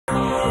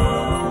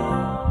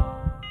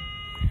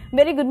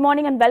Very good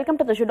morning and welcome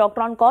to the show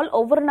Doctor on Call.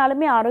 ஒவ்வொரு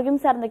நாளுமே ஆரோக்கியம்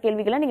சார்ந்த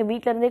கேள்விகளை நீங்க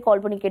வீட்ல இருந்தே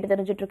கால் பண்ணி கேட்டு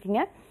தெரிஞ்சிட்டு இருக்கீங்க.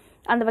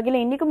 அந்த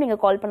வகையில இன்னைக்கும் நீங்க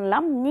கால்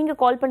பண்ணலாம். நீங்க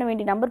கால் பண்ண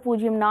வேண்டிய நம்பர்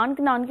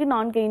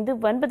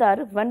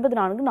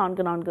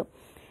 0444459444.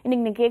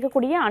 இன்னைக்கு நீங்க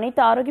கேட்கக்கூடிய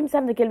அனைத்து ஆரோக்கியம்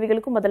சார்ந்த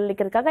கேள்விகளுக்கும்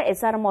பதிலளிக்கிறதுக்காக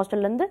SRM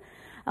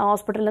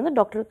ஹாஸ்பிட்டல்ல இருந்து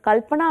டாக்டர்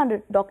கல்பனா அண்ட்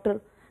டாக்டர்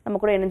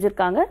நம்ம கூட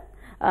இணைஞ்சிருக்காங்க.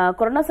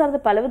 கொரோனா சார்ந்த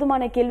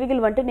பலவிதமான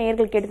கேள்விகள் வந்துட்டு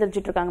நேயர்கள் கேட்டு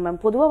தெரிஞ்சிட்டு இருக்காங்க மேம்.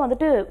 பொதுவாக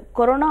வந்துட்டு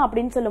கொரோனா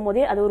அப்படின்னு சொல்லும்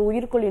போதே அது ஒரு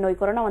உயிர்கொல்லி நோய்,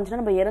 கொரோனா வந்துச்சுன்னா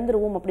நம்ம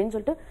இறந்துருவோம் அப்படின்னு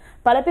சொல்லிட்டு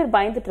பல பேர்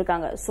பயந்துட்டு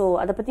இருக்காங்க. ஸோ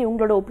அதை பத்தி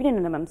உங்களோட ஒப்பீனியன்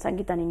என்ன மேம்?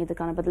 சங்கீதா, நீங்க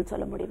இதுக்கான பதில்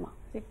சொல்ல முடியுமா?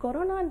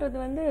 கொரோனான்றது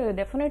வந்து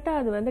டெஃபினட்டா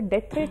அது வந்து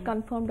டெத் ரேட்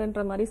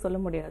கன்ஃபார்ம்டுன்ற மாதிரி சொல்ல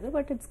முடியாது.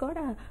 பட் இட்ஸ் காட்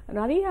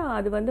நிறைய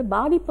அது வந்து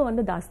பாதிப்பு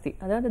வந்து ஜாஸ்தி.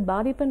 அதாவது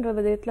பாதிப்புன்ற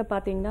விதத்தில்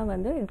பார்த்தீங்கன்னா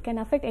வந்து it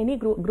can affect any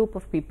group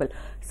of people.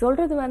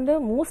 சொல்றது வந்து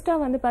மோஸ்டா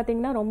வந்து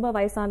பார்த்தீங்கன்னா ரொம்ப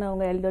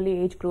வயசானவங்க, elderly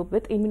age group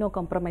with immuno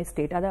compromise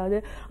state, அதாவது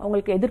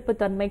அவங்களுக்கு எதிர்ப்பு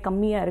தன்மை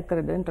கம்மியா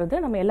இருக்கிறதுன்றது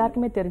நம்ம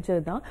எல்லாருக்குமே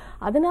தெரிஞ்சதுதான்.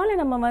 அதனால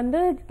நம்ம வந்து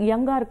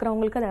யங்கா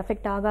இருக்கிறவங்களுக்கு அது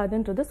எஃபெக்ட்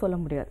ஆகாதுன்றது சொல்ல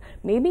முடியாது.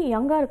 மேபி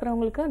யங்கா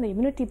இருக்கிறவங்களுக்கு அந்த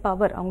இம்யூனிட்டி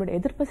பவர், அவங்களோட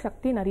எதிர்ப்பு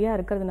சக்தி நிறைய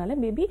இருக்கிறதுனால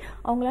மேபி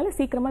அவங்களால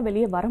சீக்கிரமா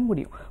வெளியே வர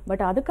முடியும்.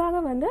 பட்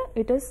அதுக்காக வந்து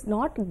இட் இஸ்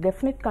நாட்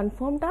டெஃபினட்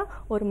கன்ஃபார்ம்டா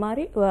ஒரு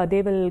மாதிரி they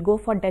will go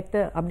for death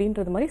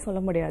அப்படின்றது மாதிரி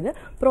சொல்ல முடியாது.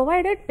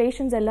 ப்ரொவைடட்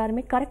பேஷண்ட்ஸ்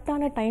எல்லாருமே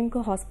கரெக்டான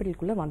டைமுக்கு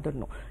ஹாஸ்பிட்டலுக்குள்ள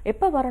வந்துடணும்.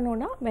 எப்போ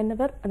வரணும்னா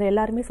வென்எவர் அது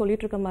எல்லாருமே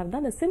சொல்லிட்டு இருக்க மாதிரி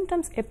தான், அந்த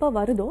சிம்டம்ஸ் எப்போ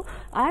வருதோ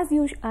ஆஸ்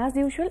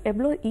யூஷுவல்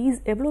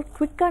எவ்வளோ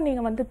குவிக்காக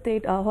நீங்கள் வந்து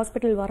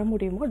ஹாஸ்பிட்டல் வர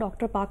முடியுமோ,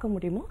 டாக்டரை பார்க்க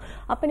முடியுமோ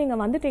அப்போ நீங்கள்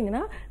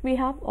வந்துட்டீங்கன்னா we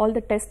have all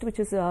the test which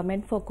is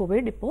meant for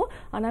COVID இப்போ.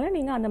 அதனால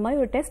நீங்கள் அந்த மாதிரி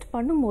ஒரு டெஸ்ட்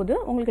பண்ணும்போது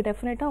உங்களுக்கு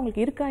டெஃபினட்டாக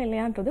உங்களுக்கு இருக்கா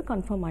இல்லையான்றது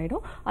கன்ஃபார்ம்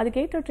ஆகிடும்.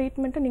 அதுக்கேற்ற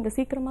ட்ரீட்மெண்ட்டை நீங்கள்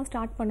சீக்கிரமாக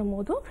ஸ்டார்ட்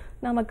பண்ணும்போதும்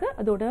நமக்கு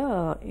அதோட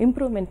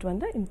இம்ப்ரூவ்மெண்ட்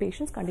வந்து இன்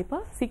பேஷண்ட்ஸ்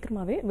கண்டிப்பாக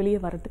சீக்கிரமாகவே வெளியே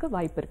வரதுக்கு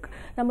வாய்ப்பு இருக்குது.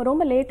 நம்ம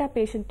ரொம்ப லேட்டாக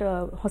பேஷண்ட்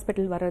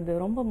ஹாஸ்பிட்டல் வர்றது,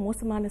 ரொம்ப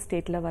மோசமான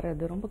ஸ்டேட்டில்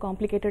வர்றது, ரொம்ப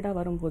காம்ப்ளிகேட்டடாக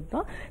வரும்போது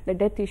தான் இந்த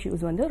டெத்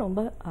இஷ்யூஸ் வந்து ரொம்ப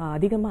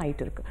அதிகமாக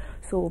ஆகிட்டு இருக்கு.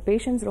 ஸோ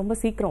பேஷண்ட்ஸ் ரொம்ப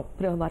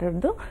சீக்கிரம்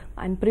வர்றது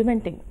அண்ட்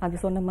ப்ரிவென்டிங், அது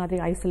சொன்ன மாதிரி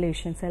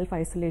isolation, self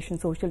isolation,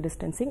 social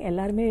distancing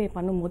எல்லாருமே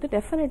பண்ணும்போது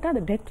டெஃபினட்டாக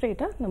அந்த டெத்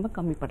ரேட்டை நம்ம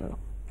கம்மி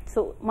பண்ணலாம். ஸோ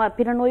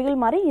பிற நோய்கள்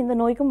மாதிரி இந்த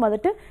நோய்க்கும்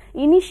வந்துட்டு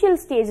இனிஷியல்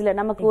ஸ்டேஜ்ல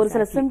நமக்கு ஒரு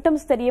சில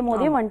சிம்டம்ஸ் தெரியும்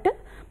போதே வந்துட்டு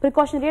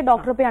ப்ரிகாஷனரியா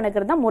டாக்டர் போய்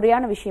அணுகிறது தான்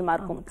முறையான விஷயமா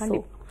இருக்கும்.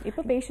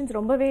 இப்போ பேஷண்ட்ஸ்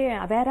ரொம்பவே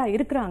அவேரா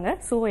இருக்கிறாங்க.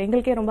 ஸோ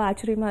எங்களுக்கே ரொம்ப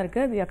ஆச்சரியமா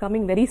இருக்கு. We are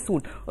coming very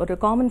soon. ஒரு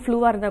காமன்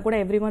ஃப்ளூவா இருந்தால் கூட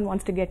every one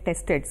wants to get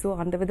tested. So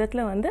அந்த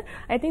விதத்தில் வந்து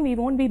I think we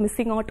won't be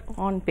missing out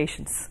on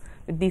patients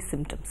with these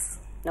symptoms.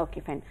 Okay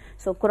fine.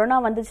 So corona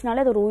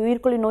வந்துச்சுனாலே அது ஒரு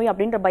உயிர்கொல்லி நோய்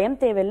அப்படின்ற பயம்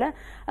தேவையில்லை.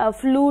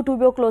 ஃப்ளூ,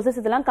 டியூபர்குலோசிஸ்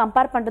இதெல்லாம்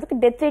கம்பேர் பண்ணுறதுக்கு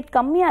டெத் ரேட்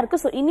கம்மியாக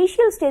இருக்குது. ஸோ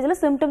இனிஷியல் ஸ்டேஜில்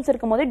சிம்டம்ஸ்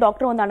இருக்கும் போதே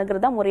டாக்டர் வந்து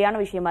அணுகிறது தான் முறையான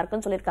விஷயமா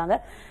இருக்குன்னு சொல்லியிருக்காங்க.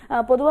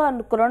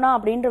 பொதுவாக கொரோனா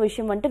அப்படின்ற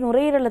விஷயம் வந்துட்டு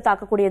நுரையீரலை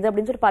தாக்கக்கூடியது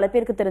அப்படின்னு சொல்லி பல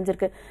பேருக்கு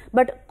தெரிஞ்சிருக்கு.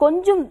 பட்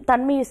கொஞ்சம்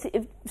தன்மை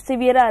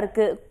சிவியராக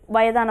இருக்குது,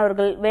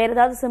 வயதானவர்கள், வேற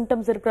ஏதாவது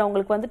சிம்டம்ஸ்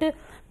இருக்கிறவங்களுக்கு வந்துட்டு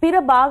பிற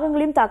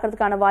பாகங்களையும்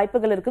தாக்கிறதுக்கான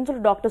வாய்ப்புகள் இருக்குன்னு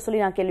சொல்லி டாக்டர்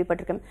சொல்லி நான்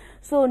கேள்விப்பட்டிருக்கேன்.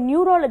 ஸோ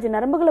நியூராலஜி,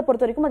 நரம்புகளை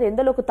பொறுத்த வரைக்கும் அது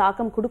எந்த அளவுக்கு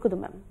தாக்கம் கொடுக்குது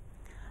மேம்?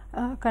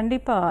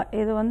 கண்டிப்பாக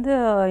இது வந்து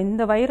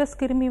இந்த வைரஸ்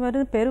கிருமி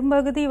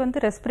பெரும்பகுதி வந்து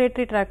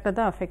ரெஸ்பிரேட்டரி ட்ராக்டை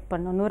தான் அஃபெக்ட்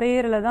பண்ணும்,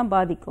 நுரையீரலை தான்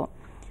பாதிக்கும்.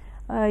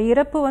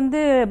 இறப்பு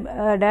வந்து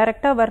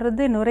டைரெக்டாக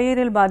வர்றது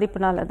நுரையீரல்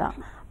பாதிப்புனால தான்.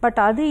 பட்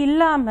அது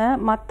இல்லாமல்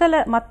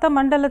மற்ற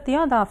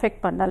மண்டலத்தையும் அதை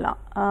அஃபெக்ட் பண்ணலாம்.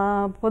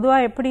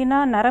 பொதுவாக எப்படின்னா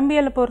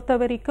நரம்பியலை பொறுத்த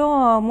வரைக்கும்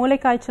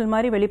மூளைக்காய்ச்சல்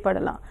மாதிரி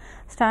வெளிப்படலாம்.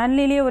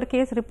 ஸ்டான்லிலேயே ஒரு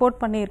கேஸ்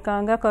ரிப்போர்ட்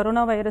பண்ணியிருக்காங்க,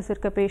 கொரோனா வைரஸ்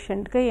இருக்க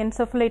பேஷண்ட்டுக்கு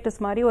என்செஃபலைட்டிஸ்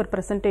மாதிரி ஒரு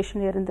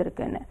ப்ரெசன்டேஷன்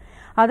இருந்திருக்குன்னு.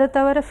 அதை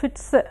தவிர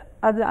ஃபிட்ஸ்,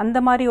 அது அந்த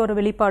மாதிரி ஒரு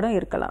வெளிப்பாடும்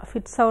இருக்கலாம்.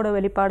 ஃபிட்ஸோட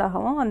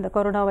வெளிப்பாடாகவும் அந்த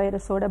கொரோனா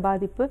வைரஸோட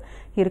பாதிப்பு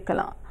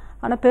இருக்கலாம்.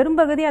 ஆனால்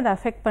பெரும்பகுதி அதை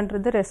அஃபெக்ட்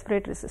பண்ணுறது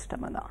ரெஸ்பிரேட்டரி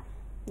சிஸ்டம் தான்.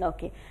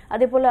 ஓகே.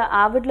 அதே போல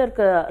ஆவிட்ல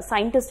இருக்க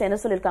சயின்டிஸ்ட் என்ன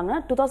சொல்லியிருக்காங்கன்னா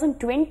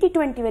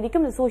 2020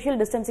 வரைக்கும் இந்த சோஷியல்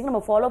டிஸ்டன்சிங்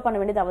நம்ம ஃபாலோ பண்ண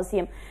வேண்டியது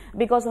அவசியம்.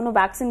 பிகாஸ் ஒன்னும்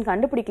வேக்சின்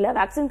கண்டுபிடிக்கல.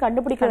 வேக்சின்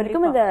கண்டுபிடிக்கிற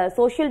வரைக்கும் இந்த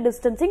சோஷியல்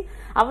டிஸ்டன்சிங்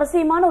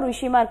அவசியமான ஒரு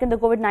விஷயமா இருக்கு இந்த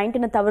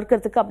COVID-19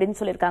 தவிர்க்கிறதுக்கு அப்படின்னு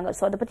சொல்லியிருக்காங்க.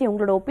 ஸோ அதை பத்தி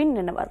உங்களோட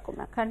ஒப்பீனியன் என்னவா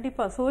இருக்கும்?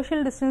 கண்டிப்பா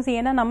சோஷியல் டிஸ்டன்ஸ்,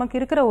 ஏன்னா நமக்கு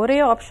இருக்கிற ஒரே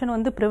ஆப்ஷன்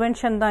வந்து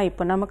ப்ரிவென்ஷன் தான்.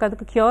 இப்போ நமக்கு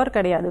அதுக்கு கியூர்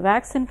கிடையாது,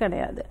 வேக்சின்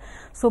கிடையாது.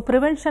 ஸோ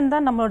ப்ரிவென்ஷன்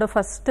தான் நம்மளோட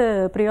ஃபர்ஸ்ட்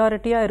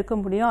ப்ரியாரிட்டியா இருக்க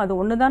முடியும். அது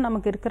ஒன்று தான்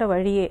நமக்கு இருக்கிற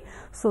வழியே.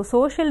 ஸோ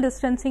சோஷியல்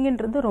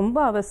டிஸ்டன்சிங்ன்றது ரொம்ப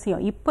அவசியம்.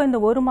 இப்போ இந்த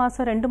 1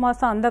 மாசம் 2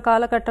 மாசம் அந்த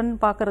காலகட்டம்னு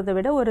பார்க்கறத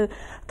விட ஒரு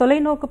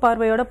தொலைநோக்கு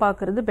பார்வையோட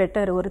பார்க்கறது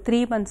பெட்டர். ஒரு 3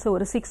 months,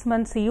 ஒரு 6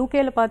 months.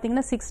 யூகேல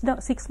பார்த்தீங்கன்னா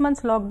 6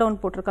 months லாக்டவுன்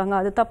போட்டிருக்காங்க.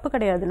 அது தப்பு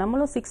கிடையாது.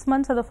 நம்மளும் 6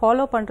 months அதை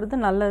ஃபாலோ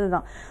பண்றது நல்லது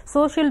தான்.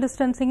 சோஷியல்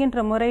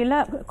டிஸ்டன்சிங்ன்ற முறையில்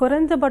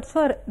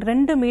குறைஞ்சபட்சம்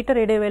 2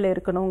 மீட்டர் இடைவேளை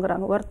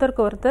இருக்கணுங்கிறாங்க.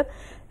 ஒருத்தருக்கு ஒருத்தர்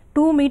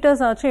 2 meters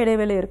ஆச்சும்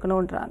இடைவேளை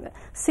இருக்கணும்ன்றாங்க.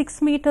 6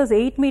 meters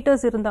 8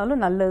 meters இருந்தாலும்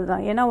நல்லது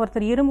தான். ஏன்னா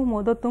ஒருத்தர் இருமும்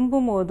போதோ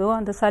தும்பும் போதோ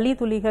அந்த சளி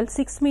துளிகள்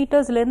 6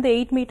 metersலேருந்து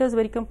 8 meters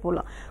வரைக்கும்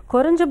போகலாம்.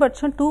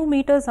 குறைஞ்சபட்சம் 2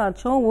 meters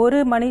ஆச்சும் ஒரு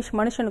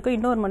மனுஷனுக்கும்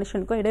இன்னொரு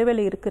மனுஷனுக்கும்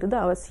இடைவேளை இருக்கிறது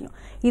அவசியம்.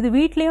 இது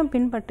வீட்லேயும்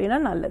பின்பற்றினா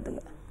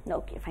நல்லதுங்க.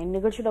 Okay fine.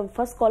 நிகழ்ச்சியோட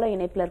ஃபர்ஸ்ட் காலர்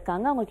இணைப்பில்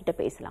இருக்காங்க, அவங்க கிட்ட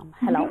பேசலாம்.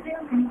 ஹலோ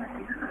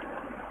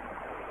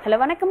ஹலோ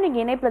வணக்கம். நீங்க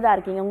இணைப்பில் தான்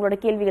இருக்கீங்க, உங்களோட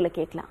கேள்விகளை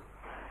கேட்கலாம்.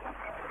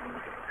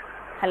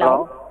 ஹலோ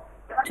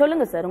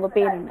சொல்லுங்க சார், உங்க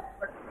பேர் என்ன?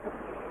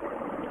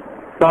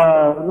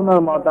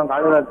 மாவட்டம்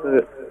காளிதாஸ்.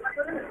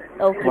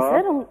 ஓகே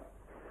சார்,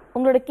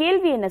 உங்களோட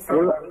கேள்வி என்ன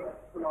சார்?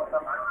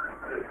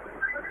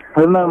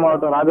 திருநெல்வேலி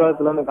மாவட்டம்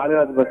ராஜபாளையத்துலேருந்து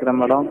காளிதாஸ் பேசுகிறேன்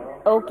மேடம்.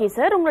 ஓகே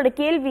சார், உங்களோட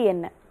கேள்வி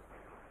என்ன?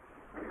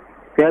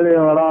 கேள்வி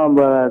மேடம்,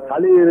 இப்போ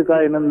சளி இருக்கா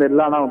என்னன்னு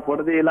தெரியல, ஆனால்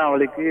பொடுதையெல்லாம்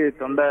வலிக்கு,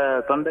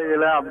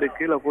 தொண்டையெல்லாம் அப்படி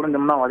கீழே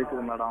குடிஞ்சோம்னா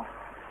வலிக்குது மேடம்.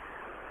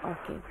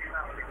 ஓகே,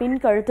 பின்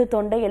கழுத்து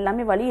தொண்டை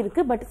எல்லாமே வலி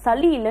இருக்கு, பட்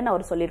சளி இல்லைன்னு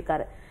அவர்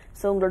சொல்லியிருக்காரு.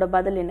 ஸோ உங்களோட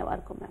பதில் என்னவா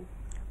இருக்கும் மேம்?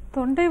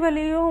 தொண்டை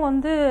வலியும்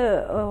வந்து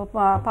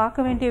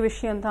பார்க்க வேண்டிய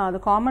விஷயம்தான். அது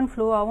காமன்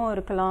ஃப்ளூவாகவும்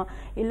இருக்கலாம்,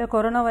 இல்லை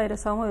கொரோனா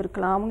வைரஸாகவும்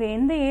இருக்கலாம். அவங்க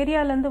எந்த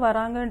ஏரியாலேருந்து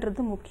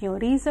வராங்கன்றது முக்கியம்.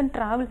 ரீசன்ட்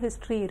ட்ராவல்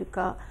ஹிஸ்ட்ரி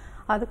இருக்கா,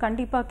 அது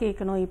கண்டிப்பாக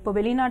கேட்கணும். இப்போ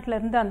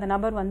வெளிநாட்டிலேருந்து அந்த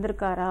நபர்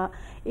வந்திருக்காரா,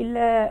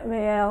 இல்லை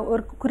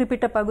ஒரு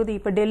குறிப்பிட்ட பகுதி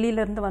இப்போ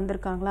டெல்லியிலேருந்து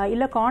வந்திருக்காங்களா,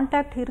 இல்லை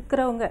கான்டாக்ட்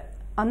இருக்கிறவங்க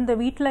அந்த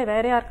வீட்டில்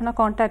வேற யாருக்குன்னா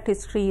கான்டாக்ட்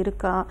ஹிஸ்ட்ரி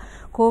இருக்கா,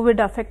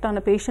 கோவிட் அஃபெக்ட்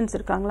ஆன பேஷண்ட்ஸ்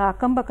இருக்காங்களா,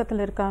 அக்கம்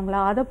பக்கத்தில் இருக்காங்களா,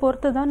 அதை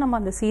பொறுத்து தான் நம்ம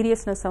அந்த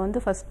சீரியஸ்னஸை வந்து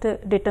ஃபஸ்ட்டு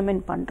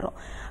டிட்டர்மின் பண்ணுறோம்.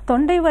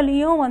 தொண்டை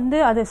வலியும் வந்து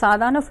அது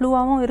சாதாரண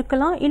ஃப்ளூவாகவும்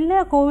இருக்கலாம், இல்லை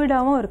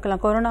கோவிடாகவும்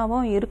இருக்கலாம்,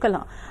 கொரோனாவும்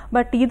இருக்கலாம்.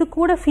 பட் இது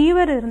கூட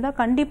ஃபீவர் இருந்தால்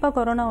கண்டிப்பாக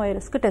கொரோனா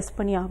வைரஸ்க்கு டெஸ்ட்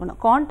பண்ணி ஆகணும்.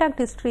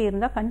 கான்டாக்ட் ஹிஸ்ட்ரி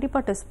இருந்தால்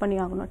கண்டிப்பாக டெஸ்ட் பண்ணி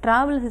ஆகணும்.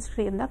 ட்ராவல்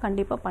ஹிஸ்ட்ரி இருந்தால்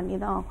கண்டிப்பாக பண்ணி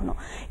தான் ஆகணும்.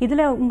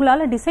 இதில்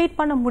உங்களால் டிசைட்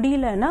பண்ண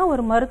முடியலன்னா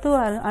ஒரு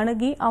மருத்துவ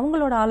அணுகி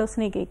அவங்களோட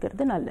ஆலோசனை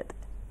கேட்கறது நல்லது.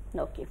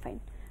 Okay,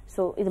 fine.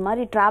 ஸோ இது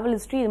மாதிரி டிராவல்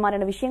ஹிஸ்ட்ரி இது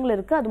மாதிரியான விஷயங்கள்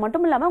இருக்கு. அது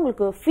மட்டும் இல்லாமல்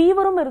உங்களுக்கு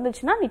ஃபீவரும்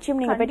இருந்துச்சுன்னா நிச்சயம்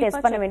நீங்க போய்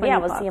டெஸ்ட் பண்ண வேண்டிய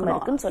அவசியம்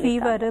இருக்குன்னு சொல்லி.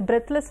 ஃபீவர்,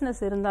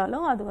 பிரெத்லெஸ்னஸ்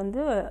இருந்தாலும் அது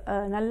வந்து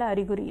நல்ல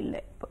அறிகுறி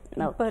இல்லை.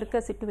 இப்போ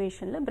இருக்க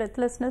சிச்சுவேஷன்ல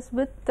பிரெத்லெஸ்னஸ்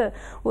வித்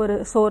ஒரு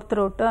சோர்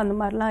த்ரோட் அந்த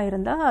மாதிரிலாம்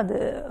இருந்தால் அது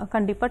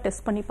கண்டிப்பாக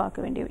டெஸ்ட் பண்ணி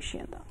பார்க்க வேண்டிய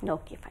விஷயம் தான்.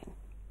 Okay, fine.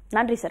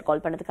 நன்றி சார்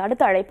கால் பண்ணதுக்கு.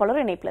 அடுத்த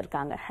அழைப்பாளர் இணைப்பில்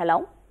இருக்காங்க. ஹலோ.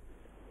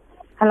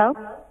 ஹலோ,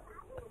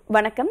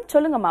 வணக்கம்.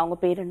 சொல்லுங்கம்மா, உங்க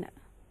பேர் என்ன?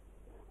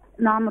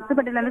 நான்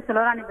முத்துப்பட்டியிலேருந்து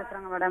செல்வராணி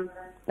பேசுறேங்க மேடம்.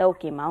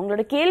 ஓகேம்மா,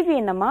 உங்களோட கேள்வி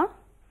என்னம்மா?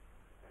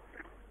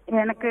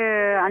 எனக்கு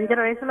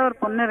 5.5 வயசுல ஒரு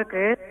பொண்ணு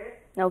இருக்கு.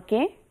 ஓகே.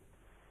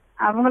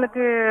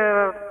 அவங்களுக்கு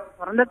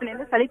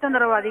பிறந்ததுலேருந்து சளி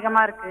தொந்தரவு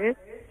அதிகமா இருக்கு.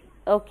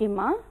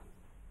 ஓகேம்மா.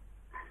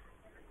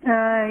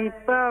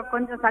 இப்ப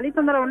கொஞ்சம் சளி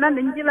தொந்தரவுன்னா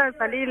நெஞ்சில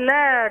சளி இல்ல,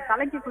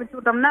 தலைக்கு குளிச்சு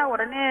விட்டோம்னா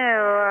உடனே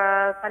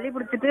சளி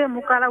பிடிச்சிட்டு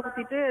மூக்கால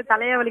ஊத்திட்டு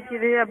தலைய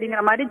வலிக்குது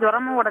அப்படிங்கிற மாதிரி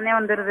ஜுரமும் உடனே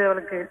வந்துருது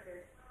அவளுக்கு.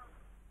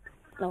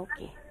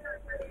 ஓகே.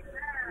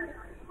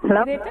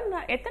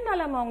 எத்தனை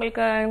நாளாமா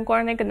உங்களுக்கு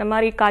குழந்தைக்கு இந்த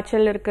மாதிரி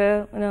காய்ச்சல் இருக்கு,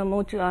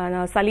 மூச்சு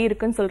சளி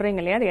இருக்குன்னு சொல்றீங்க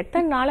இல்லையா? அது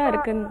எத்தனை நாளா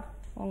இருக்குன்னு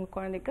உங்க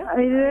குழந்தைக்கு?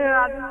 இது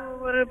அது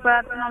ஒரு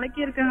 10 நாளைக்கு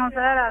இருக்குங்க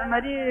சார். அது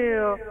மாதிரி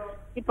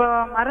இப்போ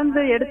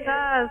மருந்து எடுத்தா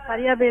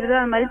சரியா போயிருது.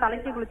 அது மாதிரி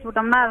தலைக்கு குளிச்சு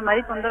விட்டோம்னா அது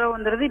மாதிரி தொந்தரவு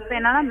வந்துருது. இப்ப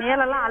என்னன்னா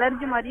மேலெல்லாம்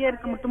அலர்ஜி மாதிரியே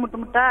இருக்கு,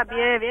 முட்டா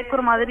அப்படியே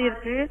வேக்குற மாதிரி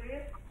இருக்கு.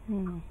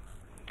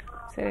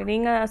 சரி,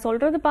 நீங்க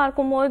சொல்றது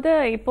பார்க்கும்போது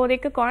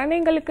இப்போதைக்கு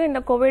குழந்தைங்களுக்கு இந்த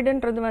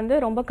கோவிட்ன்றது வந்து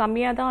ரொம்ப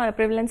கம்மியாக தான்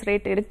ப்ரிவலன்ஸ்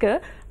ரேட் இருக்கு.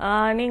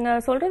 நீங்க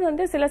சொல்றது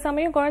வந்து சில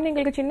சமயம்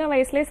குழந்தைங்களுக்கு சின்ன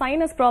வயசுலேயே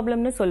சைனஸ்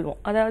ப்ராப்ளம்னு சொல்லுவோம்.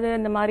 அதாவது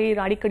இந்த மாதிரி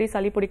அடிக்கடி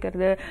சளி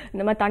பிடிக்கிறது,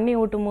 இந்த மாதிரி தண்ணி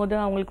ஊட்டும் போது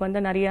அவங்களுக்கு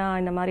வந்து நிறையா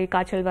இந்த மாதிரி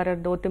காய்ச்சல்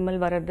வர்றதோ திம்மல்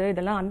வர்றது,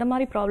 இதெல்லாம் அந்த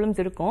மாதிரி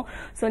ப்ராப்ளம்ஸ் இருக்கும்.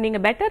 ஸோ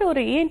நீங்க பெட்டர்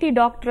ஒரு இஎன்டி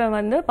டாக்டரை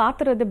வந்து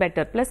பார்த்துறது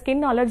பெட்டர். ப்ளஸ்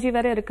ஸ்கின் அலர்ஜி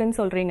வேற இருக்குன்னு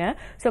சொல்றீங்க.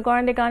 ஸோ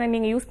குழந்தைக்கான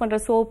நீங்க யூஸ் பண்ற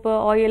சோப்பு,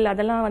 ஆயில்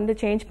அதெல்லாம் வந்து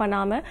சேஞ்ச்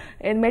பண்ணாம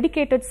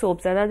மெடிக்கேட்டட்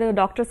சோப்ஸ், அதாவது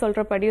டாக்டர் சொல்ற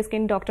படி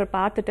ஸ்கின் டாக்டர்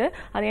பார்த்துட்டு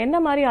அது என்ன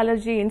மாதிரி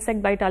அலர்ஜி,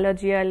 இன்செக்ட் பைட்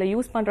அலர்ஜியா இல்லை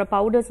யூஸ் பண்ற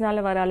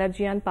பவுடர்ஸ்னால வர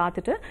அலர்ஜியான்னு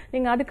பார்த்துட்டு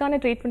நீங்க அதுக்கான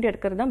ட்ரீட்மெண்ட்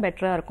எடுக்கிறது தான்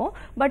பெட்டரா இருக்கும்.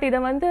 பட் இதை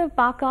வந்து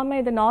பார்க்காம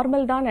இது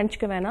நார்மல் தான்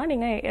நினைச்சுக்க வேணாம்.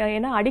 நீங்க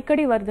ஏன்னா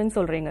அடிக்கடி வருதுன்னு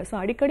சொல்றீங்க. ஸோ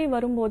அடிக்கடி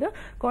வரும்போது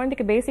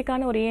குழந்தைக்கு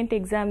பேசிக்கான ஒரு இஎன்டி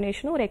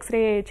எக்ஸாமினேஷனும் ஒரு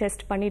எக்ஸ்ரே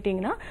செஸ்ட்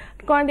பண்ணிட்டீங்கன்னா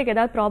குழந்தைக்கு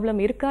ஏதாவது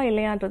ப்ராப்ளம் இருக்கா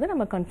இல்லையான்றதை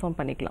நம்ம கன்ஃபார்ம்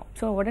பண்ணிக்கலாம்.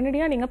 ஸோ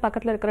உடனடியாக நீங்க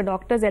பக்கத்தில் இருக்கிற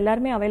டாக்டர்ஸ்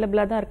எல்லாருமே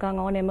அவைலபிளாக தான்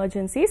இருக்காங்க ஆன்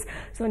எமர்ஜென்சிஸ்.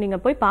 ஸோ நீங்க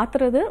போய்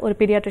பார்த்துறது, ஒரு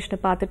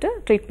பீடியாட்ரிஷனை பார்த்துட்டு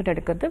ட்ரீட்மெண்ட்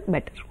எடுக்கிறது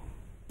பெட்டர்.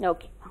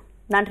 ஓகே,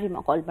 நன்றிம்மா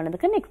கால்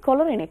பண்ணதுக்கு. நெக்ஸ்ட்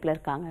காலர் இணைப்பில்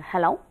இருக்காங்க.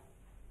 ஹலோ.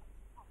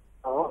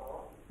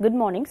 Good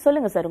morning.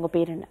 சொல்லுங்க சார், உங்க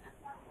பேர் என்ன?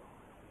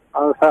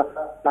 சார்,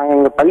 நாங்கள்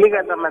இங்கே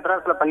பள்ளிக்காரர்,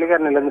 மெட்ராஸில்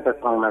பள்ளிக்காரனிலேருந்து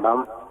பேசுகிறோங்க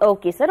மேடம்.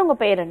 ஓகே சார், உங்க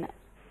பேர் என்ன?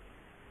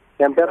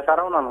 என் பேர்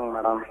சரவணனுங்க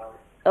மேடம்.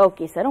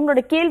 ஓகே சார்,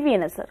 உங்களோட கேள்வி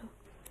என்ன சார்?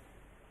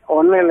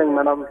 ஒன்றும் இல்லைங்க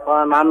மேடம். இப்போ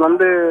நான்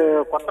வந்து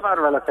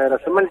கொத்தனார் வேலை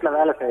செய்கிறேன், சிமெண்ட்டில்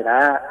வேலை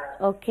செய்கிறேன்.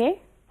 ஓகே.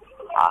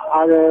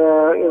 அது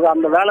இது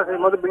அந்த வேலை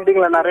செய்யும்போது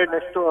பில்டிங்ல நிறைய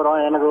டஸ்ட்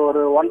வரும். எனக்கு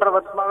ஒரு 1.5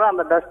 வருஷமாக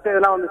அந்த டஸ்ட்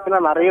இதெல்லாம் வந்துச்சுன்னா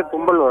நிறைய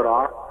தும்பல்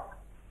வரும்.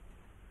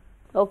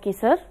 Okay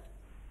sir.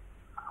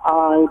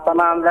 இப்ப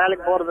நான்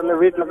வேலைக்கு போறது இல்லை,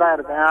 வீட்டுல தான்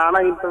இருக்கேன்.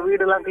 ஆனா இப்ப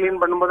வீடு எல்லாம்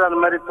கிளீன் பண்ணும்போது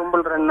அந்த மாதிரி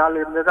தும்பல் 2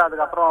 நாள் இருந்தது.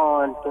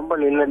 அதுக்கப்புறம்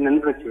தும்பல் இல்லை,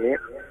 நின்றுச்சு.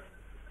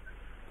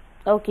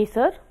 Okay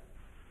sir.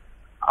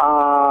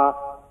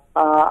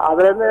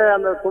 அதுல இருந்து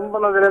அந்த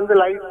தும்பினதுல இருந்து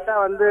லைட்டா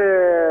வந்து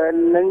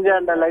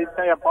நெஞ்சாண்ட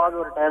லைட்டா எப்பாவது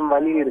ஒரு டைம்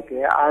வலி இருக்கு.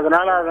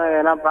 அதனால அது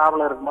என்ன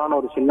ப்ராப்ளம் இருக்குமான்னு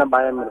ஒரு சின்ன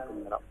பயம் இருக்கு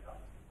மேடம்.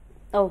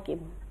 ஓகே,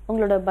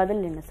 உங்களோட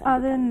பதில் என்ன சார்?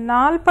 அது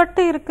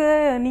நாள்பட்டு இருக்கு.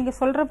 நீங்க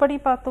சொல்றபடி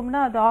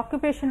பார்த்தோம்னா அது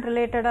ஆக்குபேஷன்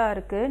ரிலேட்டடா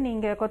இருக்கு.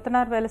 நீங்க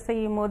கொத்தனார் வேலை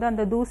செய்யும் போது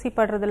அந்த தூசி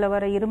படுறதுல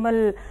வர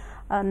இருமல்,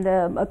 அந்த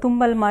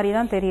தும்மல் மாதிரி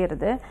தான்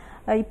தெரியறது.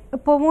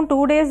 இப்போவும்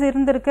 2 days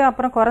இருந்திருக்கு,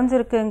 அப்புறம்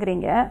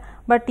குறைஞ்சிருக்குங்கிறீங்க.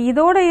 பட்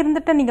இதோட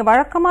இருந்துட்டு நீங்கள்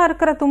வழக்கமாக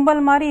இருக்கிற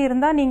தும்பல் மாதிரி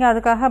இருந்தால் நீங்கள்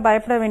அதுக்காக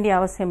பயப்பட வேண்டிய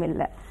அவசியம்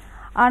இல்லை.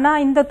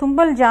 ஆனால் இந்த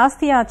தும்பல்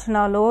ஜாஸ்தி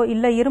ஆச்சுனாலோ,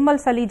 இல்லை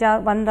இருமல் சளி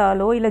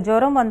வந்தாலோ, இல்லை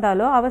ஜுரம்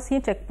வந்தாலோ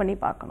அவசியம் செக் பண்ணி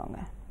பார்க்கணுங்க.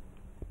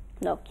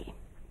 ஓகே,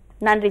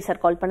 நன்றி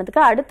சார் கால்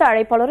பண்ணதுக்கு. அடுத்த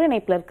அழைப்பாளரும்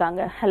இணைப்பில்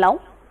இருக்காங்க. ஹலோ.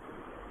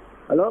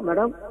 Hello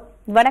madam.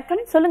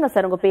 வணக்கம், சொல்லுங்க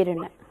சார், உங்க பேர்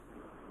என்ன?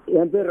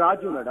 என் பேர்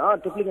ராஜு மேடம்,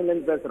 ட்ரிப்ளிகன்ல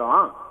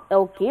பேசுறோம்.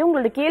 ஓகே,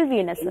 உங்களோட கேள்வி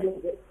என்ன சார்?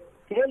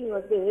 கேள்வி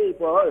வந்து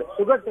இப்போ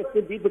சுகர் டெஸ்ட்,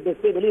 பிபி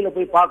டெஸ்ட் வெளியில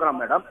போய் பாக்குறோம்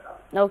மேடம்.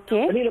 ஓகே,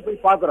 வெளியில போய்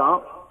பாக்குறோம்.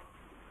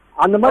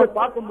 அந்த மாதிரி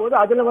பார்க்கும்போது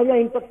அதுல வழியா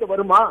இன்ஃபெக்ட்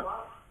வருமா?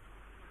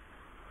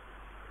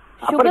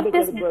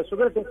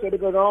 சுகர் டெஸ்ட்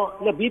எடுக்கணும்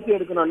இல்ல பிபி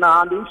எடுக்கணும்னா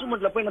அந்த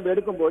இன்ஸ்ட்ருமெண்ட்ல போய் நம்ம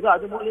எடுக்கும்போது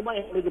அது மூலியமா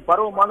எங்களுக்கு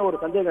பரவமான ஒரு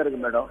சந்தேகம்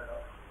இருக்கு மேடம்.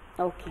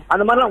 ஓகே,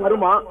 அந்த மாதிரிலாம்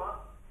வருமா?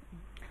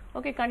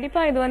 ஓகே,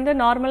 கண்டிப்பாக இது வந்து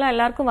நார்மலாக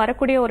எல்லாருக்கும்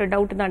வரக்கூடிய ஒரு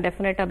டவுட் தான்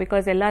டெஃபினட்டாக.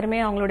 பிகாஸ் எல்லாருமே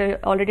அவங்களோட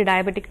ஆல்ரெடி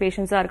டயபெட்டிக்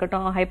பேஷண்ட்ஸாக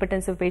இருக்கட்டும்,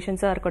 ஹைப்பர்டென்சிவ்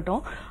பேஷண்ட்ஸாக இருக்கட்டும்,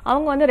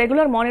 அவங்க வந்து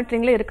ரெகுலர்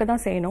மானிட்டரிங்கில் இருக்க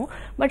தான் செய்யணும்.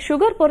 பட்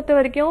சுகர் பொறுத்த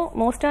வரைக்கும்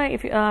மோஸ்ட்டாக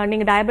இஃப்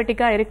நீங்கள்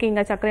டயபெட்டிக்காக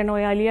இருக்கீங்க, சர்க்கரை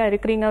நோயாளியாக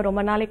இருக்கிறீங்க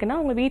ரொம்ப நாளைக்குன்னா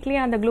உங்கள் வீட்லேயே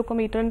அந்த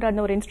குளுக்கோமீட்டர்ன்ற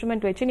அந்த ஒரு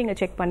இன்ஸ்ட்ருமெண்ட் வச்சு நீங்கள்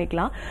செக்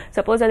பண்ணிக்கலாம்.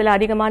 சப்போஸ் அதில்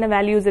அதிகமான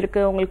வேல்யூஸ்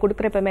இருக்குது, உங்களுக்கு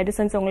கொடுக்குற இப்போ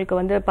மெடிசன்ஸ் உங்களுக்கு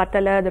வந்து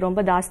பத்தலை, அது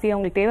ரொம்ப ஜாஸ்தியாக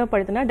உங்களுக்கு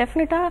தேவைப்படுதுன்னா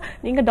டெஃபினட்டாக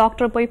நீங்கள்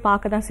டாக்டரை போய்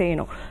பார்க்க தான்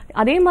செய்யணும்.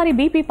 அதே மாதிரி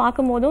பிபி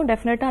பார்க்கும்போதும்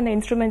டெஃபினட்டாக அந்த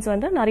இன்ஸ்ட்ருமெண்ட்ஸ்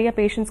வந்து நிறைய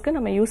பேஷண்ட்ஸ்க்கு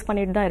நம்ம யூஸ்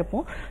பண்ணிட்டு தான்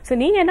இருப்போம். ஸோ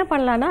நீங்கள் என்ன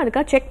பண்ணலாம்னா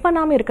அதுக்காக செக்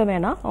பண்ணாமல் இருக்க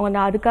வேணாம்.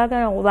 அதுக்காக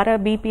வர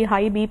பிபி,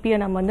 ஹை பிபியை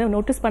நம்ம வந்து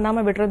நோட்டீஸ்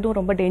பண்ணாமல் விடுறதும்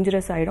ரொம்ப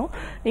டேஞ்சரஸ் ஆகிடும்.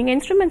 நீங்கள்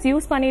இன்ஸ்ட்ருமெண்ட்ஸ்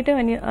யூஸ் பண்ணிட்டு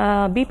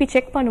பிபி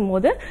செக்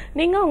பண்ணும்போது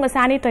நீங்கள் உங்கள்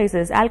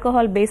sanitisers,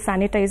 alcohol paste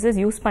sanitisers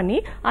use பண்ணி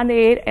அந்த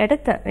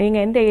இடத்த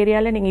நீங்கள் எந்த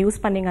ஏரியாவில் நீங்கள் யூஸ்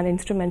பண்ணீங்க அந்த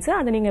இன்ஸ்ட்ருமெண்ட்ஸை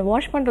அதை நீங்கள்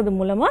வாஷ் பண்ணுறது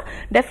மூலமாக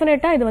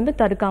டெஃபினட்டாக இது வந்து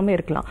தடுக்காமல்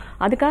இருக்கலாம்.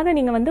 அதுக்காக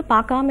நீங்கள் வந்து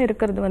பார்க்காம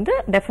இருக்கிறது வந்து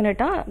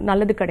டெஃபினட்டாக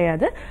நல்லது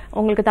கிடையாது.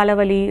 உங்களுக்கு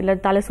தலைவலி இல்லை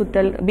தலை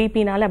சுத்தல்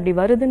பிபினால அப்படி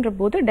வருதுன்ற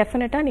போது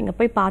டெஃபினட்டாக நீங்கள்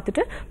போய்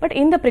பார்த்துட்டு பட்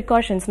இந்த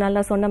ப்ரிகாஷன்ஸ்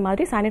நல்லா சொன்ன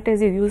மாதிரி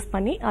சானிடைசர் யூஸ்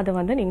பண்ணி அதை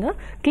வந்து நீங்கள்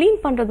க்ளீன்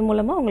பண்ணுறது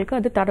மூலமாக உங்களுக்கு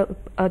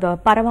அது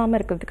பரவாமல்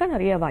இருக்கிறதுக்கு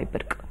நிறைய வாய்ப்பு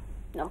இருக்குது.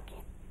 ஓகே,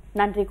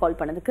 நன்றி கால்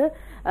பண்ணதுக்கு.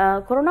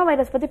 கொரோனா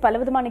வைரஸ் பத்தி பல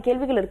விதமான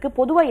கேள்விகள் இருக்கு.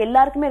 பொதுவா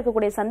எல்லாருக்குமே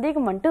இருக்கக்கூடிய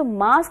சந்தேகம் வந்துட்டு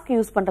மாஸ்க்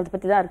யூஸ் பண்றது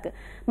பத்தி தான் இருக்கு.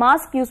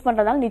 மாஸ்க் யூஸ்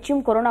பண்றதால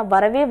நிச்சயம் கொரோனா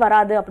வரவே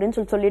வராது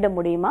அப்படின்னு சொல்லிட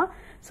முடியுமா?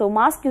 ஸோ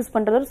மாஸ்க் யூஸ்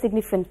பண்றது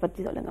சிக்னிஃபிகன்ஸ் பத்தி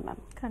சொல்லுங்க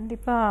மேம்.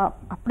 கண்டிப்பா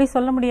அப்படி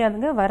சொல்ல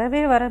முடியாதுங்க.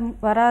 வரவே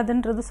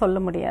வராதுன்றது சொல்ல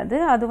முடியாது.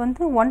 அது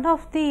வந்து one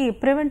of the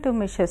preventive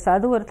measures,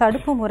 அது ஒரு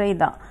தடுப்பு முறை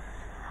தான்.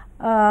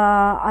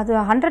 அது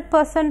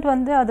 100%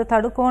 வந்து அது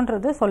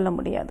தடுக்கும்ன்றது சொல்ல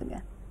முடியாதுங்க.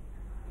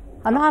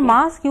 ஆனால்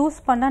மாஸ்க் யூஸ்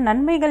பண்ணால்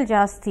நன்மைகள்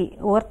ஜாஸ்தி.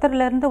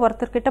 ஒருத்தர்லேருந்து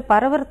ஒருத்தர்கிட்ட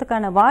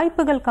பரவறதுக்கான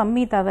வாய்ப்புகள்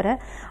கம்மி தவிர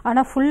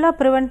ஆனால் ஃபுல்லாக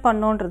ப்ரிவென்ட்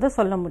பண்ணோன்றது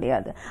சொல்ல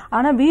முடியாது.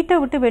 ஆனால் வீட்டை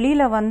விட்டு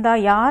வெளியில்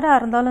வந்தால் யாராக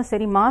இருந்தாலும்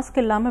சரி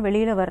மாஸ்க் இல்லாமல்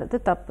வெளியில் வர்றது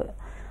தப்பு.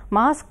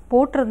 மாஸ்க்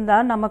போட்டிருந்தா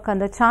நமக்கு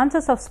அந்த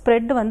சான்சஸ் ஆஃப்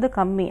ஸ்ப்ரெட் வந்து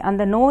கம்மி.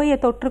 அந்த நோயை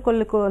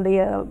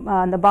தொற்றுக்கொள்ளக்கூடிய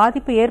அந்த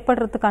பாதிப்பு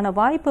ஏற்படுறதுக்கான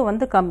வாய்ப்பு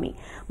வந்து கம்மி.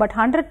 பட்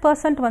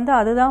 100% வந்து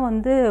அதுதான்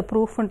வந்து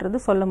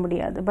ப்ரூஃப்ன்றது சொல்ல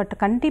முடியாது. பட்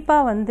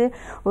கண்டிப்பாக வந்து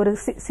ஒரு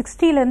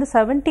 60%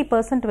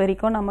 70%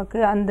 வரைக்கும் நமக்கு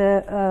அந்த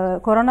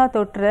கொரோனா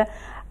தொற்றை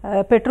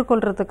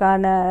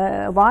பெற்றுக்கொள்றதுக்கான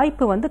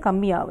வாய்ப்பு வந்து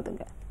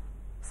கம்மியாகுதுங்க.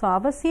 ஸோ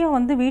அவசியம்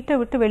வந்து வீட்டை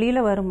விட்டு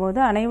வெளியில்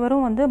வரும்போது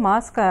அனைவரும் வந்து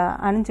மாஸ்க்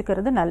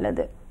அணிஞ்சுக்கிறது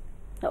நல்லது.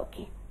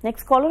 ஓகே,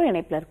 நெக்ஸ்ட் காலர்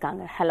இணைப்புல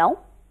இருக்காங்க. ஹலோ.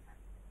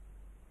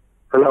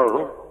 ஹலோ,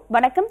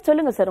 வணக்கம்,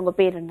 சொல்லுங்க சார், உங்க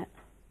பேர் என்ன?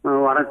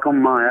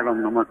 வணக்கம்மா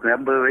மேடம். நமக்கு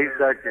 80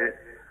 வயசு ஆச்சு.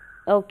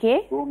 ஓகே,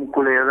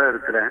 ரூமுக்குள்ளேயே தான்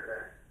இருக்கிறேன்.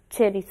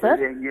 சரி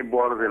சார். எங்கேயும்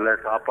போறது இல்ல,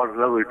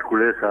 சாப்பாடுலாம்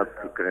வீட்டுக்குள்ளேயே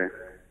சாப்பிட்டு இருக்கிறேன்.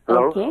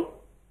 ஓகே,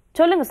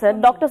 சொல்லுங்க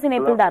சார், டாக்டர்ஸ்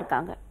இணைப்புல தான்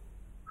இருக்காங்க.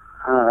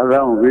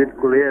 அதான்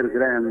வீட்டுக்குள்ளேயே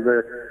இருக்கிறேன். எந்த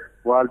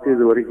வாழ்த்து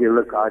இது வரைக்கும்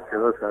இல்லை,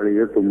 காய்ச்சலோ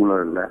சளியோ தும்முலோ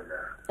இல்லை.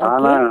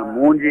 ஆனா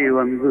மூஞ்சி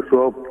வந்து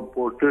சோப்பு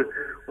போட்டு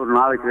ஒரு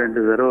நாளைக்கு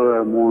 2 தடவை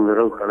 3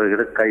 தடவை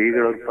கழுகுறேன்.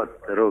 கைகளை 10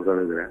 தடவை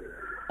கழுகுறேன்.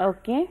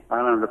 ஓகே,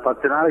 ஆனா அந்த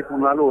 10 நாளைக்கு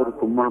முன்னால ஒரு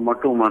தும்மல்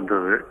மட்டும்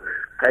பண்றது.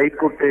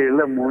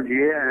 கைக்குட்டையில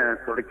மூஞ்சியே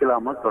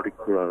துடைக்கலாமா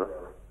துடைக்கக்கூடாது?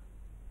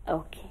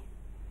 ஓகே,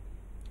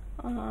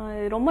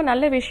 ரொம்ப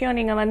நல்ல விஷயம்.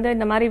 நீங்கள் வந்து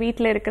இந்த மாதிரி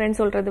வீட்டில் இருக்கிறேன்னு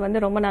சொல்கிறது வந்து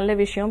ரொம்ப நல்ல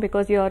விஷயம்.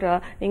 பிகாஸ்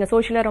நீங்கள்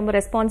சோஷியலாக ரொம்ப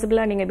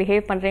ரெஸ்பான்சிபிளாக நீங்கள்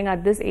பிஹேவ் பண்ணுறீங்க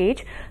அட் திஸ்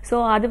ஏஜ். ஸோ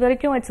அது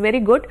வரைக்கும் இட்ஸ்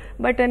வெரி குட்.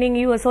 பட்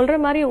நீங்கள் சொல்கிற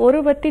மாதிரி ஒரு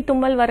வத்தி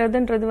தும்மல்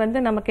வர்றதுன்றது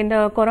வந்து நமக்கு இந்த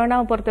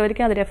கொரோனாவை பொறுத்த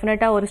வரைக்கும் அது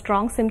டெஃபினட்டாக ஒரு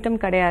ஸ்ட்ராங் சிம்டம்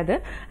கிடையாது.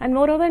 அண்ட்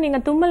மோரோவர்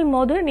நீங்கள் தும்மல்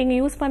போது நீங்கள்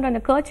யூஸ் பண்ணுற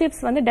அந்த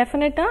கர்ச்சிப்ஸ் வந்து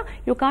டெஃபினட்டாக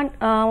யூ கான்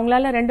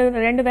உங்களால்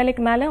ரெண்டு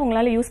வேலைக்கு மேலே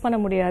உங்களால் யூஸ் பண்ண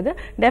முடியாது.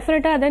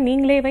 டெஃபினட்டாக அதை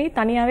நீங்களே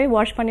தனியாகவே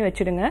வாஷ் பண்ணி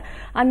வச்சுடுங்க.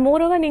 அண்ட்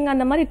மோரோவர் நீங்கள்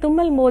அந்த மாதிரி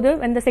தும்மல் போது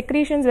அந்த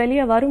செக்ரீஷன்ஸ் வெளியே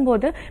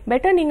வரும்போது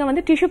பெட்டர் நீங்க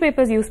வந்து டிஷ்யூ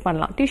பேப்பர்ஸ் யூஸ்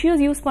பண்ணலாம்.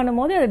 டிஷ்யூஸ் யூஸ்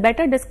பண்ணும்போது அது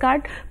பெட்டர்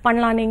டிஸ்கார்ட்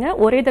பண்ணலாம் நீங்க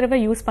ஒரே தடவை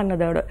யூஸ்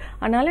பண்ணதோட.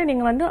 அதனால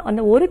நீங்க வந்து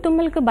அந்த ஒரு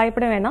தும்மலுக்கு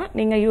பயப்பட வேணாம்.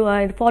 நீங்க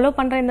ஃபாலோ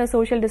பண்ற இந்த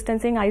சோஷியல்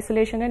டிஸ்டன்சிங்,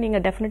 ஐசோலேஷனை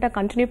நீங்க டெஃபினட்டா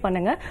கண்டினியூ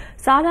பண்ணுங்க.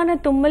 சாதாரண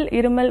தும்மல்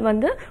இருமல்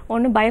வந்து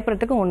ஒன்றும்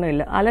பயப்படுறதுக்கு ஒன்றும்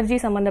இல்லை, அலர்ஜி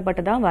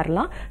சம்பந்தப்பட்டதா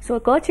வரலாம்.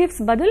 ஸோ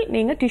கர்ச்சீஃப்ஸ் பதில்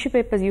நீங்க டிஷ்யூ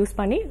பேப்பர்ஸ் யூஸ்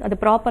பண்ணி அது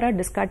ப்ராப்பரா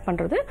டிஸ்கார்ட்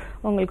பண்றது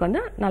உங்களுக்கு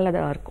வந்து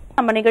நல்லதா இருக்கும்.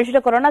 நம்ம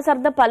நிகழ்ச்சியோட கொரோனா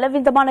சார்ந்த பல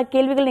விதமான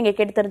கேள்விகள் நீங்க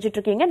கேட்டு தெரிஞ்சிட்டு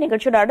இருக்கீங்க.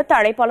 நிகழ்ச்சியோட அடுத்த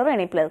அழைப்பாளரும்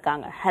இணைப்புல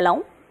இருக்காங்க. ஹலோ.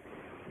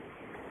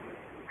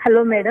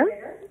 Hello madam.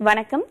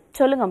 வணக்கம்,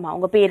 சொல்லுங்கம்மா,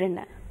 உங்க பேர்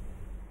என்ன?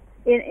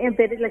 என்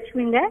பேரு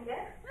லட்சுமிங்க.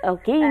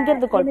 ஓகே, எங்க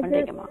இருந்து கால்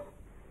பண்றீங்கம்மா?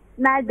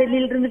 நான்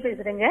டெல்லியில இருந்து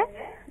பேசுறேங்க.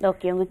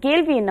 ஓகே, உங்க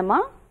கேள்வி என்னம்மா?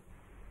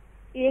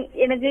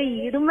 எனக்கு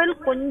இருமல்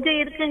கொஞ்சம்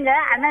இருக்குங்க.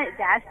 ஆனா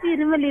ஜாஸ்தி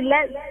இருமல் இல்ல.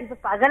 இப்ப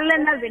பகல்ல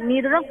நான்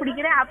வெந்நீர் தான்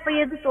குடிக்கிறேன். அப்ப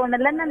எது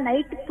தோணல. நான்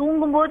நைட்டு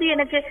தூங்கும்போது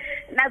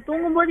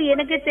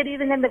எனக்கே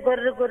தெரியுதுங்க, இந்த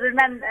கொரு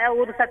கொருன்னு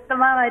ஒரு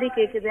சத்தமா மாதிரி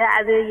கேக்குது.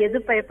 அது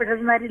எது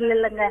பயப்படுறது மாதிரி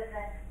இல்லைங்க.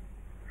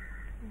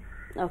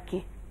 ஓகே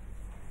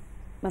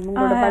மேம்,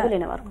 உங்களோட பதில்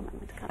என்னவா இருக்கும்?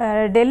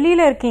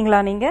 டெல்லியில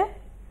இருக்கீங்களா நீங்க?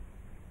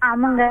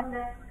 ஆமாங்க.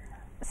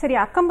 சரி,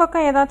 அக்கம்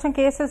பக்கம் ஏதாச்சும்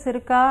கேசஸ்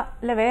இருக்கா,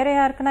 இல்ல வேற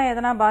யாருக்குன்னா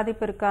எதனா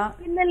பாதிப்பு இருக்கா?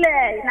 இல்ல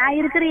நான்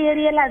இருக்கிற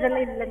ஏரியால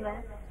அதெல்லாம் இல்லைங்க.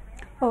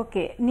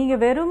 ஓகே, நீங்க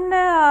வெறும்ன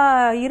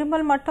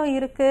இருமல் மட்டும்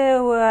இருக்கு,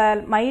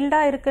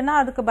 மைல்டா இருக்குன்னா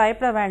அதுக்கு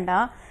பயப்பட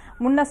வேண்டாம்.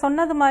 முன்ன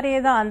சொன்னது மாதிரியே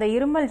தான், அந்த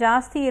இருமல்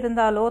ஜாஸ்தி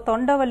இருந்தாலோ,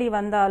 தொண்டை வலி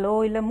வந்தாலோ,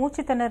 இல்ல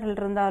மூச்சு திணறல்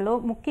இருந்தாலோ,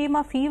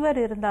 முக்கியமா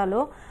ஃபீவர்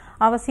இருந்தாலோ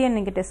அவசியம்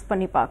நீங்க டெஸ்ட்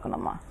பண்ணி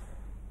பார்க்கணுமா.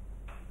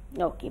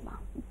 ஓகேம்மா,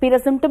 பிற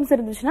சிம்டம்ஸ்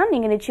இருந்துச்சுன்னா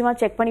நீங்க நிச்சயமா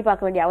செக் பண்ணி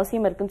பார்க்க வேண்டிய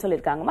அவசியம் இருக்குன்னு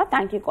சொல்லியிருக்காங்கம்மா.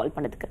 தேங்க்யூ கால்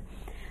பண்ணதுக்கு.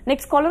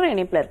 நெக்ஸ்ட் காலர்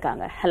இணைப்புல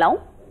இருக்காங்க. ஹலோ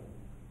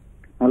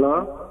ஹலோ,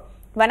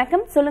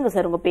 வணக்கம். சொல்லுங்க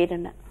சார், உங்க பேர்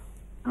என்ன?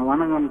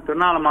 வணக்கம்,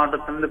 திருவண்ணாமலை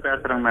மாவட்டத்திலிருந்து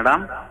பேசுறேங்க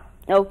மேடம்.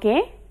 ஓகே,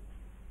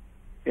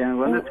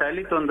 எனக்கு வந்து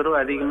சளி தொந்தரவு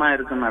அதிகமா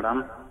இருக்கு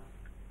மேடம்.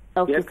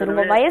 ஓகே சார்,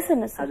 உங்க வயசு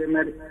என்ன சார்? அதே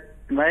மாதிரி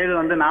வயது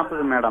வந்து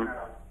 40 மேடம்.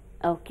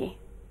 ஓகே,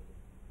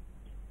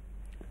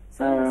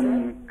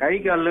 கை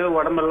கால்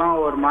உடம்பெல்லாம்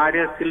ஒரு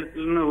மாதிரியா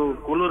சில்லுன்னு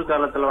குளிர்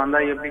காலத்துல வந்தா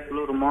எப்படி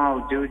குளிருமோ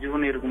ஜிவ்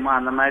ஜிவ்னு இருக்குமோ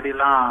அந்த மாதிரி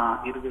எல்லாம்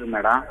இருக்குது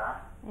மேடம்.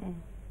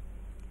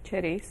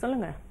 சரி,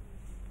 சொல்லுங்க.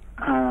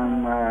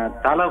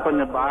 தலை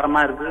கொஞ்சம் பாரமா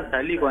இருக்கு.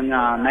 சளி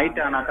கொஞ்சம் நைட்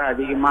ஆனாக்கா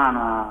அதிகமா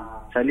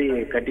சளி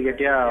கட்டி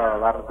கட்டியா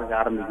வர்றதுக்கு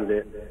ஆரம்பிக்குது.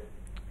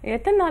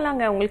 எத்தனை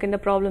நாளாங்க உங்களுக்கு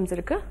இந்த ப்ராப்ளம்ஸ்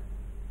இருக்கு?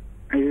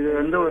 இது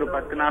வந்து ஒரு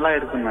 10 நாளா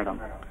இருக்கு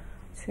மேடம்.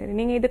 சரி,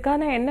 நீங்க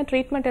இதுக்கான என்ன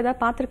ட்ரீட்மெண்ட்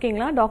ஏதாவது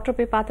பாத்திருக்கீங்களா? டாக்டர்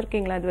போய்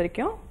பாத்திருக்கீங்களா இது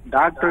வரைக்கும்?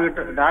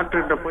 டாக்டர்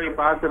கிட்ட போய்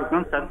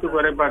பாத்துருக்கோம். சத்து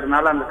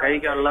குறைபாடுனால அந்த கை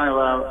கால்லாம்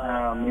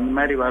இந்த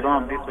மாதிரி வரும்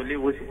அப்படின்னு சொல்லி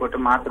ஊசி போட்டு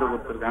மாத்திரை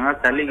கொடுத்துருக்காங்க.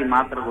 சளிக்கு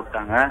மாத்திரை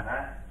கொடுத்தாங்க.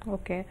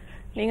 ஓகே,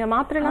 நீங்க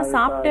மாத்திரை எல்லாம்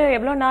சாப்பிட்டு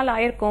எவ்வளவு நாள்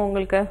ஆயிருக்கும்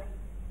உங்களுக்கு?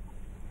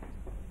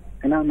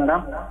 என்ன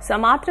மேடம்?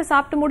 மாத்திரை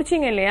சாப்பிட்டு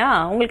முடிச்சீங்க இல்லையா?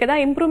 உங்களுக்கு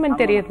ஏதாவது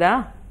இம்ப்ரூவ்மெண்ட் தெரியுதா?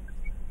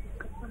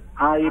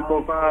 இப்போ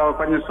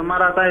கொஞ்சம்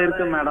சுமாரா தான்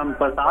இருக்கு மேடம்.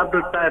 இப்ப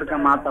சாப்பிட்டுட்டு தான்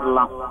இருக்கேன்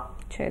மாத்திரலாம்.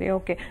 சரி,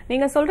 ஓகே.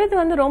 நீங்க சொல்றது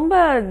வந்து ரொம்ப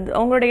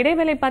உங்களோட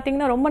இடைவேளை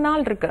பாத்தீங்கன்னா ரொம்ப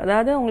நாள் இருக்கு.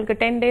 அதாவது உங்களுக்கு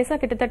 10 டேஸா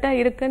கிட்டத்தட்ட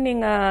இருக்குன்னு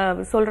நீங்க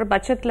சொல்ற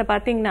பட்சத்துல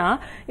பாத்தீங்கன்னா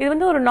இது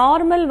வந்து ஒரு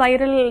நார்மல்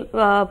வைரல்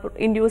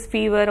இன்டியூஸ்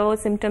ஃபீவரோ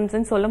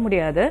சிம்டம்ஸ்ன்னு சொல்ல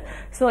முடியாது.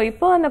 ஸோ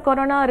இப்போ அந்த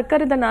கொரோனா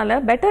இருக்கிறதுனால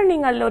பெட்டர்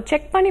நீங்க அதில் ஒரு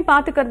செக் பண்ணி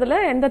பாத்துக்கிறதுல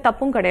எந்த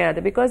தப்பும்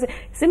கிடையாது. பிகாஸ்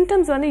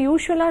சிம்டம்ஸ் வந்து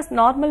யூஸ்வலா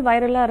நார்மல்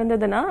வைரலா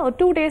இருந்ததுன்னா ஒரு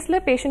 2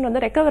 டேஸ்ல பேஷண்ட்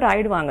வந்து ரெக்கவர்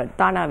ஆயிடுவாங்க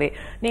தானாவே.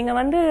 நீங்க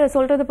வந்து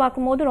சொல்றது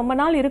பார்க்கும்போது ரொம்ப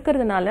நாள்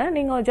இருக்கிறதுனால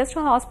நீங்க ஜஸ்ட்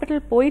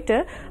ஹாஸ்பிட்டல் போயிட்டு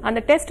அந்த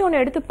டெஸ்ட் ஒன்று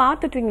எடுத்து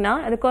பார்த்துட்டீங்கன்னா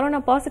அது கொரோனா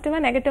பாசிட்டிவா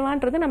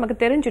நெகட்டிவான்றது நமக்கு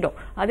தெரிஞ்சிடும்.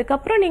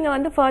 அதுக்கப்புறம் நீங்க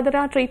வந்து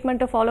ஃபர்தரா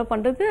ட்ரீட்மெண்ட்டை ஃபாலோ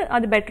பண்றது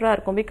அது பெட்டரா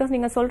இருக்கும். பிகாஸ்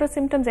நீங்க சொல்ற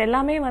சிம்டம்ஸ்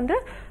எல்லாமே வந்து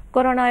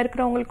கொரோனா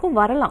இருக்கிறவங்களுக்கும்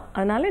வரலாம்.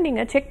 அதனால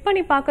நீங்க செக்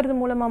பண்ணி பார்க்கறது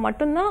மூலமா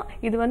மட்டும்தான்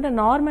இது வந்து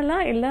நார்மலா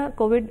இல்ல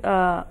கோவிட்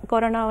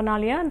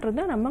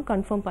கொரோனாவனாலயான்றதை நம்ம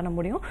கன்ஃபார்ம் பண்ண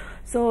முடியும்.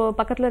 ஸோ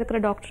பக்கத்துல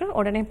இருக்கிற டாக்டர்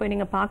உடனே போய்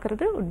நீங்க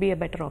பார்க்கறது would be a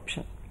better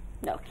option.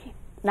 Okay,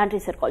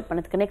 நன்றி சார் கால்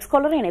பண்ணதுக்கு. நெக்ஸ்ட்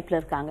காலர்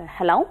இணைப்புல இருக்காங்க.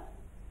 ஹலோ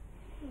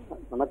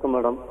வணக்கம்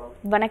மேடம்.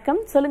 வணக்கம்,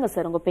 சொல்லுங்க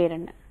சார், உங்க பேர்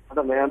என்ன?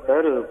 மேடம், என்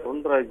பேரு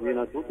பொன்ராஜ்,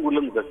 நான் தூத்துக்குடில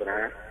இருந்து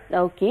பேசுறேன்.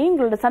 ஓகே,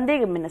 உங்களோட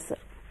சந்தேகம் என்ன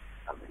சார்?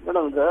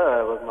 மேடம், இந்த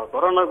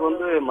கொரோனாக்கு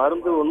வந்து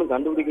மருந்து ஒன்றும்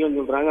கண்டுபிடிக்கலன்னு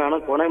சொல்றாங்க. ஆனா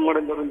கொனை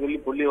மடைந்தவர்னு சொல்லி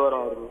புள்ளி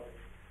வாரம் வருது.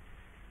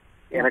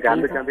 எனக்கு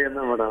அந்த சந்தேகம்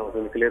தான் மேடம்,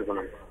 கொஞ்சம் கிளியர்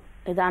பண்ணுங்க.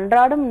 இது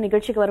அன்றாடம்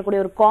நிகழ்ச்சிக்கு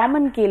வரக்கூடிய ஒரு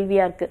காமன்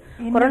கேள்வியா இருக்கு.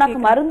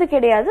 கொரோனாக்கு மருந்து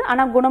கிடையாது,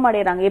 ஆனா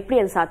குணமடைறாங்க,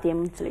 எப்படி அது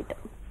சாத்தியம்னு சொல்லிட்டு.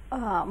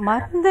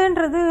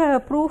 மருந்துன்றது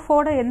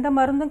ப்ரூஃபோட எந்த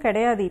மருந்தும்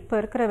கிடையாது இப்போ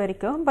இருக்கிற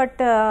வரைக்கும்.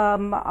 பட்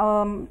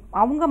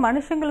அவங்க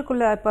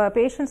மனுஷங்களுக்குள்ள இப்போ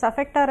பேஷண்ட்ஸ்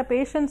அஃபெக்ட் ஆகிற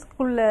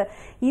பேஷண்ட்ஸ்க்குள்ள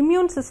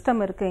இம்யூன்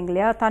சிஸ்டம் இருக்குங்க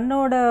இல்லையா,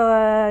 தன்னோட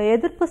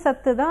எதிர்ப்பு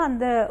சத்து தான்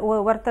அந்த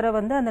ஒருத்தரை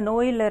வந்து அந்த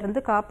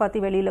நோயிலிருந்து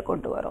காப்பாற்றி வெளியில்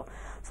கொண்டு வரும்.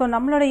 ஸோ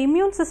நம்மளோட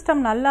இம்யூன்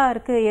சிஸ்டம் நல்லா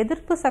இருக்கு,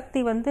 எதிர்ப்பு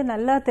சக்தி வந்து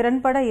நல்லா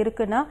திறன்பட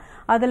இருக்குன்னா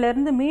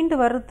அதுலேருந்து மீண்டு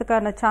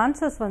வர்றதுக்கான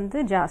சான்சஸ்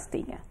வந்து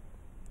ஜாஸ்திங்க.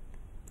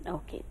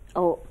 ஓகே,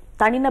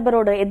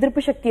 தனிநபரோட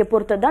எதிர்ப்பு சக்தியை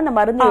பொறுத்து தான் அந்த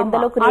மருந்து எந்த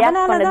அளவுக்கு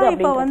ரியாக்ட் பண்ணுது.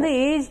 இப்போ வந்து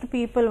ஏஜ்ட்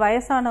பீப்புள்,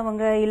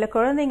 வயசானவங்க இல்ல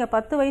குழந்தைங்க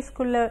 10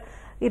 வயசுக்குள்ள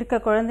இருக்க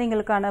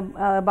குழந்தைங்களுக்கான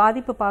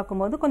பாதிப்பு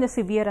பார்க்கும்போது கொஞ்சம்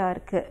சிவியரா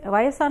இருக்கு.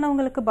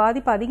 வயசானவங்களுக்கு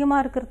பாதிப்பு அதிகமா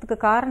இருக்கிறதுக்கு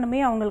காரணமே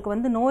அவங்களுக்கு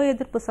வந்து நோய்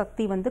எதிர்ப்பு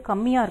சக்தி வந்து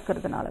கம்மியா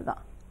இருக்கிறதுனால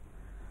தான்.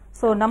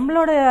 ஸோ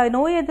நம்மளோட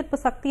நோய் எதிர்ப்பு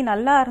சக்தி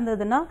நல்லா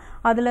இருந்ததுன்னா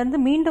அதுல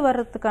இருந்து மீண்டு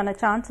வர்றதுக்கான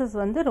சான்சஸ்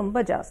வந்து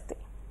ரொம்ப ஜாஸ்தி.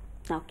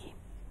 ஓகே,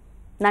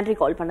 நன்றி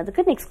கால்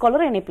பண்ணதுக்கு. நெக்ஸ்ட்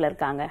காலர் இணைப்புல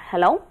இருக்காங்க.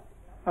 ஹலோ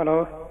ஹலோ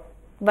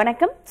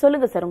வணக்கம்,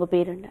 சொல்லுங்க சார், உங்க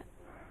பேர் என்ன?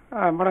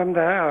 மேடம்,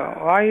 இந்த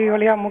வாயு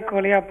வழியா மூக்கு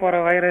வழியா போற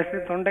வைரஸ்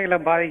தொண்டையில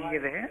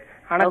பாதிக்குது.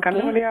 ஆனா கண்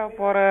வழியா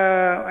போற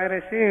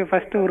வைரஸ்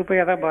ஃபர்ஸ்ட்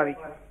உறுப்பையா தான்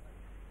பாதிக்கும்.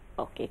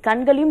 ஓகே,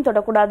 கண்களையும்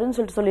தொடக்கூடாதுன்னு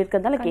சொல்லிட்டு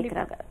சொல்லியிருக்கிறதால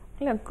கேட்கறாங்க.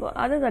 இல்லை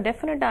அது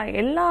டெஃபினட்டாக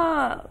எல்லா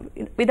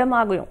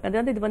விதமாகும்.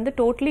 அதாவது இது வந்து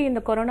டோட்டலி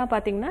இந்த கொரோனா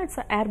பார்த்தீங்கன்னா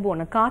இட்ஸ்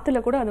ஏர்போன், காற்றுல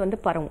கூட அது வந்து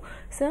பரவும்.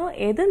 ஸோ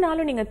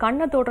எதுனாலும் நீங்கள்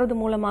கண்ணை தொடுறது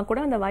மூலமாக கூட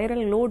அந்த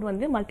வைரல் லோட்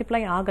வந்து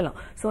மல்டிப்ளை ஆகலாம்.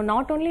 ஸோ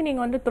நாட் ஓன்லி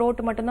நீங்கள் வந்து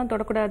த்ரோட் மட்டும்தான்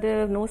தொடக்கூடாது,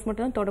 நோஸ்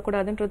மட்டும் தான்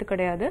தொடக்கூடாதுன்றது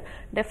கிடையாது.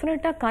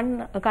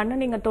 டெஃபினட்டாக கண்ணை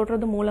நீங்கள்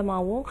தொடுறது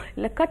மூலமாகவும்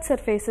இல்லை கட்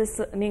சர்ஃபேசஸ்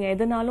நீங்கள்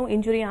எதுனாலும்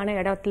இன்ஜுரி ஆன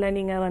இடத்துல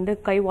நீங்கள் வந்து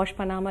கை வாஷ்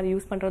பண்ணாமல் அதை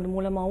யூஸ் பண்ணுறது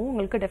மூலமாகவும்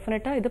உங்களுக்கு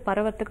டெஃபினட்டாக இது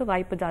பரவறதுக்கு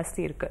வாய்ப்பு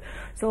ஜாஸ்தி இருக்குது.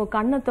 ஸோ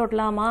கண்ணை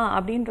தொடலாமா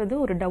அப்படின்றது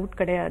ஒரு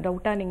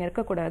டவுட்டாக நீங்கள்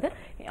இருக்கக்கூடாது.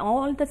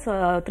 All the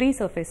 3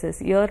 surfaces,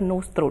 year,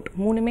 nose, throat,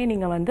 மூணுமே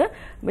நீங்கள் வந்து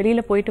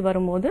வெளியில் போயிட்டு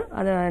வரும்போது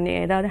அதை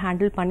ஏதாவது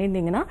ஹேண்டில்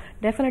பண்ணியிருந்தீங்கன்னா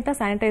டெஃபினட்டாக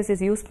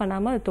சானிடைசர்ஸ் யூஸ்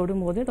பண்ணாமல் அது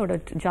தொடும்போது அதோட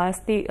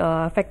ஜாஸ்தி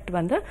எஃபெக்ட்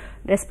வந்து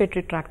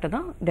ரெஸ்பிரேட்டரி ட்ராக்டை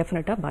தான்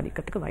டெஃபினட்டாக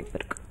பாதிக்கிறதுக்கு வாய்ப்பு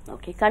இருக்குது.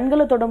 ஓகே,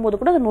 கண்களை தொடும்போது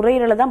கூட அது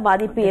நுரையீரலை தான்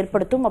பாதிப்பு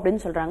ஏற்படுத்தும்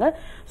அப்படின்னு சொல்றாங்க.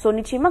 ஸோ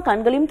நிச்சயமா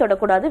கண்களையும்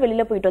தொடக்கூடாது,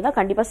 வெளியில போயிட்டு வந்தா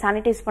கண்டிப்பா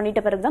சானிடைஸ்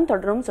பண்ணிட்ட பிறகு தான்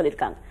தொடரும்னு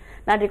சொல்லியிருக்காங்க.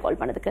 நன்றி கால்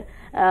பண்ணதுக்கு.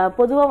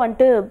 பொதுவா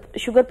வந்துட்டு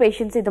சுகர்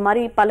பேஷண்ட்ஸ் இது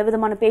மாதிரி பல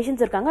விதமான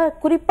பேஷண்ட்ஸ் இருக்காங்க.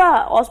 குறிப்பா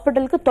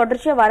ஹாஸ்பிட்டலுக்கு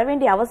தொடர்ச்சியா வர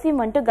வேண்டிய அவசியம்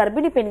வந்துட்டு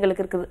கர்ப்பிணி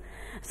பெண்களுக்கு இருக்குது.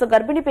 ஸோ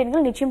கர்ப்பிணி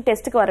பெண்கள் நிச்சயம்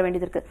டெஸ்ட்டுக்கு வர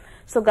வேண்டியது இருக்கு.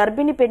 ஸோ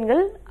கர்ப்பிணி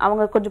பெண்கள்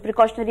அவங்க கொஞ்சம்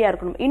ப்ரிகாஷனரியா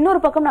இருக்கணும். இன்னொரு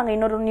பக்கம் நாங்க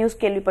இன்னொரு நியூஸ்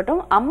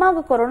கேள்விப்பட்டோம்,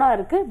 அம்மாவுக்கு கொரோனா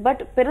இருக்கு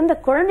பட் பிறந்த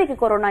குழந்தைக்கு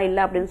கொரோனா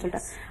இல்லை அப்படின்னு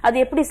சொல்லிட்டாங்க. அது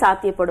எப்படி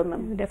சாத்தியப்படும்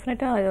மேம்?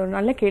 டெஃபினட்டா ஒரு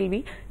நல்ல கேள்வி.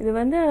 இது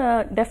வந்து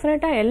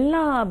டெஃபினட்டா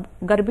எல்லா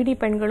கர்ப்பிணி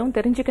பெண்களும்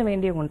தெரிஞ்சுக்க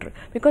வேண்டிய ஒன்று.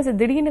 பிகாஸ்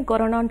திடீர்னு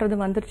கொரோனான்றது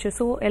வந்துருச்சு.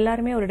 ஸோ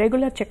எல்லாருமே ஒரு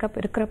ரெகுலர் செக்அப்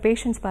இருக்கிற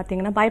பேஷண்ட்ஸ்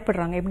பார்த்தீங்கன்னா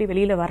பயப்படுறாங்க, எப்படி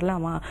வெளியில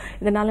வரலாமா,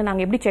 இதனால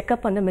நாங்கள் எப்படி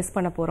செக்அப் வந்து மிஸ்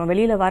பண்ண போறோம்,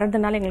 வெளியில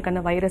வரதுனால எங்களுக்கு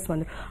அந்த வைரஸ்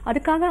வந்து,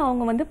 அதுக்காக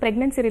அவங்க வந்து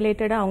பிரெக்னன்சி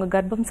ரிலேட்டடா அவங்க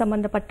கர்ப்பம்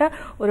சம்பந்தப்பட்ட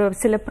ஒரு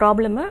சில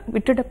ப்ராப்ளமை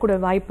விட்டுடக்கூட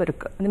வாய்ப்பு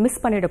இருக்கு, அந்த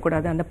மிஸ்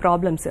பண்ணிடக்கூடாது அந்த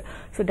ப்ராப்ளம்ஸ்.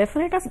 ஸோ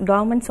டெஃபினட்டா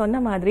கவர்மெண்ட்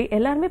சொன்ன மாதிரி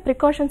எல்லாருமே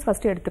ப்ரிகாஷன்ஸ்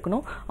ஃபர்ஸ்ட்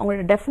எடுத்துக்கணும்.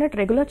 அவங்களோட டெஃபினட்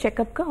ரெகுலர்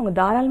செக்அப்க்கு அவங்க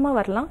தாராளமாக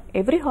வரலாம்.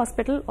 Every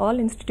hospital, all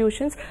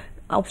institutions,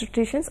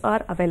 obstetricians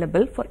are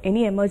available for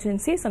any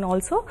emergencies and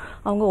also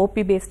அவங்க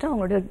ஓபி பேஸ்டா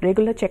அவங்களோட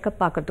ரெகுலர்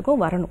செக்அப்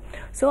பார்க்கறதுக்கும் வரணும்.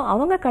 ஸோ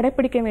அவங்க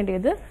கடைப்பிடிக்க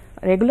வேண்டியது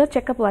ரெகுலர்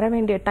செக்அப் வர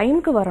வேண்டிய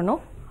டைமுக்கு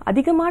வரணும்.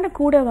 அதிகமான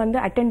கூட வந்து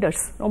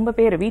அட்டெண்டர்ஸ் ரொம்ப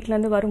பேர்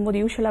வீட்டிலேருந்து வரும்போது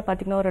யூஸ்வலாக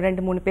பார்த்தீங்கன்னா ஒரு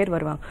 2-3 பேர்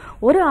வருவாங்க,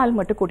 ஒரு ஆள்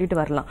மட்டும் கூட்டிகிட்டு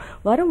வரலாம்.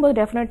 வரும்போது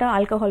டெஃபினட்டாக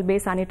ஆல்கஹால்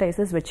பேஸ்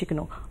சானிடைசர்ஸ்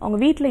வச்சுக்கணும். அவங்க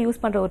வீட்டில் யூஸ்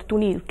பண்ணுற ஒரு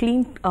துணி,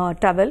 க்ளீன்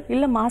டவல்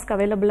இல்லை மாஸ்க்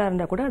அவைலபிளாக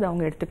இருந்தால் கூட அதை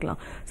அவங்க எடுத்துக்கலாம்.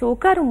 ஸோ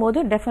உட்காரும்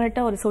போது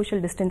டெஃபினட்டாக ஒரு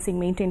சோஷியல் டிஸ்டன்சிங்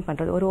மெயின்டைன்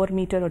பண்ணுறது, ஒரு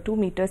மீட்டர் ஒரு 2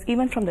 meters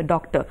even from the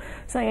doctor.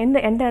 So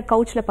எந்த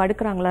கவுச்சில்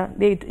படுக்கிறாங்களா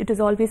இட்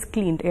இஸ் ஆல்வேஸ்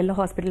கிளீன்ட். எல்லா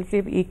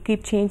ஹாஸ்பிட்டல்ஸ்லையும்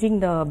keep changing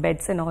the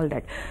pets and all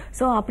that.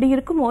 So அப்படி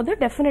இருக்கும்போது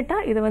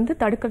டெஃபினட்டாக இதை வந்து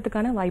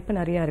தடுக்கிறதுக்கான வாய்ப்பு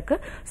நிறையா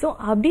இருக்குது. ஸோ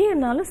அப்படியே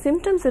இருந்தாலும்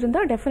சிம்டம்ஸ்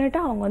இருந்தால்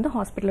டெஃபினட்டாக அவங்க வந்து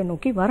ஹாஸ்பிட்டலை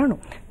நோக்கி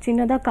வரணும்.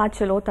 சின்னதாக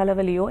காய்ச்சலோ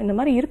தலைவலியோ இந்த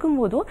மாதிரி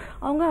இருக்கும்போதோ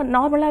அவங்க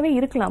நார்மலாகவே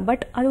இருக்கலாம்.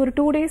 பட் அது ஒரு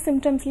 2 days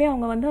சிம்டம்ஸ்லேயே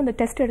அவங்க வந்து அந்த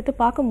டெஸ்ட் எடுத்து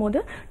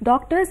பார்க்கும்போது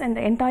doctors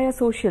and entire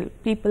social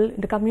people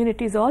இந்த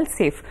கம்யூனிட்டி இஸ் ஆல்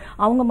சேஃப்.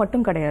 அவங்க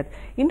மட்டும் கிடையாது.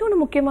 இன்னொன்று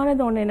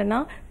முக்கியமானது ஒன்று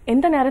என்னென்னா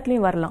எந்த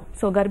நேரத்துலையும் வரலாம்.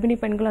 ஸோ கர்ப்பிணி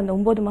பெண்கள் அந்த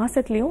 9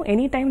 மாசத்துலையும்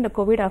எனி டைம் இந்த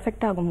கோவிட்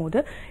அஃபெக்ட் ஆகும்போது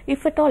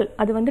இஃப் அட் ஆல்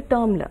அது வந்து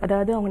டேர்மில்,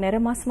 அதாவது அவங்க நிற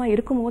மாசமா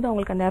இருக்கும்போது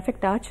அவங்களுக்கு அந்த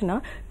எஃபெக்ட் ஆச்சுன்னா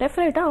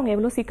டெஃபினட்டாக அவங்க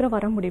எவ்வளோ சீக்கிரம்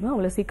வர முடியுமோ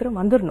அவ்வளோ சீக்கிரம்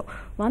வந்துடணும்.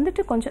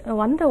 வந்துட்டு கொஞ்சம்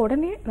வந்த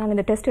உடனே நாங்கள்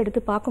இந்த டெஸ்ட்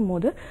எடுத்து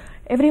பார்க்கும்போது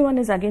every one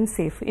is again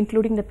safe,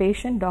 including the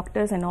patient,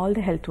 doctors and all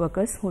the health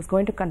workers who's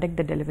going to conduct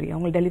the delivery.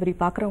 அவங்க டெலிவரி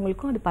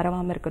பார்க்குறவங்களுக்கும் அது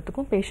பரவாமல்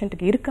இருக்கிறதுக்கும்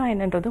பேஷண்ட்டுக்கு இருக்கா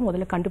என்னன்றதும்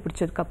முதல்ல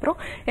கண்டுபிடிச்சதுக்கப்புறம்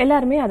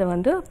எல்லாருமே அதை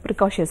வந்து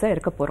ப்ரிகாஷியஸாக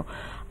இருக்க போகிறோம்.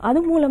 அது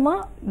மூலமாக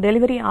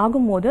டெலிவரி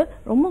ஆகும்போது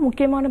ரொம்ப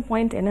முக்கியமான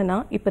பாயிண்ட் என்னன்னா,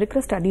 இப்போ இருக்கிற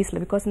ஸ்டடீஸில்,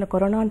 பிகாஸ் இந்த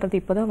கொரோனான்றது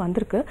இப்போ தான்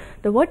வந்திருக்கு,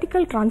 இந்த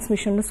வெர்டிக்கல்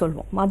டிரான்ஸ்மிஷன்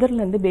சொல்லுவோம்,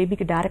 மதர்லேருந்து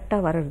பேபிக்கு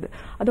டைரெக்டாக வர்றது.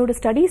 அதோட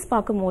ஸ்டடீஸ்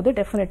பார்க்கும்போது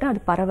டெஃபினட்டாக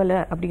அது பரவலை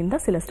அப்படின்னு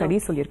தான் சில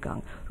ஸ்டடீஸ்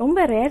சொல்லியிருக்காங்க.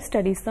 ரொம்ப ரேர்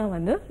ஸ்டடீஸ் தான்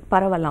வந்து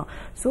பரவலாம்.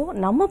 ஸோ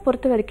நம்ம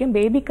பொறுத்த வரைக்கும்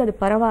பேபிக்கு அது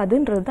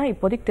பரவாதுன்றது தான்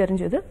இப்போதைக்கு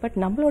தெரிஞ்சது. பட்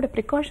நம்மளோட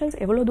ப்ரிகாஷன்ஸ்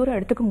எவ்வளோ தூரம்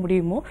எடுத்துக்க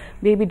முடியுமோ,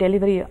 பேபி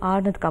டெலிவரி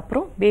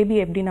ஆனதுக்கப்புறம் பேபி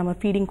எப்படி நம்ம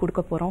ஃபீடிங்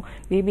கொடுக்க போகிறோம்,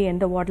 பேபி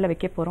எந்த வார்டில்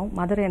வைக்க போகிறோம்,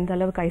 மதரை எந்த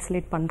அளவுக்கு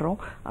ஐசோலேட் பண்ணுறோம்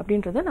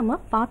அப்படின்றத நம்ம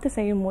பார்த்து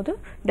செய்யும் போது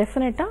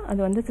டெஃபினட்டாக அது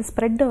வந்து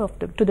ஸ்ப்ரெட்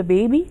டு த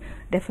பேபி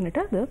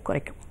டெஃபினட்டாக அது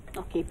குறைக்கும்.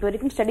 ஓகே, இப்போ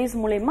வரைக்கும் ஸ்டடீஸ்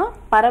மூலமா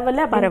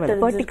பரவல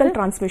வெர்டிக்கல்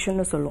டிரான்ஸ்மிஷன்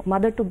சொல்லுவோம்.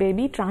 மதர் டு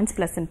பேபி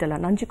டிரான்ஸ்பிளசன்டல்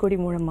நஞ்சுக்கொடி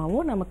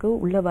மூலமாகவும் நமக்கு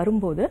உள்ள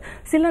வரும்போது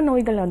சில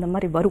நோய்கள் அந்த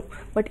மாதிரி வரும்.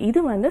 பட்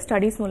இது வந்து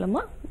ஸ்டடீஸ்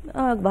மூலமா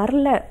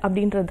வரல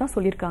அப்படின்றது தான்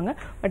சொல்லியிருக்காங்க.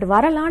 பட்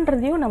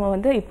வரலான்றதையும் நம்ம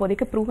வந்து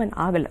இப்போதைக்கு ப்ரூவன்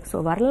ஆகலை. ஸோ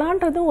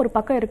வரலான்றதும் ஒரு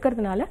பக்கம்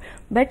இருக்கிறதுனால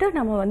பெட்டர்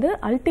நம்ம வந்து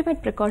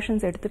அல்டிமேட்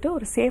ப்ரிகாஷன்ஸ் எடுத்துட்டு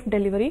ஒரு safe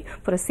delivery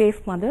for a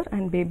safe mother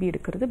and baby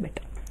இருக்கிறது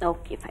பெட்டர்.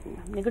 Okay fine.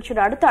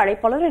 நிகழ்ச்சியோட அடுத்த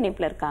அழைப்பாளர்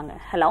இணைப்பில் இருக்காங்க.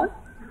 ஹலோ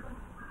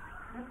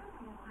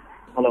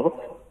ஹலோ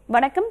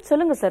வணக்கம்,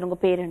 சொல்லுங்க சார், உங்க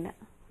பேர் என்ன?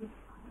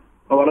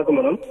 வணக்கம்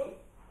மேடம்.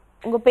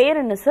 உங்க பேர்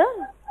என்ன சார்?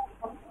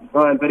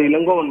 என் பேர்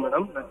இளங்கோவன்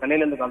மேடம், நான்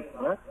சென்னையில இருந்து கால்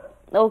பண்றேன்.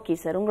 ஓகே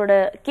சார், உங்களோட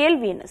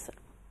கேள்வி என்ன சார்?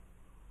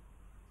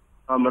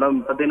 மேடம்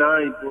பாத்தீங்கன்னா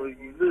இப்போ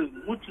இது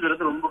மூச்சு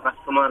விடுறது ரொம்ப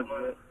கஷ்டமா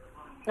இருக்கு.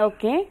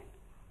 ஓகே.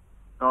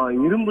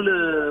 இரும்புல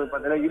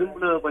பாத்தீங்கன்னா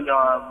இரும்புல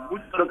கொஞ்சம்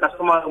மூச்சு விட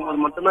கஷ்டமா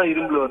இருக்கும்போது மட்டும்தான்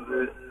இரும்புல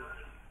வருது.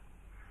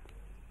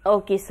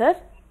 Okay sir.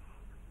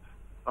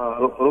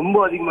 ரொம்ப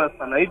அதிகமா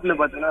இருக்கு. நைட்ல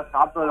பாத்தீங்கன்னா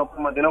சாப்பிட்டதுக்கு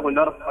அப்புறம் பாத்தீங்கன்னா கொஞ்ச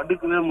நேரம்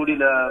படுக்கவே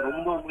முடியல,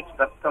 ரொம்ப மூச்சு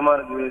கஷ்டமா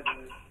இருக்கு.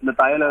 இந்த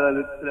தையல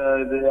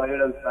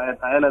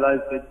ஏதாவது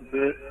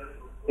சேர்த்துட்டு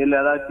இல்ல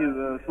ஏதாச்சும்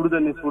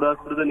சுடுதண்ணி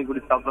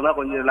குடி சாப்பிட்டா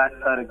கொஞ்சம்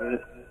ரிலாக்ஸா இருக்கு.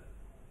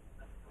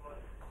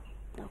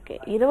 ஓகே,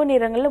 இரவு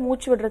நேரங்கள்ல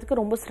மூச்சு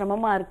விடுறதுக்கு ரொம்ப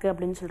சிரமமா இருக்கு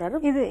அப்படின்னு சொல்றாரு.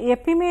 இது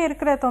எப்பயுமே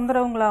இருக்கிற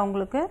தொந்தரவுங்களா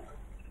உங்களுக்கு?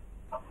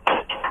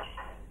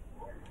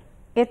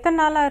 எத்தனை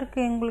நாளா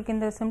இருக்கு உங்களுக்கு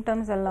இந்த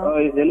சிம்டம்ஸ் எல்லாம்?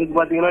 எனக்கு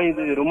பாத்தீங்கன்னா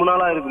இது ரொம்ப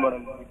நாளா இருக்கு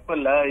மேடம். இப்ப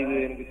இல்ல, இது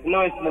எனக்கு சின்ன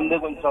வயசுல இருந்தே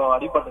கொஞ்சம்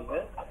அடிபட்டது.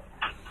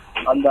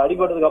 அந்த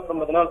அடிபட்டதுக்கு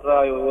அப்புறம் பாத்தீங்கன்னா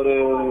ஒரு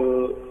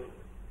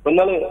கொஞ்ச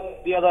நாள்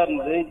ஃப்ரீயா தான்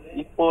இருந்தது.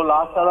 இப்போ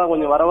லாஸ்டா தான்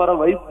கொஞ்சம் வர வர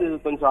வயசு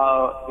கொஞ்சம்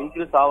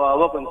இன்க்ரீஸ்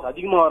ஆக கொஞ்சம்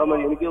அதிகமா வர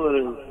மாதிரி எனக்கு ஒரு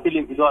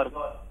ஃபீலிங் இதுவா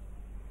இருக்கு.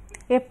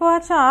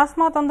 எப்பவாச்சும்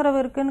ஆஸ்மா தொந்தரவு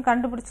இருக்குன்னு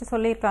கண்டுபிடிச்சு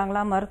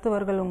சொல்லியிருக்காங்களா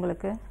மருத்துவர்கள்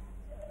உங்களுக்கு?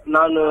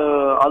 நான்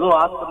அதுவும்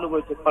ஹாஸ்பிட்டல்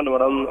போய் செக் பண்ண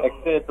மேடம்.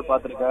 எக்ஸ்ரே எடுத்து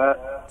பாத்திருக்கேன்.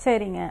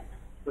 சரிங்க.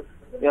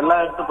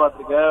 எல்லாம் எடுத்து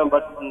பாத்திருக்கேன்.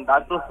 பட்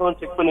டாக்டர்ஸும்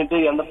செக் பண்ணிட்டு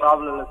எந்த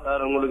ப்ராப்ளம் இல்லை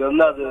சார், உங்களுக்கு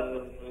வந்து அது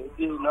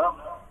எப்படின்னா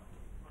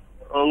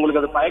உங்களுக்கு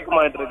அது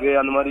பயக்கமாயிட்டு இருக்கு,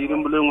 அந்த மாதிரி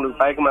இரும்புல உங்களுக்கு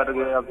பயக்கமாயிட்டு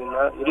இருக்கு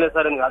அப்படின்னா. இல்ல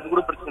சார், எனக்கு அது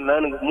கூட பிரச்சனை இல்லை,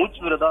 எனக்கு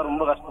மூச்சு விடதான்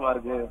ரொம்ப கஷ்டமா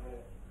இருக்கு.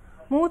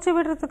 மூச்சு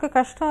விடுறதுக்கு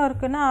கஷ்டம்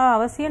இருக்குன்னா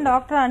அவசியம்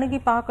டாக்டரை அணுகி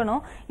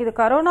பார்க்கணும். இது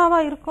கரோனாவா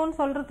இருக்கும்னு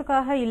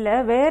சொல்றதுக்காக இல்லை,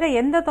 வேற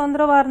எந்த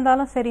தொந்தரவா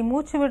இருந்தாலும் சரி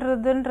மூச்சு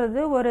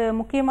விடுறதுன்றது ஒரு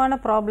முக்கியமான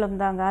ப்ராப்ளம்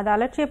தாங்க. அதை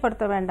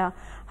அலட்சியப்படுத்த வேண்டாம்.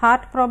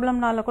 ஹார்ட்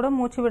ப்ராப்ளம்னால கூட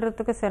மூச்சு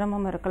விடுறதுக்கு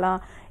சிரமம் இருக்கலாம்,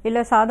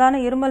 இல்லை சாதாரண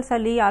இருமல்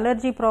சளி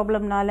அலர்ஜி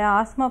ப்ராப்ளம்னால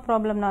ஆஸ்மா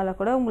ப்ராப்ளம்னால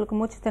கூட உங்களுக்கு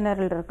மூச்சு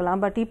திணறல்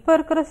இருக்கலாம். பட் இப்போ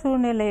இருக்கிற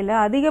சூழ்நிலையில்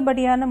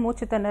அதிகப்படியான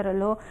மூச்சு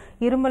திணறலோ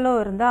இருமலோ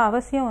இருந்தால்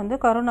அவசியம் வந்து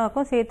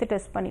கரோனாவுக்கும் சேர்த்து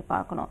டெஸ்ட் பண்ணி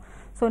பார்க்கணும்.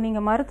 ஸோ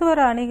நீங்கள்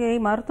மருத்துவரை அணுகி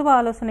மருத்துவ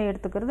ஆலோசனை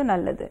எடுத்துக்கிறது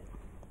நல்லது.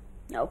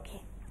 ஓகே,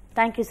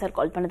 தேங்க்யூ சார்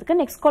கால் பண்ணதுக்கு.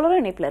 நெக்ஸ்ட் காலர்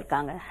இணைப்பில்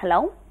இருக்காங்க. Hello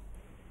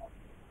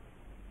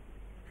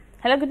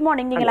hello, good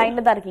morning. நீங்கள்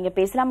லைனில் தான் இருக்கீங்க,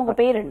 பேசலாம். உங்கள்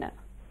பேர் என்ன?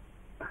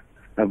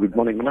 Good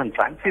morning. நான்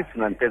பிரான்சிஸ்,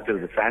 நான்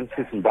பேசுறது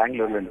பிரான்சிஸ்,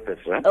 பெங்களூர்ல இருந்து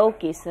பேசுறேன்.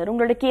 ஓகே சார்,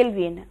 உங்களோட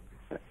கேள்வி என்ன?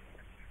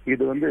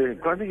 இது வந்து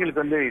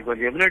குழந்தைங்களுக்கு வந்து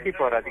கொஞ்சம் இம்யூனிட்டி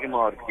பவர்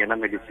அதிகமாக இருக்கு, என்ன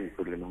மெடிசின்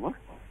கொடுக்கணுமா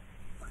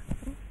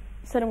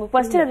சார்? உங்க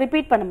क्वेश्चन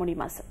ரிப்பீட் பண்ண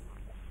முடியுமா சார்?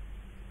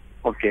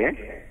 ஓகே,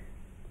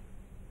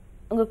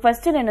 உங்க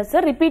क्वेश्चन என்ன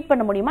சார், ரிப்பீட்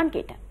பண்ண முடியுமான்னு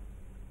கேட்டேன்.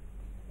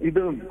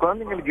 இது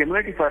குழந்தைங்களுக்கு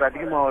இம்யூனிட்டி பவர்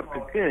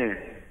அதிகமாகிறதுக்கு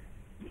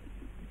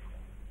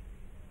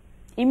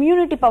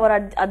இம்யூனிட்டி பவர்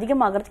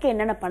அதிகமாகிறதுக்கு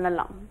என்னென்ன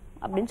பண்ணலாம்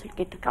அப்படின்னு சொல்லி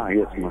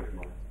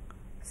கேட்டிருக்காங்க.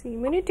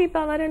 இம்யூனிட்டி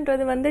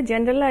பவர்ன்றது வந்து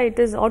ஜென்ரலாக இட்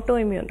இஸ் ஆட்டோ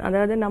இம்யூன்.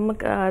 அதாவது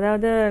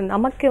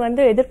நமக்கு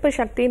வந்து எதிர்ப்பு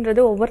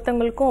சக்தின்றது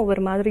ஒவ்வொருத்தவங்களுக்கும்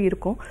ஒவ்வொரு மாதிரி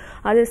இருக்கும்.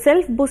 அது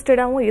செல்ஃப்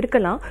பூஸ்டடாகவும்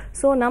இருக்கலாம்.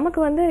 ஸோ நமக்கு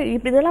வந்து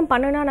இதெல்லாம்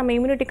பண்ணுனா நம்ம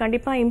இம்யூனிட்டி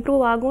கண்டிப்பாக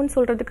இம்ப்ரூவ் ஆகும்னு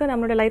சொல்கிறதுக்கு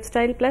நம்மளோட life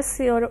style plus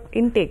your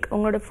intake,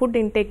 உங்களோட ஃபுட்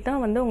இன்டேக்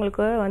தான் வந்து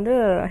உங்களுக்கு வந்து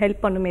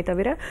ஹெல்ப் பண்ணுமே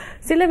தவிர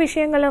சில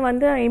விஷயங்களை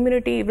வந்து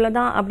இம்யூனிட்டி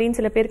இவ்வளோதான் அப்படின்னு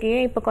சில பேருக்கு,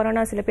 ஏன் இப்போ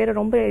கொரோனா சில பேர்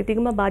ரொம்ப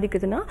அதிகமாக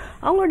பாதிக்குதுன்னா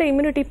அவங்களோட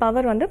இம்யூனிட்டி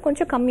பவர் வந்து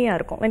கொஞ்சம் கம்மியாக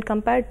இருக்கும் வென்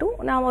கம்பேர்ட் டு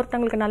நான்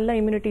ஒருத்தவங்களுக்கு நல்ல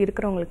இம்யூனிட்டி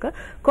இருக்கிறவங்க.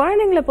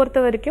 குழந்தைங்களை பொறுத்த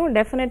வரைக்கும்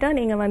டெஃபினட்டா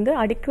நீங்க வந்து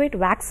அடிக்குவேட்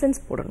வேக்சின்ஸ்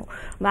போடணும்.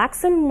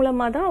 வேக்சின்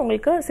மூலமா தான்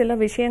உங்களுக்கு சில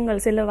விஷயங்கள்,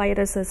 சில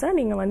வைரஸஸை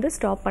நீங்க வந்து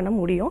ஸ்டாப் பண்ண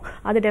முடியும்.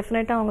 அது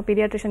டெஃபினட்டா அவங்க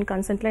பீடியாட்ரிஷியன்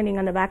கன்சல்ட்ல நீங்க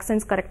அந்த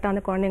வேக்சின்ஸ் கரெக்டா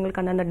அந்த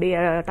குழந்தைங்களுக்கு அந்த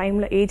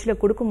டைம்ல ஏஜ்ல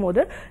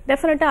கொடுக்கும்போது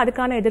டெஃபினட்டா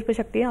அதுக்கான எதிர்ப்பு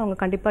சக்தியை அவங்க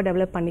கண்டிப்பா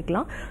டெவலப்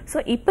பண்ணிக்கலாம்.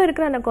 ஸோ இப்போ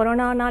இருக்கிற அந்த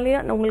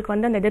கொரோனானாலேயே உங்களுக்கு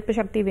வந்து அந்த எதிர்ப்பு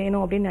சக்தி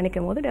வேணும் அப்படின்னு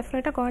நினைக்கும் போது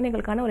டெஃபினட்டா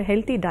குழந்தைங்களுக்கான ஒரு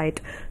healthy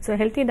diet. So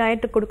healthy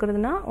diet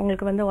கொடுக்குறதுனா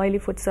உங்களுக்கு வந்து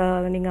ஆயிலி ஃபுட்ஸ்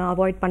நீங்க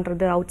அவாய்ட்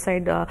பண்றது, அவுட்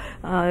சைட்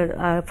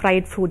ஃப்ரைட்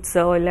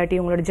ஃபுட்ஸோ இல்லாட்டி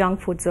உங்களோட ஜங்க்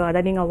ஃபுட்ஸோ அதை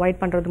நீங்கள் அவாய்ட்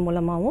பண்ணுறது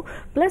மூலமாகவும்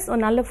ப்ளஸ் ஒரு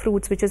நல்ல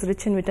fruits which is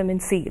rich in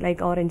vitamin see like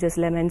oranges,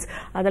 lemons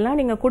அதெல்லாம்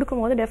நீங்கள்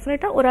கொடுக்கும்போது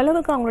டெஃபினட்டாக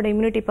ஓரளவுக்கு அவங்களோட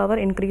இம்யூனிட்டி பவர்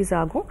இன்க்ரீஸ்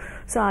ஆகும்.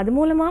 ஸோ அது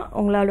மூலமாக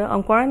உங்களோட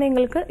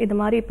குழந்தைங்களுக்கு இது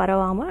மாதிரி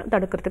பரவாமல்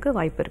தடுக்கிறதுக்கு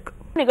வாய்ப்பு இருக்கு.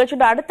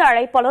 நிகழ்ச்சியோட அடுத்த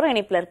அழைப்பாளரும்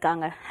இணைப்பில்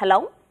இருக்காங்க. ஹலோ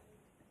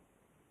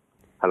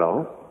ஹலோ,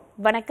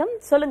 வணக்கம்.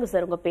 சொல்லுங்க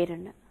சார், உங்க பேர்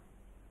என்ன?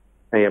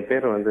 என்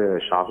பேர் வந்து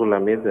ஷாகுல்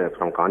அமீத்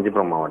ஃப்ரம்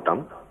காஞ்சிபுரம்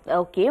மாவட்டம்.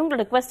 ஓகே,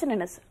 உங்களோட क्वेश्चन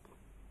என்ன சார்?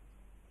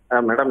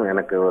 மேடம்,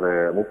 எனக்கு ஒரு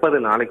 30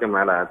 நாளைக்கு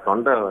மேல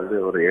தொண்டை வந்து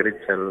ஒரு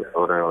எரிச்சல்,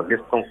 ஒரு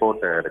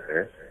டிஸ்கம்ஃபோர்ட் இருக்கு.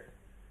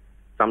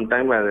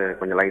 சம்டைம் அது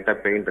கொஞ்சம் லைட்டா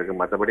பெயின் இருக்கு,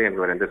 மற்றபடி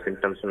எனக்கு வேற எந்த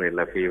சிம்டம்ஸும்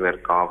இல்லை. ஃபீவர்,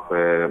 காஃப்,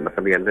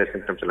 மற்றபடி எந்த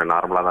சிம்டம்ஸ் இல்லை,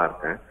 நார்மலா தான்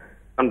இருக்கேன்.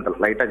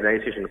 லைட்டா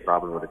டைஜஷன்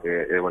ப்ராப்ளம் இருக்கு,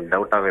 இது கொஞ்சம்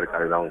டவுட்டாவே இருக்கு,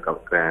 அதுதான்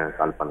உங்களுக்கு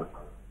கால் பண்ணேன்.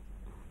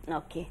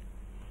 ஓகே,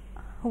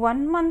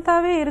 1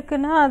 மந்தாவே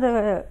இருக்குன்னா அது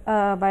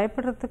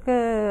பயப்படுறதுக்கு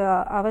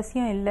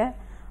அவசியம் இல்லை.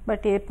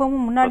 பட்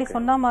எப்பவும் முன்னாடி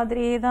சொன்ன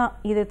மாதிரியே தான்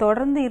இது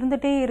தொடர்ந்து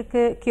இருந்துகிட்டே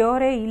இருக்கு,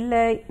 கியூரே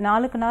இல்லை.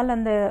 நாளுக்கு நாள்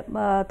அந்த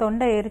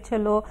தொண்டை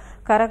எரிச்சலோ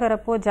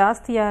கரகரப்போ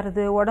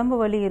ஜாஸ்தியாகுது, உடம்பு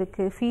வலி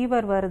இருக்கு,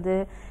 ஃபீவர் வருது,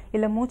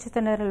 இல்லை மூச்சு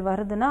திணறல்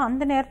வருதுன்னா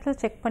அந்த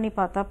நேரத்தில் செக் பண்ணி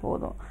பார்த்தா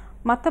போதும்.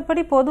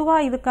 மற்றபடி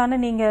பொதுவாக இதுக்கான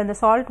நீங்கள் இந்த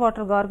சால்ட்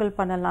வாட்டர் கார்கிள்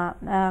பண்ணலாம்.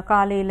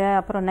 காலையில்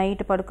அப்புறம்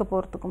நைட்டு படுக்க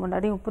போகிறதுக்கு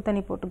முன்னாடி உப்பு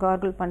தண்ணி போட்டு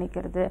கார்கிள்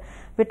பண்ணிக்கிறது.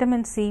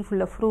 விட்டமின் சி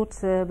உள்ள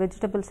ஃப்ரூட்ஸு,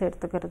 வெஜிடபிள்ஸ்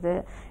எடுத்துக்கிறது,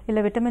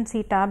 இல்லை விட்டமின்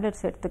சி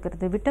டேப்லெட்ஸ்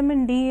எடுத்துக்கிறது.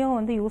 விட்டமின் டியும்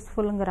வந்து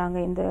யூஸ்ஃபுல்லுங்கிறாங்க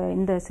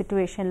இந்த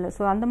சிச்சுவேஷனில்.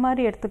 ஸோ அந்த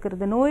மாதிரி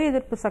எடுத்துக்கிறது நோய்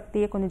எதிர்ப்பு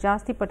சக்தியை கொஞ்சம்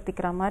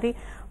ஜாஸ்திப்படுத்திக்கிற மாதிரி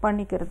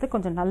பண்ணிக்கிறது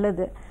கொஞ்சம்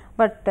நல்லது.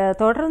 பட்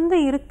தொடர்ந்து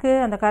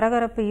இருக்குது, அந்த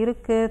கரகரப்பு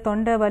இருக்குது,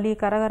 தொண்டை வலி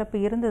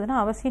கரகரப்பு இருந்ததுன்னா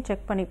அவசியம்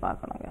செக் பண்ணி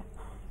பார்க்கணுங்க.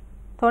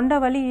 தொண்டை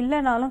வலி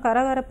இல்லைனாலும்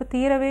கரகரப்பு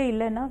தீரவே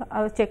இல்லைன்னா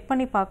செக்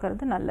பண்ணி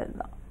பார்க்கறது நல்லது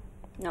தான்.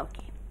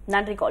 ஓகே,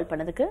 நன்றி கால்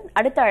பண்ணதுக்கு.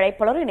 அடுத்த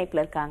அழைப்பாளர்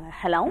இணைப்பில் இருக்காங்க.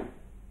 ஹலோ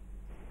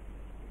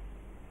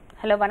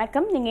ஹலோ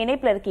வணக்கம், நீங்க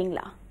இணைப்புல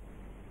இருக்கீங்களா?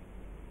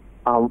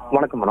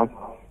 வணக்கம் மேடம்.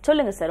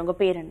 சொல்லுங்க சார், உங்க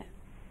பேர் என்ன?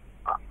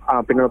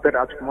 என்னோட பேர்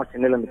ராஜ்குமார்,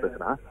 சென்னையில இருந்து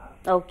பேசுறேன்.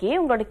 ஓகே,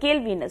 உங்களோட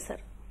கேள்வி என்ன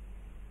சார்?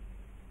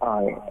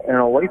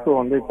 என்னோட ஒய்ஃப்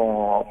வந்து இப்போ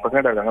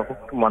பிரெக்னெண்டா இருக்காங்க,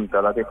 5th month,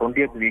 அதாவது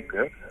 20th week.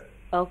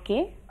 Okay.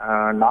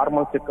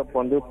 Normal checkup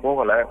வந்து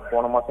போகல,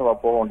 போன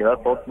மாசம் போக வேண்டியதா,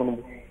 4th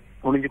month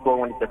முடிஞ்சு போக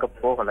வேண்டிய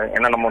செக்அப் போகல.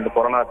 ஏன்னா நம்ம வந்து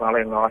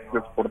கொரோனானால எங்க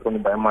ஹாஸ்பிட்டல்ஸ் கொடுத்து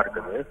வந்து பயமா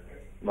இருக்குது.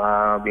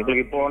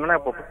 எங்களுக்கு இப்போ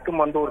என்னன்னா இப்போ 5th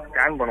month ஒரு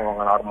ஸ்கேன்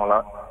பண்ணுவாங்க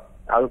நார்மலா,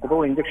 அதுக்கு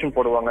ஒரு இன்ஜெக்ஷன்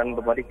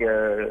போடுவாங்கன்ற மாதிரி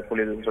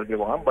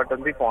சொல்லிடுவாங்க. பட்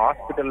வந்து இப்போ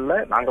ஹாஸ்பிட்டல்ல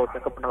நாங்க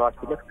செக்அப் பண்ண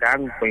ஹாஸ்பிட்டல்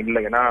ஸ்கேன் இப்போ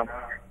இல்லை. ஏன்னா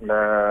இந்த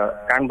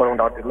ஸ்கேன் பண்ண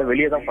டாக்டர்ல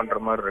வெளியே தான் பண்ற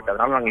மாதிரி இருக்கு,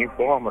 அதனால நாங்க இங்கே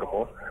போகாம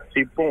இருக்கோம். ஸோ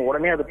இப்போ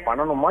உடனே அது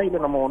பண்ணணுமா,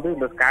 இல்லை நம்ம வந்து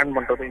இந்த ஸ்கேன்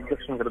பண்றது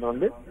இன்ஜெக்ஷன்ங்கிறது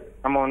வந்து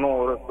நம்ம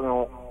இன்னும் ஒரு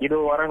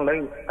 20 வாரங்களை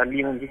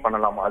தள்ளி வந்து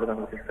பண்ணலாமா, அது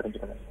நாங்கள்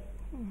தெரிஞ்சுக்கணும்.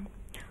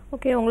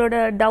 ஓகே, உங்களோட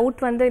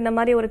டவுட் வந்து இந்த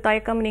மாதிரி ஒரு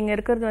தயக்கம் நீங்கள்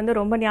இருக்கிறது வந்து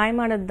ரொம்ப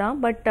நியாயமானது தான்.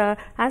 பட்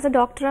ஆஸ் அ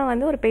டாக்டராக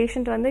வந்து ஒரு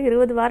பேஷண்ட் வந்து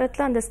 20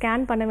 வாரத்தில் அந்த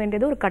ஸ்கேன் பண்ண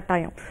வேண்டியது ஒரு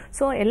கட்டாயம்.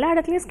 ஸோ எல்லா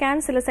இடத்துலையும்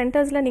ஸ்கேன், சில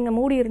சென்டர்ஸில் நீங்கள்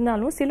மூடி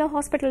இருந்தாலும் சில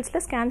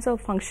ஹாஸ்பிட்டல்ஸில் scans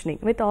of functioning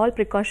with all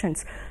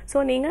precautions.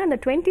 So நீங்கள் அந்த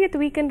 20th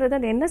வீக்ன்றது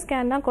அது என்ன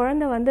ஸ்கேன்னா,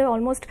 குழந்தை வந்து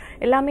ஆல்மோஸ்ட்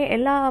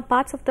எல்லா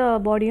பார்ட்ஸ் ஆஃப் த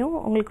பாடியும்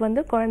உங்களுக்கு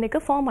வந்து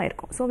குழந்தைக்கு ஃபார்ம்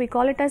ஆயிருக்கும். So we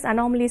call it as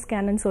anomaly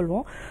ஸ்கேன்னு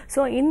சொல்லுவோம்.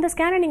 ஸோ இந்த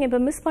ஸ்கேனை நீங்கள்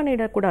இப்போ மிஸ்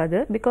பண்ணிடக்கூடாது.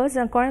 பிகாஸ்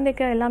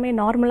குழந்தைக்கு எல்லாமே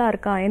நார்மலாக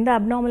இருக்கா, எந்த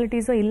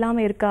அப்நார்மலிட்டிஸும்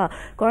இல்லாமல் இருக்கா,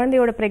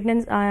 குழந்தையோட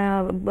பிரெக்னன்சி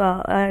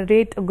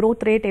ரேட்,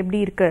 க்ரோத் ரேட் எப்படி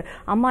இருக்கு,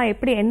 அம்மா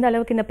எப்படி எந்த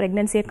அளவுக்கு இந்த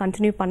பிரெக்னன்சியை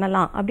கண்டினியூ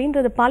பண்ணலாம்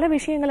அப்படின்றது பல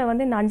விஷயங்களை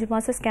வந்து இந்த 5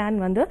 மாச ஸ்கேன்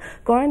வந்து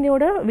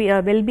குழந்தையோட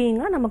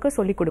வெல்பீயிங்கா நமக்கு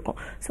சொல்லிக் கொடுக்கும்.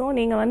 ஸோ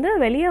நீங்க வந்து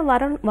வெளியே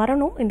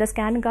வரணும் இந்த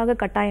ஸ்கேனுக்காக.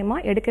 கட்டாயமா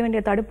எடுக்க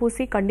வேண்டிய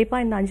தடுப்பூசி கண்டிப்பா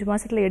இந்த 5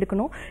 மாசத்துல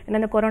எடுக்கணும்.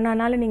 இந்த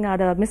கொரோனானால நீங்க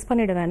அதை மிஸ்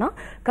பண்ணிட வேணாம்.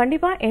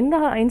 கண்டிப்பா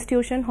எந்த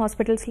இன்ஸ்டிடியூஷன்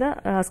ஹாஸ்பிட்டல்ஸ்ல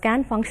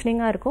ஸ்கேன்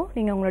ஃபங்க்ஷனிங்கா இருக்கோ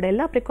நீங்க உங்களோட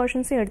எல்லா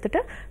ப்ரிகாஷன்ஸையும்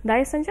எடுத்துட்டு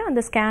தயவு செஞ்சு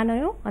அந்த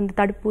ஸ்கேனையும் அந்த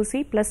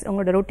தடுப்பூசி பிளஸ்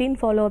உங்களோட routine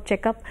follow up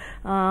checkup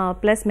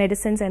plus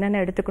medicines என்னென்ன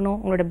எடுத்துக்கணும்,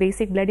 உங்களோட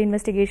பேசிக் பிளட்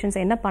இன்வெஸ்டிகேஷன்ஸ்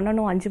என்ன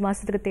பண்ணணும், 5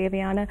 மாசத்துக்கு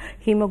தேவையான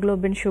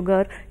ஹீமோகுளோபின்,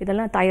 சுகர்,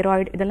 இதெல்லாம்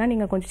தைராய்டு, இதெல்லாம்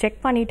நீங்க கொஞ்சம் செக்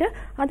பண்ணிட்டு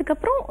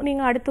அதுக்கப்புறம்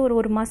நீங்க அடுத்து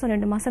ஒரு மாசம்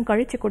 2 மாசம்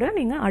கழிச்சு கூட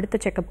நீங்க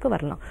அடுத்த செக்அப்க்கு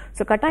வரலாம்.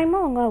 ஸோ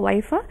கட்டாயமா உங்க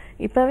ஒய்ஃபை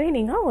இப்பவே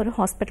நீங்க ஒரு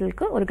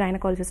ஹாஸ்பிட்டலுக்கு ஒரு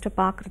கைனகாலஜிஸ்ட்டை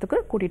பார்க்கறதுக்கு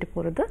கூட்டிட்டு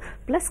போறது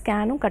பிளஸ்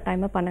ஸ்கேனும்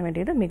கட்டாயமா பண்ண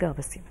வேண்டியது மிக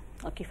அவசியம்.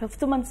 ஓகே,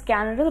 5th month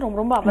ஸ்கேன்ன்றது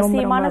ரொம்ப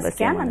அவசியமான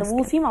ஸ்கேன். அந்த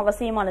ஊசியும்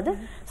அவசியமானது.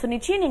 ஸோ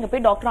நிச்சயம் நீங்க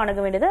போய் டாக்டர்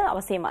அணுக வேண்டியது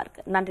அவசியமா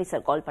இருக்கு. நன்றி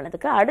சார் கால்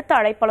பண்ணதுக்கு. அடுத்த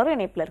அழைப்பாளரும்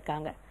இணைப்புல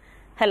இருக்காங்க.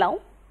 ஹலோ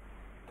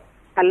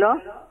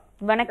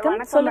வணக்கம்,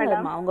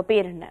 சொல்லுங்கம்மா உங்க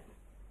பேர் என்ன?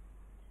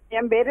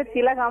 என் பேரு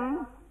திலகம்.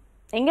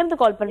 எங்க இருந்து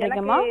கால்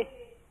பண்றீங்கம்மா?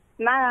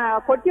 நான்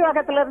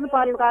பொட்டிவாக்கத்துல இருந்து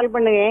கால்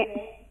பண்ணுவேன்.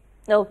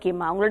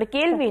 ஓகேம்மா, உங்களோட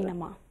கேள்வி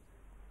என்னம்மா?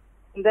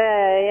 இந்த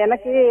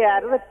எனக்கு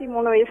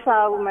 63 வயசு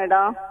ஆகும்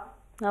மேடம்.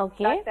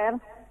 ஓகே,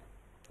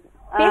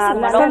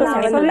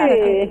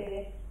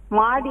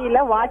 மாடியில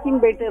வாக்கிங்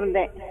போயிட்டு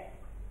இருந்தேன்.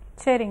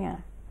 சரிங்க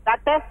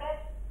டாக்டர்.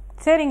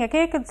 சரிங்க,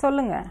 கேக்குது,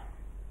 சொல்லுங்க.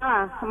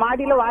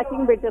 மாடியில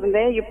வாக்கிங் போயிட்டு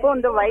இருந்தேன். இப்போ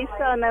இந்த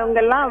வயசானவங்க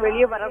எல்லாம்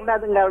வெளியே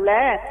வரக்கூடாதுங்க அவள,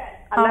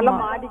 அதனால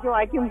மாடிக்கு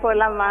வாக்கிங்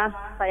போலாமா,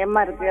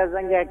 பயமா இருக்கு,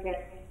 அதுதான் கேட்கேன்.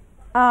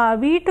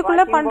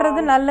 வீட்டுக்குள்ள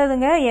பண்றது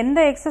நல்லதுங்க. எந்த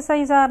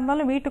எக்ஸசைஸா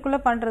இருந்தாலும் வீட்டுக்குள்ள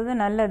பண்றது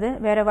நல்லது.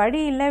 வேற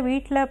வழி இல்லை,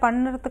 வீட்டுல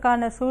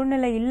பண்றதுக்கான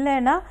சூழ்நிலை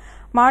இல்லைன்னா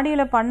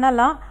மாடியில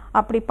பண்ணலாம்.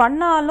 அப்படி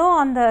பண்ணாலும்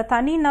அந்த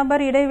தனி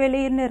நபர்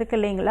இடைவெளின்னு இருக்கு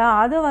இல்லைங்களா,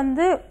 அது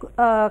வந்து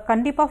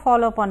கண்டிப்பா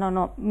ஃபாலோ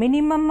பண்ணணும்.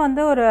 மினிமம்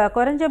வந்து ஒரு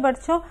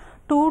குறைஞ்சபட்சம்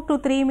 2 to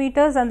 3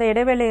 meters அந்த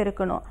இடைவெளி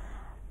இருக்கணும்.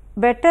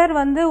 பெட்டர்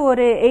வந்து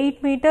ஒரு 8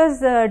 meters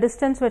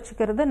டிஸ்டன்ஸ்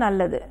வச்சுக்கிறது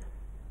நல்லது.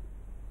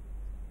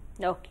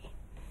 ஓகே,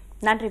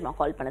 நன்றிம்மா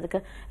கால் பண்ணதுக்கு.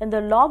 இந்த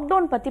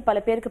லாக்டவுன் பத்தி பல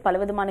பேருக்கு பல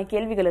விதமான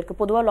கேள்விகள் இருக்கு.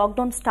 பொதுவாக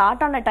லாக்டவுன்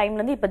ஸ்டார்ட் ஆன டைம்ல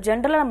இருந்து இப்ப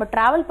ஜென்ரலா நம்ம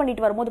டிராவல்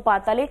பண்ணிட்டு வரும்போது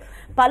பார்த்தாலே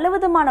பல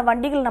விதமான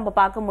வண்டிகள் நம்ம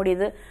பார்க்க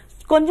முடியுது.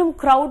 கொஞ்சம்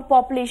கிரவுட்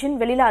பாப்புலேஷன்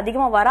வெளியில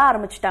அதிகமா வர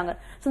ஆரம்பிச்சுட்டாங்க.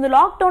 இந்த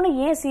லாக்டவுனை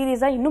ஏன்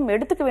சீரியஸா இன்னும்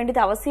எடுத்துக்க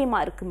வேண்டியது அவசியமா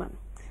இருக்கு மேம்?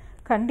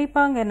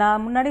 கண்டிப்பாங்க.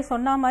 நான் முன்னாடி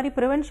சொன்ன மாதிரி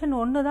ப்ரிவென்ஷன்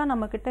ஒன்று தான்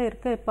நம்ம கிட்ட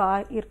இப்போ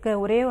இருக்க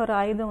ஒரே ஒரு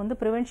ஆயுதம் வந்து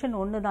ப்ரிவென்ஷன்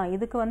ஒன்று தான்.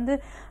 இதுக்கு வந்து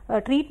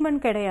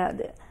ட்ரீட்மெண்ட்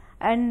கிடையாது.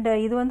 அண்ட்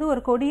இது வந்து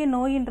ஒரு கொடிய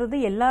நோயின்றது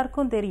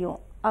எல்லாருக்கும் தெரியும்.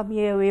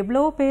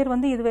 எவ்வளோ பேர்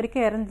வந்து இது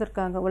வரைக்கும்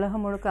இறந்துருக்காங்க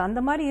உலகம் முழுக்க. அந்த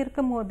மாதிரி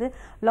இருக்கும்போது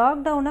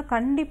லாக்டவுனை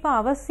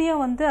கண்டிப்பாக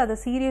அவசியம் வந்து அதை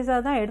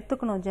சீரியஸாக தான்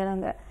எடுத்துக்கணும்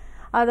ஜனங்க.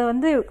 அதை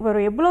வந்து ஒரு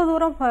எவ்வளோ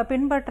தூரம்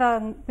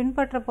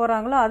பின்பற்ற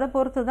போகிறாங்களோ அதை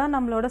பொறுத்து தான்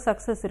நம்மளோட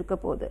சக்ஸஸ் இருக்க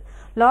போகுது.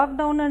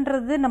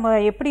 லாக்டவுன்ன்றது நம்ம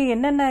எப்படி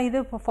என்னென்ன இது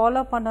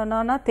ஃபாலோ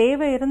பண்ணணும்னா,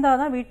 தேவை இருந்தால்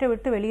தான் வீட்டை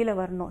விட்டு வெளியில்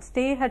வரணும்.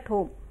 Stay at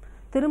home.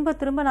 திரும்ப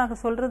திரும்ப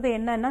நாங்கள் சொல்கிறது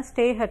என்னன்னா,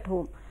 ஸ்டே அட்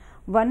ஹோம்.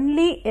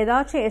 ஒன்லி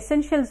ஏதாச்சும்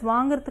எசென்ஷியல்ஸ்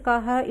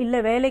வாங்குறதுக்காக இல்லை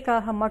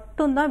வேலைக்காக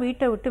மட்டும்தான்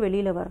வீட்டை விட்டு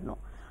வெளியில்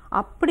வரணும்.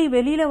 அப்படி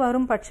வெளியில்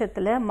வரும்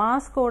பட்சத்தில்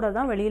மாஸ்கோட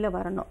தான் வெளியில்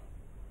வரணும்.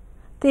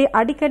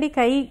 அடிக்கடி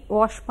கை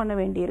வாஷ் பண்ண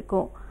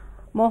வேண்டியிருக்கும்.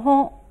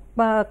 முகம்,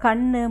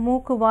 கண்,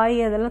 மூக்கு, வாய்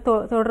அதெல்லாம்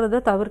தொடுறதை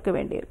தவிர்க்க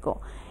வேண்டியிருக்கும்.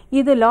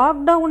 இது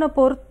லாக்டவுனை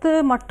பொறுத்து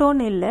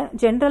மட்டும்னு இல்லை,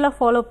 ஜென்ரலாக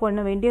ஃபாலோ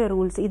பண்ண வேண்டிய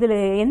ரூல்ஸ். இதில்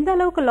எந்த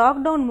அளவுக்கு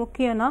லாக்டவுன்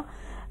முக்கியம்னா,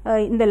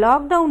 இந்த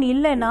லாக்டவுன்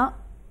இல்லைன்னா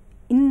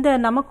இந்த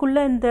நமக்குள்ள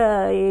இந்த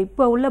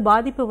இப்போ உள்ள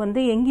பாதிப்பு வந்து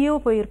எங்கேயோ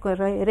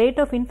போயிருக்கும். ரேட்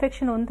ஆஃப்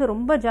இன்ஃபெக்ஷன் வந்து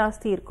ரொம்ப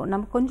ஜாஸ்தி இருக்கும்.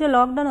 நம்ம கொஞ்சம்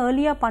லாக்டவுன்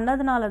ஏர்லியாக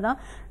பண்ணதுனால தான்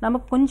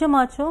நமக்கு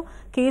கொஞ்சமாச்சும்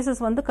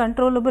கேசஸ் வந்து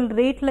கண்ட்ரோலபிள்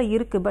ரேட்டில்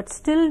இருக்குது. பட்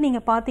ஸ்டில்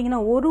நீங்கள்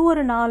பார்த்தீங்கன்னா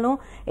ஒரு நாளும்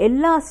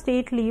எல்லா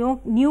ஸ்டேட்லேயும்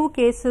நியூ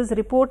கேசஸ்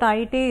ரிப்போர்ட்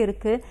ஆகிட்டே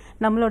இருக்குது.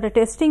 நம்மளோட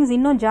டெஸ்டிங்ஸ்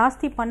இன்னும்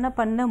ஜாஸ்தி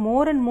பண்ண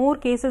more and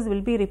more cases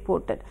will be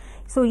reported.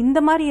 So இந்த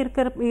மாதிரி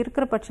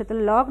இருக்கிற பட்சத்தில்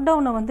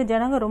லாக்டவுனை வந்து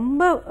ஜனங்க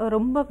ரொம்ப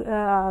ரொம்ப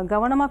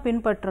கவனமாக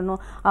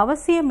பின்பற்றணும்.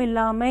 அவசியம்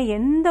இல்லாமல்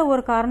எந்த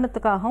ஒரு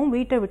காரணத்துக்காகவும்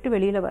வீட்டை விட்டு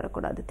வெளியில்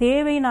வரக்கூடாது.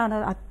 தேவையான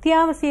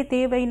அத்தியாவசிய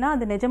தேவைன்னா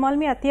அது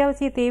நிஜமாலுமே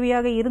அத்தியாவசிய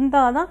தேவையாக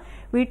இருந்தால் தான்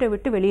வீட்டை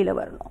விட்டு வெளியில்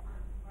வரணும்.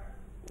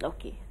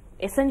 ஓகே,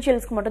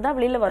 எசென்ஷியல்ஸ்க்கு மட்டும் தான்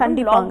வெளியில வரணும்.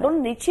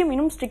 லாக்டவுன் நிச்சயம்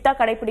இன்னும் ஸ்ட்ரிக்ட்டா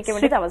கடைபிடிக்க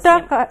வேண்டியது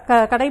அவசியம்.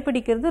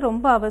 கடைபிடிக்கிறது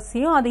ரொம்ப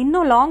அவசியம். அது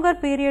இன்னும்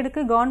லாங்கர்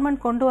பீரியடுக்கு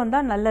கவர்மெண்ட் கொண்டு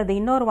வந்தா நல்லது.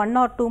 இன்னொரு 1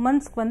 or 2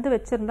 monthsக்கு வந்து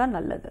வச்சிருந்தா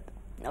நல்லது.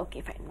 Okay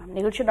fine ma'am.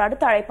 நிகழ்ச்சியோட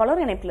அடுத்த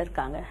அழைப்பாளர் இணைப்பில்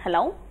இருக்காங்க.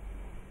 ஹலோ.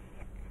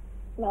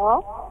 ஹலோ,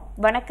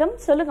 வணக்கம்.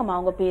 சொல்லுங்கம்மா,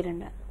 உங்க பேர்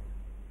என்ன?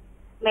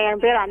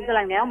 என் பேர்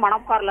அஞ்சலங்க,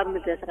 மணப்பாறையில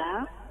இருந்து பேசுறேன்.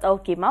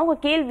 ஓகேம்மா, உங்க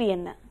கேள்வி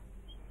என்ன?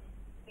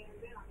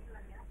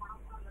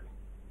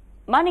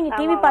 நீங்க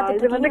டிவி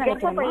பார்த்துட்டு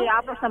இருக்கீங்க.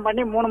 ஆபரேஷன்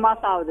பண்ணி 3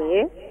 மாசம் ஆகுது.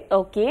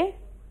 ஓகே.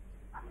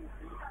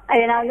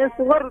 நான் வந்து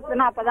சுகர்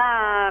இருக்குன்னு அப்பதான்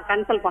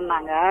கன்சல்ட்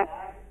பண்ணாங்க.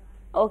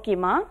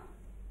 ஓகேமா.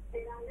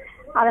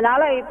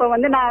 அதனால இப்ப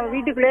வந்து நான்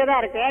வீட்டுக்குள்ளேயே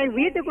தான் இருக்கேன்.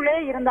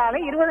 வீட்டுக்குள்ளேயே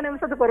இருந்தாலும் 20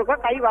 நிமிஷத்துக்கு ஒருக்கா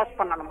கை வாஷ்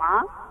பண்ணணுமா?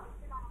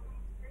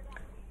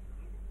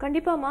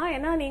 கண்டிப்பாமா.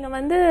 ஏன்னா நீங்க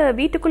வந்து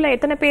வீட்டுக்குள்ள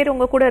எத்தனை பேர்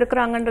உங்க கூட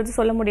இருக்கிறாங்கன்றது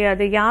சொல்ல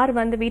முடியாது. யார்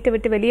வந்து வீட்டை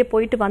விட்டு வெளியே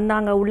போயிட்டு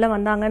வந்தாங்க உள்ள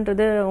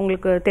வந்தாங்கன்றது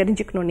உங்களுக்கு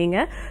தெரிஞ்சுக்கணும் நீங்க.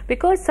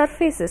 பிகாஸ்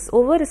சர்ஃபேசஸ்,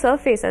 ஒவ்வொரு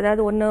சர்ஃபேஸ்,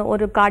 அதாவது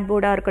ஒரு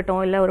கார்ட்போர்டா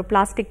இருக்கட்டும், இல்ல ஒரு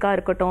பிளாஸ்டிக்கா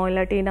இருக்கட்டும்,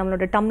 இல்லாட்டி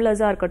நம்மளோட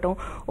டம்ளர்ஸா இருக்கட்டும்,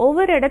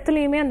 ஒவ்வொரு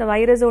இடத்துலயுமே அந்த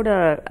வைரஸோட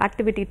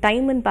ஆக்டிவிட்டி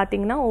டைம்னு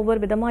பாத்தீங்கன்னா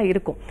ஒவ்வொரு விதமா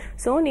இருக்கும்.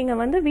 ஸோ நீங்க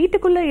வந்து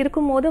வீட்டுக்குள்ள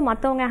இருக்கும் போது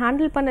மற்றவங்க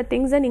ஹேண்டில் பண்ண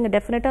திங்ஸை நீங்க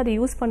டெஃபினட்டா அதை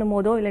யூஸ் பண்ணும்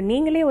போதோ, இல்ல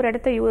நீங்களே ஒரு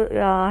இடத்த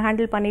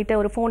ஹேண்டில் பண்ணிட்டு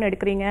ஒரு போன்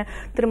எடுக்கிறீங்க,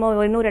 திரும்ப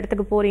இன்னொரு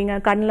இடத்துக்கு போறீங்க,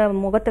 கண்ணில்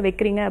முகத்தை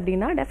வைக்கிறீங்க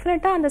அப்படின்னா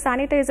டெஃபினட்டா அந்த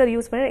சானிடைசர்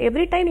யூஸ் பண்ணி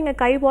எவ்ரி டைம் நீங்க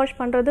கை வாஷ்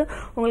பண்றது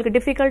உங்களுக்கு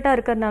டிஃபிகல்ட்டா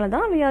இருக்கிறதுனால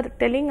தான் we are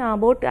telling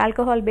about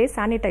alcohol based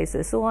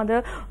sanitizers. So அது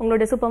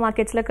உங்களோட சூப்பர்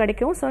மார்க்கெட்ஸ்ல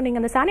கிடைக்கும். ஸோ நீங்க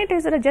அந்த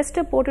சானிடைசரை ஜஸ்ட்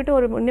போட்டுட்டு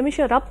ஒரு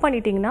நிமிஷம் ரப்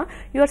பண்ணிட்டீங்கன்னா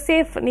யூ ஆர்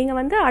சேஃப். நீங்க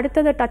வந்து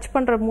அடுத்ததை டச்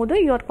பண்ற போது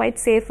யூ ஆர் குவைட்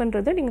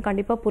சேஃப்ன்றது நீங்க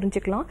கண்டிப்பா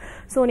புரிஞ்சுக்கலாம்.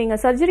 ஸோ நீங்க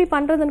சர்ஜரி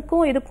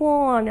பண்றதுக்கும் இதுக்கும்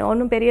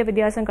ஒன்றும் பெரிய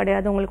வித்தியாசம்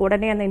கிடையாது. உங்களுக்கு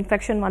உடனே அந்த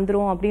இன்ஃபெக்ஷன்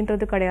வந்துடும்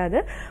அப்படின்றது கிடையாது.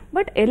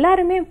 பட்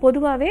எல்லாருமே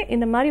பொதுவாகவே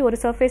இந்த மாதிரி ஒரு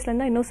சர்ஃபேஸ்ல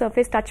இருந்தா இன்னொரு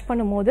சர்ஃபேஸ் டச்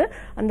பண்ணும்போது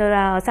அந்த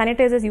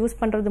சானிடைசர்ஸ் யூஸ்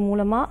பண்றது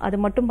மூலமா அது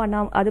மட்டும்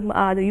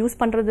அது யூஸ்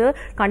பண்றது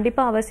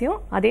கண்டிப்பா அவசியம்.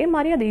 அதே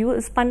மாதிரி அதை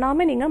யூஸ்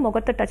பண்ணாம நீங்க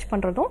முகத்தை டச்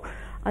பண்றதும்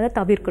அதை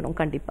தவிர்க்கணும்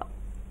கண்டிப்பா.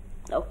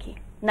 ஓகே,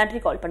 நன்றி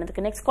கால்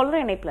பண்ணதுக்கு. நெக்ஸ்ட்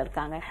காலர் இணைப்புல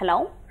இருக்காங்க. ஹலோ.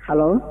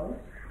 ஹலோ.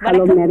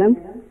 Hello madam.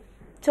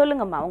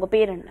 சொல்லுங்கம்மா, உங்க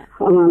பேர் என்ன?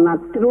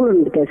 நான்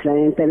திருவள்ளூர்ல பேசுறேன்.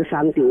 என் பேரு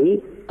சாந்தி.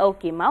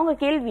 ஓகேம்மா, உங்க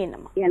கேள்வி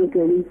என்னம்மா?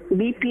 எனக்கு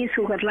பிபி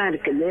சுகர்லாம்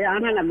இருக்குது.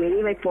 ஆனா நான்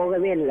வெளியே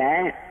போகவே இல்லை,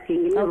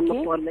 எங்கேயுமே ரொம்ப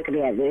போறது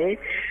கிடையாது.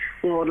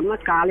 ஒரு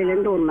மாதிரி காலையில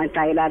இருந்து ஒரு மாதிரி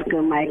டயர்டா இருக்கு,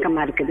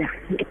 மயக்கமா இருக்குது.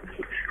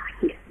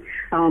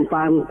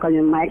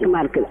 கொஞ்சம் மயக்கமா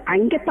இருக்குது.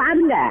 அங்க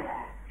பாருங்க,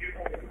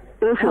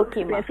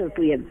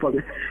 பேசுறது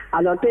எடுப்போங்க.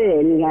 அதோட்டு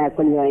நீங்க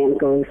கொஞ்சம்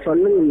எனக்கு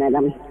சொல்லுங்க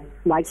மேடம்,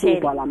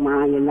 வாக்கிங் போலாமா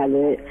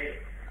என்னது?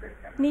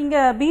 நீங்க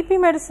பிபி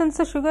மெடிசன்ஸ்,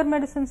 சுகர்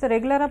மெடிசன்ஸ்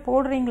ரெகுலரா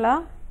போடுறீங்களா?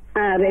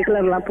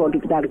 ரெகுலரா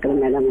போட்டுட்டு தான்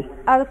இருக்கிறேன் மேடம்.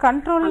 அது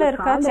கண்ட்ரோல்ல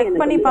இருக்கா? செக்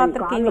பண்ணி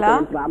பாத்துருக்கீங்களா?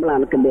 ப்ராப்ளம்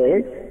இருக்குது.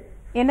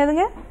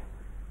 என்னதுங்க?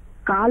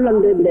 கால்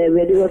வந்து இந்த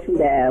வெரிகோஸ்,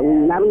 இந்த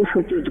நரம்பு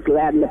சுத்திட்டு இருக்கு,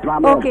 அந்த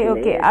ப்ராப்ளம். ஓகே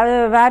ஓகே, அது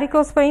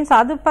வேரிகோஸ் வெயின்ஸ்,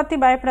 அது பத்தி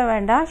பயப்பட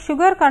வேண்டாம்.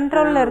 சுகர்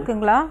கண்ட்ரோல்ல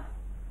இருக்குங்களா?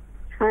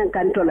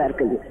 கண்ட்ரோலா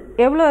இருக்குது.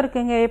 எவ்வளவு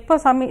இருக்குங்க? எப்போ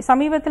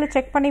சமீபத்துல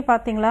செக் பண்ணி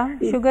பாத்தீங்களா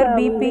சுகர்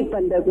பிபி?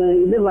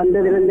 இது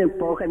வந்ததுல இருந்து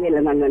போகவே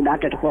இல்லை, நான்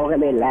டாக்டர்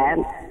போகவே இல்லை.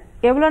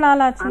 எவ்வளவு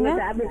நாள் ஆச்சுங்க?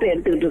 டேப்லெட்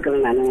எடுத்துக்கிட்டு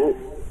இருக்கிறேன் நானு.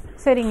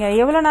 சரிங்க,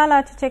 எவ்வளவு நாள்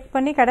ஆச்சு செக்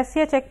பண்ணி?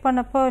 கடைசியா செக்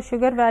பண்ணப்போ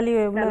சுகர் வேல்யூ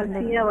எவ்வளவு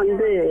இருந்தது?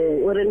 வந்து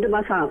ஒரு 2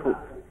 மாசம் ஆகும்.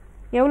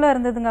 எவ்வளவு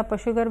இருந்ததுங்க அப்ப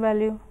சுகர்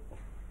வேல்யூ?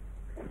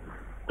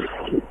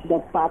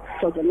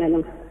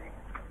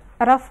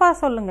 ரஃபா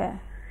சொல்லுங்க.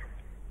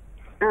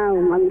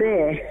 வந்து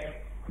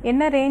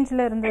என்ன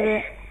ரேஞ்ச்ல இருந்தது?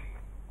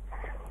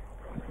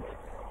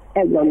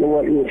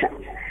 102.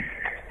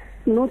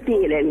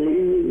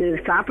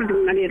 சாப்பிட்டு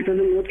முன்னாடி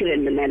எடுத்தது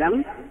 102 மேடம்.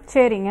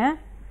 சரிங்க.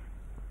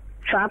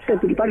 சாப்பிட்ட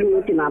பிற்பாடு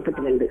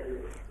 142.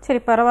 சரி,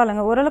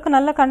 பரவாயில்லைங்க, ஓரளவுக்கு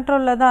நல்ல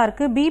கண்ட்ரோல்ல தான்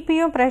இருக்கு.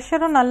 பிபியும்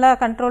பிரஷரும் நல்ல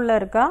கண்ட்ரோல்ல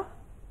இருக்கா?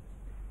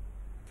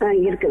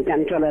 இருக்கு,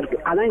 கண்ட்ரோலா இருக்கு.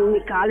 அதான்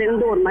இன்னைக்கு காலையில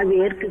இருந்து ஒரு மாதிரி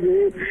இருக்குது,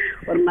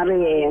 ஒரு மாதிரி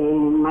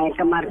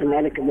மயக்கமா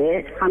இருக்குது.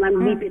 ஆனா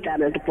பிபி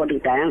டேப்லெட்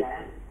போட்டுக்கிட்டேன்.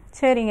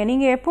 சரிங்க,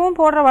 நீங்க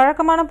எப்பவும்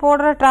வழக்கமான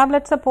போடுற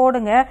டேப்லெட்ஸை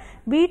போடுங்க.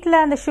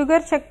 வீட்டில் அந்த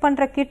சுகர் செக்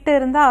பண்ற கிட்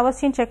இருந்தால்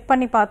அவசியம் செக்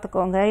பண்ணி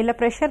பார்த்துக்கோங்க. இல்லை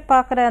ப்ரெஷர்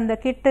பார்க்குற அந்த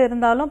கிட்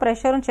இருந்தாலும்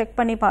ப்ரெஷரும் செக்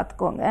பண்ணி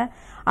பார்த்துக்கோங்க.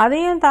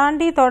 அதையும்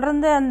தாண்டி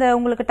தொடர்ந்து அந்த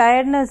உங்களுக்கு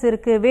டயர்ட்னஸ்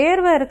இருக்கு,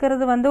 வேர்வை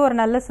இருக்கிறது வந்து ஒரு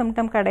நல்ல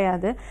சிம்டம்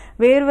கிடையாது.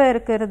 வேர்வை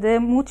இருக்கிறது,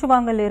 மூச்சு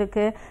வாங்கல்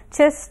இருக்கு,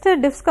 செஸ்ட்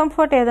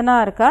டிஸ்கம்ஃபர்ட் எதனா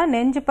இருக்கா?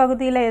 நெஞ்சு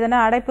பகுதியில் எதனா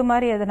அடைப்பு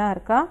மாதிரி எதனா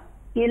இருக்கா?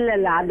 இல்ல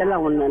இல்ல,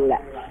 அதெல்லாம் ஒண்ணும் இல்ல.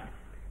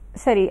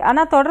 சரி,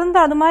 ஆனா தொடர்ந்து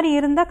அது மாதிரி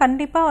இருந்தா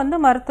கண்டிப்பா வந்து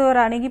மருத்துவர்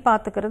அணுகி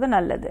பாத்துக்கிறது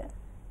நல்லது.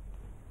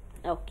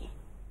 ஓகே,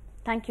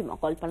 தேங்க்யூம்மா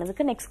கால்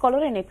பண்ணதுக்கு. நெக்ஸ்ட்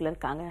காலர் இணைப்பில்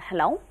இருக்காங்க.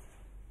 ஹலோ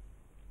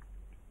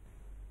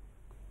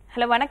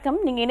ஹலோ, வணக்கம்.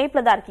 நீங்க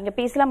இணைப்பில் தான் இருக்கீங்க,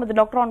 பேசலாம். இது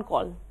doctor on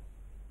call.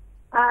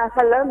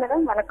 Hello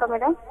madam, வணக்கம்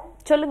மேடம்.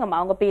 சொல்லுங்கம்மா,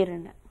 உங்க பேர்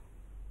என்ன?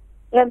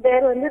 என்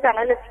பேர் வந்து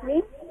தனலட்சுமி.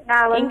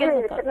 நான் வந்து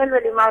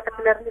திருநெல்வேலி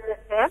மாவட்டத்துல இருந்து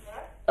பேசுறேன்.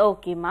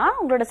 ஓகேம்மா,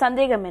 உங்களோட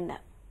சந்தேகம் என்ன?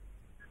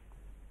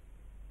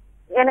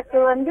 எனக்கு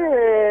வந்து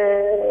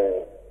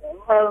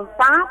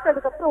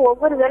சாப்பிட்டதுக்கு அப்புறம்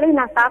ஒவ்வொரு வேளையும்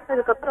நான்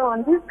சாப்பிட்டதுக்கு அப்புறம்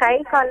வந்து கை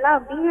கால்லாம்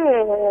அப்படியே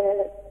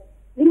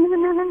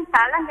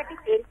தளம் கட்டி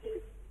தெரிச்சு.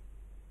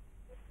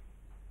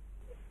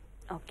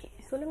 ஓகே,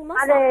 சொல்லுங்கம்மா.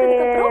 அது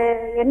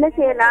என்ன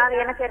செய்யலாம்?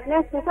 எனக்கு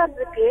ஏற்கனவே சுகர்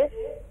இருக்கு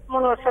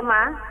 3 வருஷமா.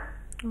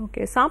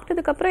 ஓகே,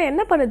 சாப்பிட்டதுக்கு அப்புறம்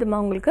என்ன பண்ணுதுமா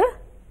உங்களுக்கு?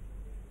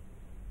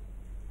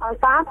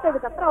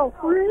 சாப்பிட்டதுக்கு அப்புறம்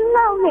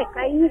ஃபுல்லாவுமே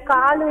கை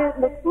காலு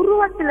இந்த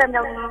புருவத்துல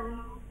அந்த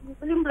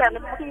விளிம்புல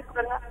அந்த முடி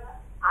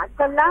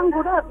அதெல்லாம்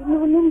கூட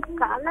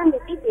காலம்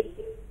கட்டி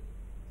தெரியுது.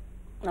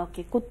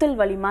 ஓகே, குத்தல்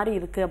வலி மாதிரி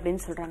இருக்கு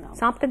அப்படின்னு சொல்றாங்க.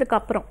 சாப்பிட்டதுக்கு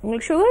அப்புறம்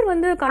உங்களுக்கு சுகர்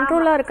வந்து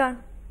கண்ட்ரோலா இருக்கா?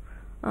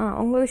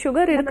 உங்களுக்கு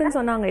சுகர் இருக்குன்னு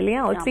சொன்னாங்க இல்லையா,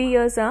 ஒரு 3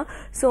 இயர்ஸா.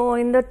 ஸோ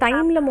இந்த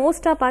டைம்ல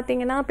மோஸ்டா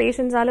பாத்தீங்கன்னா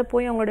பேஷண்ட்ஸால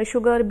போய் அவங்களோட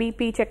சுகர்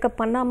பிபி செக்அப்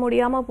பண்ண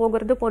முடியாம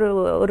போகிறது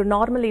ஒரு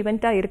நார்மல்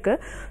ஈவெண்டா இருக்கு.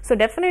 ஸோ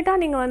டெஃபினட்டா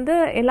நீங்க வந்து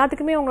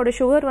எல்லாத்துக்குமே உங்களோட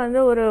சுகர் வந்து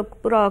ஒரு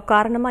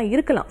காரணமா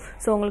இருக்கலாம்.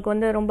 ஸோ உங்களுக்கு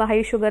வந்து ரொம்ப ஹை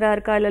சுகரா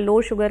இருக்கா இல்ல லோ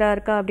சுகரா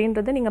இருக்கா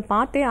அப்படின்றத நீங்க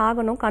பார்த்தே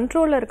ஆகணும்.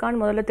 கண்ட்ரோல்ல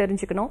இருக்கான்னு முதல்ல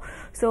தெரிஞ்சுக்கணும்.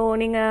 ஸோ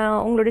நீங்க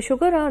உங்களோட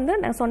சுகரை வந்து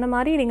நான் சொன்ன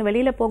மாதிரி நீங்க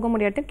வெளியில போக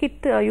முடியாட்டி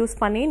கிட் யூஸ்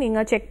பண்ணி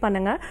நீங்க செக்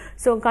பண்ணுங்க.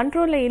 ஸோ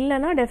கண்ட்ரோல்ல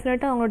இல்லைன்னா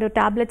டெஃபினட்டா உங்களோட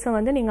டேப்லெட்ஸை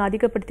வந்து நீங்க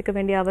அதிகப்படுத்திக்க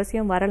வேண்டிய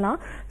அவசியம் வரலாம்.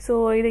 ஸோ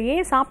இது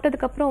ஏன்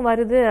சாப்பிட்டதுக்கு அப்புறம்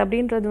வருது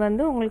அப்படின்றது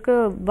வந்து உங்களுக்கு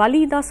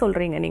வலி தான்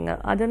சொல்றீங்க நீங்க.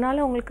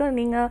 அதனால உங்களுக்கு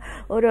நீங்க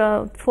ஒரு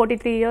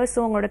 43 இயர்ஸ்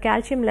உங்களோட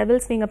கால்சியம்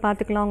லெவல்ஸ் நீங்க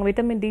பார்த்துக்கலாம், உங்க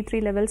விட்டமின்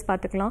D3 லெவல்ஸ்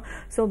பார்த்துக்கலாம்.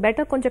 ஸோ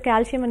பெட்டர் கொஞ்சம்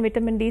calcium and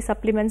vitamin D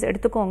supplements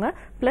எடுத்துக்கோங்க.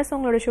 பிளஸ்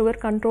உங்களோட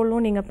சுகர்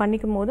கண்ட்ரோலும் நீங்க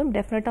பண்ணிக்கும் போதும்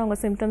டெஃபினட்டா உங்க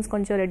சிம்டம்ஸ்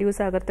கொஞ்சம்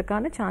ரெடியூஸ்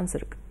ஆகிறதுக்கான சான்ஸ்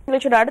இருக்கு.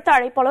 உங்களோட அடுத்த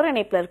அழைப்பாளர்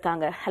இணைப்பில்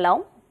இருக்காங்க. Hello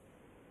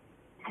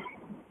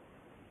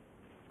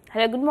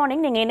hello, good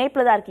morning. நீங்க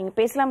இணைப்பில் தான் இருக்கீங்க,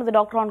 பேசலாம். இது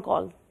டாக்டர் ஆன்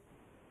கால்.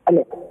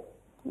 ஹலோ,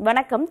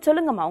 வணக்கம்.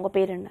 சொல்லுங்கம்மா, உங்க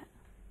பேர் என்ன?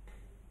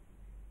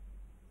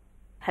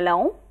 ஹலோ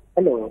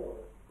ஹலோ,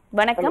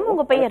 வணக்கம்.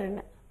 உங்க பெயர்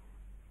என்ன?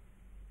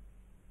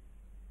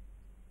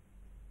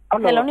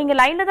 ஹலோ, நீங்க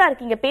லைன்ல தான்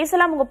இருக்கீங்க,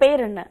 பேசலாம். உங்க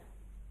பெயர் என்ன?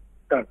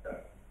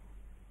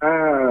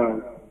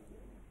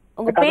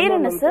 உங்க பேர்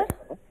என்ன சார்?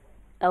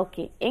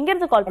 ஓகே, எங்க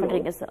இருந்து கால்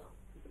பண்றீங்க சார்?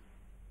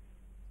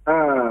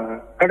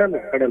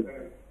 கடலூர்.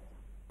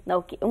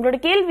 ஓகே, உங்களோட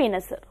கேள்வி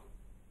என்ன சார்?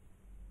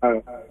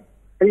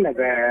 இல்ல,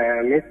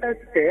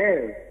 மெசேஜ்க்கு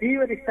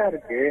ஃபீவரிஷா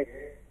இருக்கு.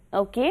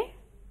 ஓகே,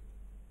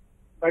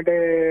 பட்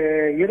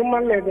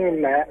இருமல் எதுவும்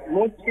இல்ல,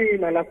 மூச்சு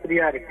நல்லா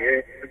ஃப்ரீயா இருக்கு.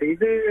 பட்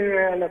இது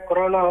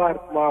கொரோனாவா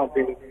இருக்குமா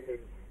அப்படின்னு.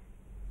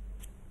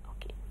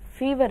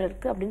 ஃபீவர்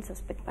இருக்கு அப்படின்னு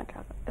சஸ்பெக்ட்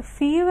பண்றாங்க.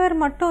 ஃபீவர்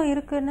மட்டும்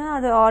இருக்குன்னா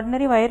அது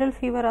ஆர்டினரி வைரல்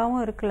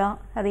ஃபீவராகவும் இருக்கலாம்.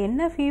 அது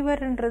என்ன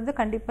ஃபீவர்ன்றது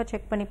கண்டிப்பாக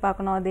செக் பண்ணி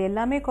பார்க்கணும். அது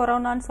எல்லாமே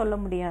கொரோனான்னு சொல்ல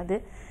முடியாது.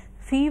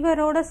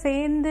 ஃபீவரோட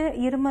சேர்ந்து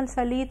இருமல்,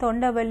 சளி,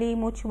 தொண்டை வலி,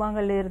 மூச்சு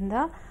வாங்கல்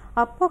இருந்தால்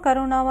அப்போ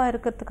கரோனாவாக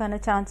இருக்கிறதுக்கான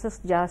சான்சஸ்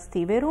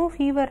ஜாஸ்தி. வெறும்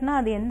ஃபீவர்னா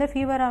அது எந்த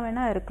ஃபீவராக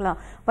வேணால் இருக்கலாம்.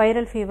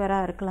 வைரல்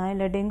ஃபீவராக இருக்கலாம்,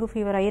 இல்லை டெங்கு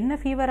ஃபீவராக, என்ன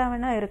ஃபீவராக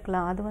வேணால்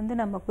இருக்கலாம். அது வந்து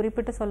நம்ம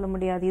குறிப்பிட்டு சொல்ல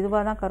முடியாது,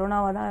 இதுவாக தான்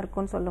கரோனாவாக தான்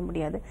இருக்கும்னு சொல்ல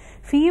முடியாது.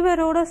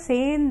 ஃபீவரோட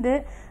சேர்ந்து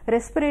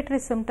ரெஸ்பிரேட்டரி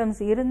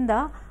சிம்டம்ஸ்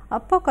இருந்தால்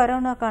அப்போ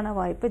கரோனாக்கான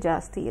வாய்ப்பு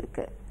ஜாஸ்தி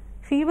இருக்குது.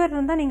 ஃபீவர்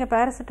இருந்தால் நீங்கள்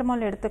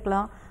பேராசிட்டமால்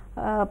எடுத்துக்கலாம்.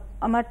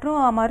 மற்றும்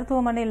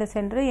மருத்துவமனையில்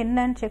சென்று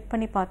என்னன்னு செக்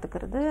பண்ணி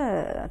பார்த்துக்கிறது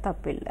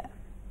தப்பில்லை.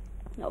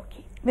 ஓகே,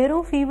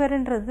 வெறும்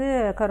ஃபீவர்ன்றது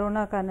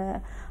கரோனாக்கான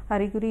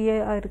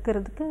அறிகுறியாக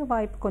இருக்கிறதுக்கு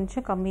வாய்ப்பு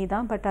கொஞ்சம் கம்மி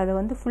தான். பட் அது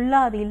வந்து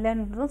ஃபுல்லாக அது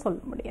இல்லைன்றதும்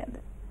சொல்ல முடியாது.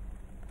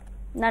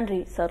 நன்றி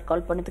சார்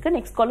கால் பண்ணதுக்கு.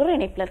 நெக்ஸ்ட் காலர்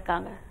இணைப்பில்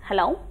இருக்காங்க.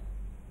 ஹலோ.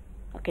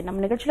 ஓகே,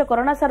 நம்ம நிகழ்ச்சியில்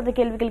கொரோனா சார்ந்த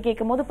கேள்விகள்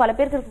கேட்கும் போது பல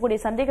பேருக்கு இருக்கக்கூடிய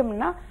சந்தேகம்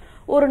என்ன,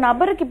 ஒரு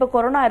நபருக்கு இப்ப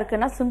கொரோனா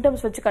இருக்குன்னா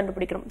சிம்டம்ஸ் வச்சு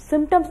கண்டுபிடிக்கிறோம்.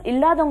 சிம்டம்ஸ்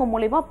இல்லாதவங்க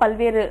மூலமா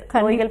பல்வேறு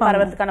நோய்கள்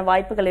பரவறதுக்கான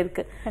வாய்ப்புகள்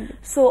இருக்கு.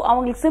 சோ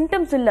அவங்களுக்கு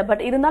சிம்டம்ஸ் இல்ல,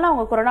 பட் இருந்தாலும்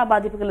அவங்க கொரோனா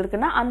பாதிப்புகள்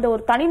இருக்குன்னா அந்த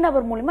ஒரு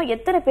தனிநபர் மூலமா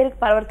எத்தனை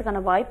பேருக்கு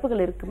பரவறதுக்கான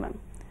வாய்ப்புகள் இருக்கு மேம்?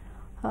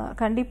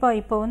 கண்டிப்பாக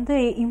இப்போ வந்து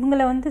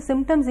இவங்களை வந்து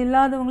சிம்டம்ஸ்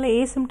இல்லாதவங்களே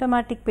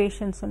ஏசிம்டமேட்டிக்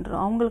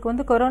பேஷண்ட்ஸ்ன்றோம். அவங்களுக்கு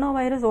வந்து கொரோனா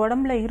வைரஸ்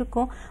உடம்புல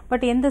இருக்கும்,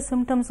 பட் எந்த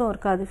சிம்டம்ஸும்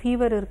இருக்காது.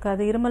 ஃபீவர்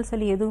இருக்காது, இருமல்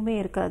சளி எதுவுமே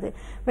இருக்காது,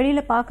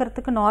 வெளியில்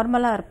பார்க்கறதுக்கு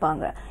நார்மலாக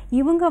இருப்பாங்க.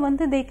 இவங்க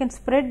வந்து they can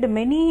spread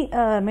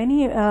many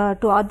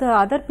to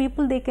other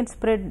people. They can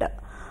spread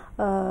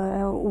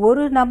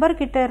ஒரு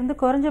நபர்கிட்ட இருந்து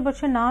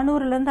குறைஞ்சபட்சம்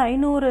 400லேருந்து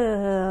 500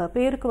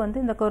 பேருக்கு வந்து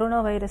இந்த கொரோனா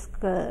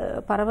வைரஸ்க்கு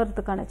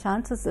பரவறதுக்கான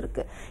சான்சஸ்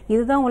இருக்கு.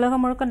 இதுதான்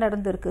உலகம் முழுக்க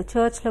நடந்திருக்கு.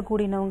 சர்ச்சில்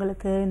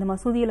கூடினவங்களுக்கு, இந்த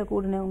மசூதியில்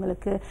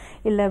கூடினவங்களுக்கு,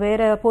 இல்லை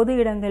வேற பொது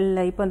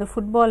இடங்களில், இப்போ அந்த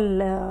ஃபுட்பால்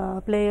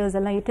பிளேயர்ஸ்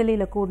எல்லாம்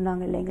இட்டலியில்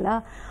கூடினாங்க இல்லைங்களா,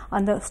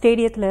 அந்த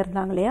ஸ்டேடியத்தில்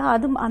இருந்தாங்க இல்லையா,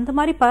 அது அந்த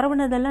மாதிரி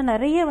பரவுனதெல்லாம்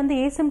நிறைய வந்து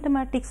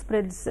ஏசிம்டமேட்டிக்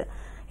ஸ்ப்ரெட்ஸ்.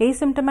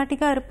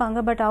 ஏசிம்டமேட்டிக்காக இருப்பாங்க,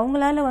 பட்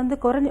அவங்களால வந்து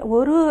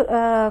ஒரு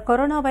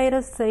corona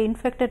virus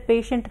infected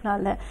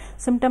பேஷண்ட்னால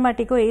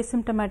சிம்டமேட்டிக்கோ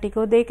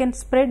ஏசிம்டமேட்டிக்கோ they can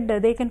spread,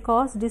 they can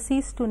cause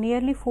disease to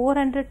nearly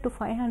 400 to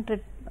 500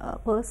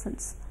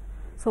 persons.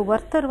 So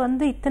ஒருத்தர்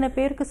வந்து இத்தனை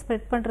பேருக்கு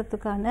ஸ்ப்ரெட்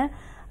பண்ணுறதுக்கான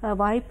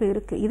வாய்ப்பு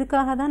இருக்குது.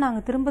 இதுக்காக தான்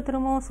நாங்கள்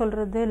திரும்பவும்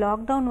சொல்கிறது,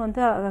 லாக்டவுன்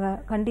வந்து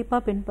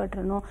கண்டிப்பாக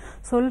பின்பற்றணும்,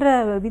 சொல்கிற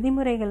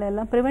விதிமுறைகள்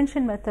எல்லாம்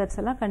ப்ரிவென்ஷன் மெத்தட்ஸ்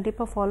எல்லாம்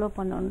கண்டிப்பாக ஃபாலோ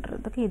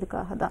பண்ணணுன்றதுக்கு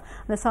இதுக்காக தான்.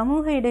 அந்த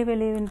சமூக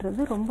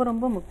இடைவெளின்றது ரொம்ப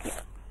ரொம்ப முக்கியம்.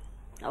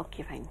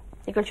 Okay fine.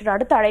 நிகழ்ச்சியோட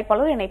அடுத்த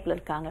அழைப்பாளர் இணைப்பில்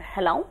இருக்காங்க.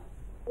 ஹலோ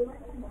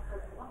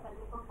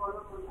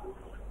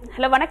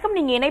ஹலோ வணக்கம்.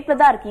 நீங்க இணைப்புல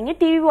தான் இருக்கீங்க.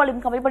 டிவி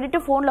வால்யூம் கம்மி பண்ணிட்டு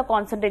போன்ல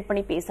கான்சென்ட்ரேட்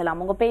பண்ணி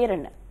பேசலாம். உங்க பெயர்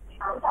என்ன?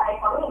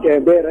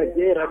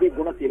 ரவி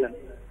குணசீலன்.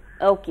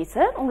 ஓகே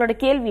சார், உங்களோட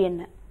கேள்வி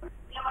என்ன?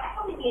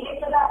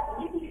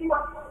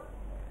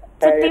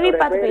 டிவி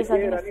பார்த்து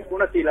பேசாதீங்க. ரவி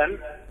குணசீலன்.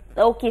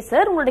 ஓகே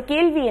சார், உங்களோட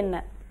கேள்வி என்ன?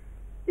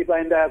 இப்ப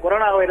இந்த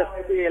கொரோனா வைரஸ்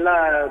பத்தி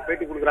எல்லாம்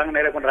பேட்டி கொடுக்குறாங்க,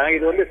 நிறைய பண்றாங்க.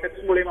 இது வந்து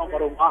செக்ஸ் மூலியமா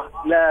பரவுமா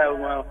இல்ல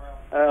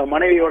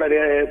மனைவியோட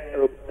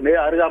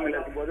அருகாமையில்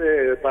இருக்கும்போது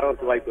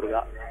பரவறதுக்கு வாய்ப்பு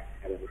இருக்கா?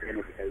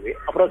 கேள்வி.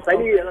 அப்புறம்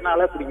சளி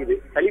எதனால பிடிக்குது?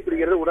 சளி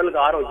பிடிக்கிறது உடலுக்கு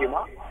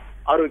ஆரோக்கியமா,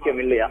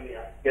 ஆரோக்கியம் இல்லையா,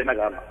 என்ன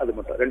காரணம்? அது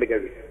மட்டும் 2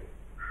 கேள்வி.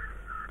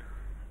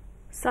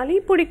 சளி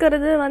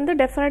பிடிக்கிறது வந்து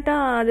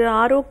டெஃபினட்டாக அது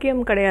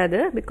ஆரோக்கியம் கிடையாது.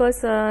 பிகாஸ்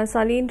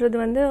சளின்றது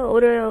வந்து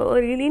ஒரு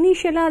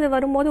இனிஷியலாக அது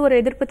வரும்போது ஒரு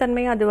எதிர்ப்பு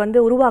தன்மையை அது வந்து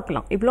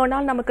உருவாக்கலாம். இவ்வளோ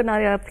நாள் நமக்கு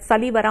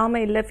சளி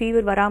வராமல் இல்லை,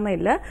 ஃபீவர் வராமல்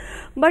இல்லை.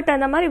 பட்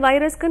அந்த மாதிரி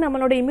வைரஸ்க்கு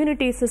நம்மளோட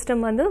இம்யூனிட்டி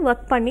சிஸ்டம் வந்து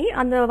ஒர்க் பண்ணி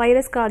அந்த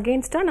வைரஸ்க்கு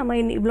அகெயின்ஸ்டாக நம்ம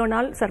இவ்வளோ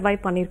நாள்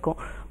சர்வைவ்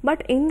பண்ணியிருக்கோம்.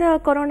 பட் இந்த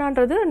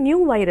கொரோனான்றது நியூ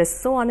வைரஸ்.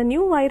 ஸோ அந்த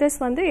நியூ வைரஸ்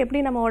வந்து எப்படி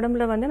நம்ம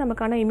உடம்புல வந்து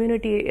நமக்கான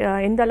இம்யூனிட்டி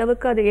எந்த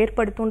அளவுக்கு அது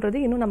ஏற்படுத்துன்றது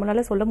இன்னும்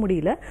நம்மளால சொல்ல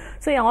முடியல.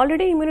 ஸோ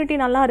ஆல்ரெடி இம்யூனிட்டி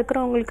நல்லா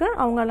இருக்கிறவங்களுக்கு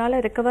அவங்களால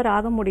ரெக்கவர்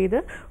ஆக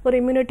முடியுது. ஒரு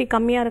இம்யூனிட்டி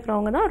கம்மியாக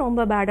இருக்கிறவங்க தான்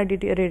ரொம்ப பேடாக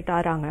டிட்டீரியேட்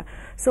ஆகிறாங்க.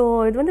 ஸோ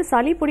இது வந்து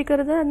சளி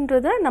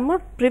பிடிக்கிறதுன்றதை நம்ம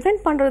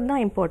ப்ரிவென்ட் பண்ணுறது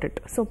தான் இம்பார்ட்டன்ட்.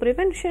 ஸோ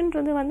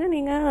ப்ரிவென்ஷன்றது வந்து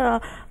நீங்கள்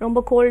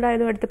ரொம்ப கோல்டாக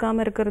எதுவும்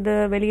எடுத்துக்காமல் இருக்கிறது,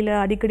 வெளியில்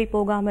அடிக்கடி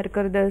போகாமல்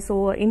இருக்கிறது, ஸோ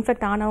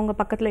இன்ஃபெக்ட் ஆனவங்க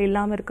பக்கத்தில்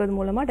இல்லாமல் இருக்கிறது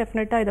மூலமாக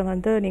டெஃபினட்டாக இதை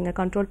வந்து நீங்கள்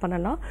கண்ட்ரோல்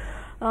பண்ணலாம்.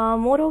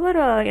 மோரோவர்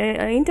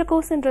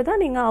இன்டர்கோர்ஸ்ன்றதை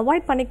நீங்கள்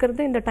அவாய்ட்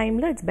பண்ணிக்கிறது இந்த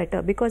டைமில் it's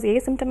better. Because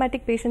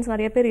asymptomatic patients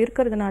நிறைய பேர்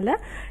இருக்கிறதுனால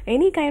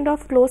any kind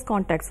of close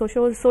contact,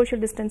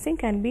 social distancing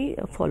can be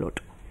followed.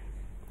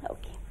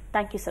 Okay,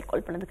 thank you sir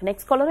call பண்ணதுக்கு.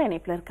 நெக்ஸ்ட் காலரும்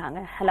இணைப்பில்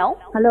இருக்காங்க. ஹலோ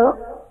ஹலோ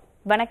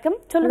வணக்கம்,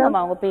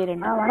 சொல்லுங்கம்மா உங்க பேர்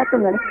என்ன?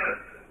 வணக்கம்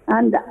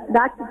மேடம்.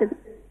 டாக்டர்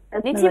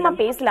நிச்சயமா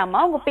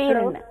பேசலாமா? உங்க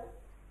பேர் என்ன?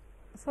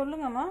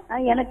 சொல்லுங்கம்மா.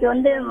 எனக்கு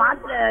வந்து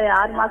மாத்திரை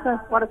 6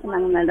 மாசம் போட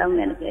சொன்னாங்க மேடம்.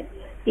 எனக்கு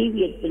டிவி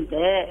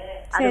எடுத்துட்டு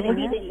அது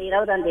முடியுது இந்த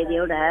 20ஆம்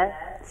தேதியோட.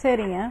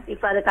 சரிங்க.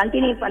 இப்ப அதை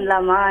கண்டினியூ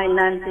பண்ணலாமா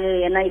என்னன்னு,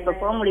 ஏன்னா இப்ப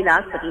போக முடியல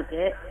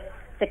ஹாஸ்பிட்டலுக்கு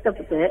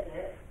செக்கப்புக்கு.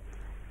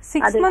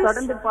 அது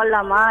தொடர்ந்து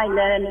போடலாமா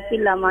இல்ல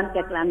நிப்பிடலாமான்னு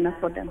கேட்கலான்னு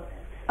போட்டேன்.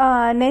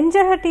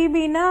 நெஞ்சக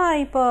டிபினா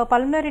இப்போ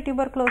பல்மனரி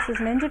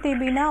டியூபர்குலோசிஸ் நெஞ்சு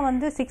டிபினா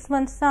வந்து 6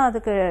 months தான்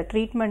அதுக்கு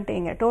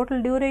ட்ரீட்மெண்ட்டேங்க.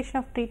 டோட்டல் டியூரேஷன்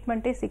ஆஃப்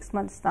ட்ரீட்மெண்ட்டே 6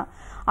 months தான்.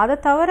 அதை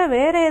தவிர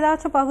வேற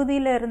ஏதாச்சும்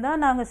பகுதியில்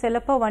இருந்தால் நாங்கள்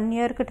சிலப்போ 1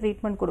 yearக்கு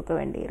ட்ரீட்மெண்ட் கொடுக்க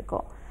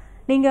வேண்டியிருக்கோம்.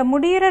 நீங்கள்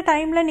முடிகிற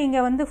டைமில்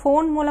நீங்கள் வந்து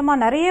ஃபோன்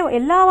மூலமாக நிறைய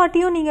எல்லா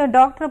வாட்டியும் நீங்கள்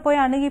டாக்டரை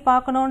போய் அணுகி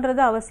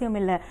பார்க்கணுன்றது அவசியம்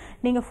இல்லை.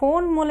 நீங்கள்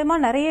ஃபோன்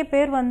மூலமாக நிறைய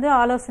பேர் வந்து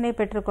ஆலோசனை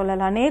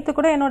பெற்றுக்கொள்ளலாம். நேற்று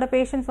கூட என்னோட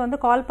பேஷண்ட்ஸ் வந்து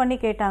கால் பண்ணி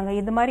கேட்டாங்க,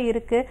 இது மாதிரி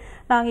இருக்குது,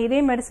 நாங்கள்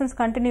இதே மெடிசன்ஸ்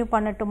கண்டினியூ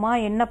பண்ணட்டுமா,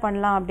 என்ன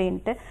பண்ணலாம்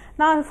அப்படின்ட்டு.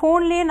 நான்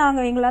ஃபோன்லேயே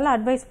எங்களால்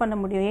அட்வைஸ் பண்ண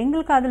முடியும்.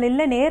 எங்களுக்கு அதில்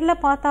இல்லை,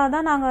 நேரில் பார்த்தா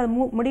தான் நாங்கள்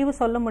முடிவு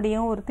சொல்ல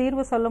முடியும், ஒரு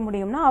தீர்வு சொல்ல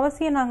முடியும்னா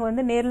அவசியம் நாங்கள்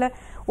வந்து நேரில்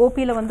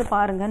ஓபியில் வந்து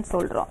பாருங்கன்னு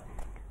சொல்கிறோம்.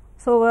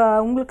 ஸோ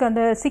உங்களுக்கு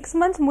அந்த 6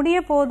 months முடிய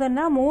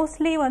போகுதுன்னா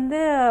மோஸ்ட்லி வந்து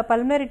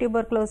பல்மனரி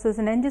டியூபர்குலோசிஸ்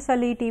நெஞ்சு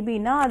சளி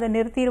டிபின்னா அதை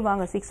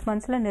நிறுத்திடுவாங்க, 6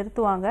 monthsல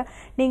நிறுத்துவாங்க.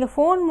 நீங்கள்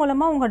ஃபோன்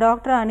மூலமாக உங்கள்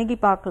டாக்டரை அணுகி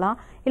பார்க்கலாம்.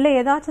 இல்லை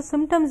ஏதாச்சும்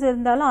சிம்டம்ஸ்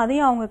இருந்தாலும்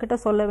அதையும் அவங்கக்கிட்ட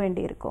சொல்ல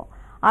வேண்டியிருக்கும்.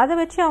 அதை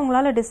வச்சு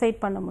அவங்களால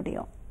டிசைட் பண்ண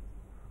முடியும்.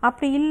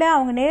 அப்படி இல்லை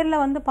அவங்க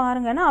நேரில் வந்து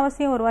பாருங்கன்னா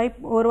அவசியம்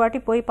ஒரு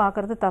வாட்டி போய்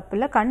பார்க்கறது தப்பு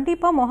இல்லை.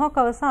 கண்டிப்பாக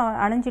முகக்கவசம்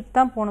அணிஞ்சிட்டு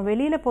தான் போகணும்.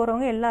 வெளியில்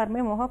போகிறவங்க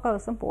எல்லாருமே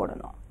முகக்கவசம்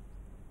போடணும்.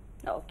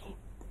 ஓகே,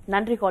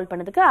 நன்றி கால்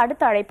பண்ணதுக்கு.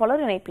 அடுத்த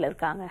அழைப்பாளர் இணைப்பில்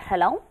இருக்காங்க.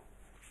 Hello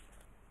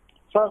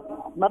sir.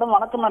 மேடம்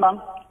வணக்கம். மேடம்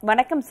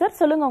வணக்கம் சார்,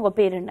 சொல்லுங்க உங்க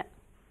பேர் என்ன?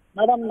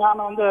 மேடம்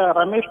நான் வந்து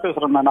ரமேஷ்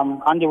பேசுறேன் மேடம்,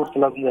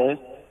 காஞ்சிபுரத்துல இருந்து.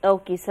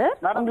 ஓகே சார்,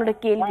 உங்களோட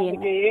கேள்வி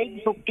என்ன? ஏஜ்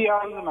 50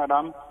 ஆகுது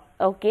மேடம்.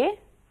 ஓகே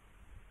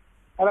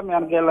மேடம்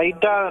எனக்கு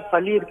லைட்டா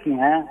சளி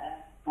இருக்குங்க.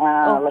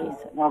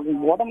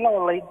 உடம்புல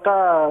லைட்டா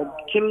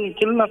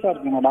கில்னஸா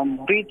இருக்கு மேடம்.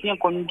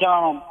 பிரீத்தியும்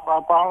கொஞ்சம்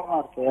ப்ராப்ளமா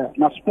இருக்கு.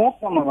 நான் ஸ்மோக்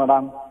பண்ணேன்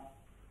மேடம்.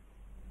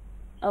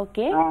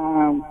 ஓகே,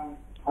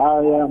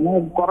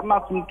 கொரோனா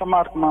சிம்டமா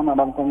இருக்குமா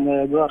மேடம்?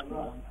 கொஞ்சம் இதுவா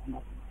இருக்கு.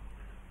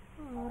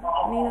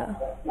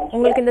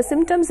 உங்களுக்கு இந்த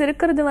சிம்டம்ஸ்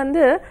இருக்கிறது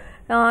வந்து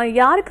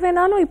யாருக்கு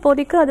வேணாலும்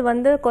இப்போதைக்கு அது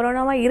வந்து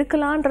கொரோனாவா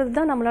இருக்கலான்றது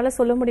தான் நம்மளால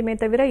சொல்ல முடியுமே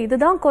தவிர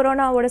இதுதான்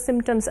கொரோனாவோட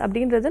சிம்டம்ஸ்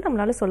அப்படின்றது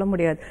நம்மளால சொல்ல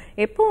முடியாது.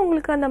 எப்போ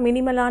உங்களுக்கு அந்த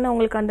மினிமலான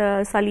உங்களுக்கு அந்த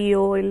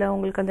சளியோ இல்லை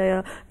உங்களுக்கு அந்த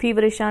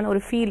ஃபீவரிஷான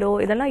ஒரு ஃபீலோ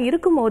இதெல்லாம்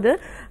இருக்கும்போது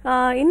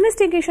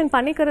இன்வெஸ்டிகேஷன்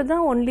பண்ணிக்கிறது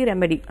தான் ஒன்லி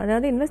ரெமெடி.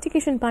 அதாவது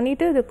இன்வெஸ்டிகேஷன்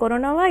பண்ணிட்டு இது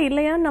கொரோனாவா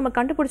இல்லையான்னு நம்ம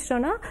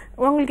கண்டுபிடிச்சிட்டோம்னா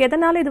உங்களுக்கு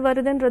எதனால இது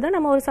வருதுன்றதை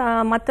நம்ம ஒரு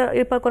மற்ற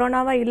இப்போ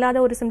கொரோனாவா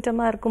இல்லாத ஒரு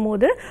சிம்டமா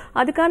இருக்கும்போது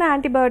அதுக்கான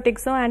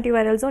ஆன்டிபயோட்டிக்ஸோ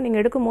ஆன்டிவைரல்ஸோ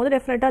நீங்கள் எடுக்கும்போது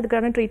டெஃபினட்டாக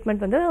அதுக்கான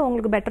ட்ரீட்மெண்ட் வந்து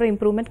உங்களுக்கு பெட்டர்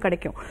இம்ப்ரூவ்மெண்ட்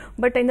கிடைக்கும்.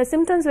 பட் இந்த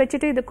சிம்டம்ஸ்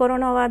வச்சுட்டு இது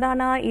கொரோனாவா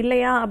தானா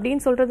இல்லையா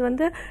அப்படின்னு சொல்றது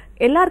வந்து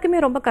எல்லாருக்குமே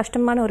ரொம்ப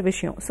கஷ்டமான ஒரு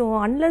விஷயம். ஸோ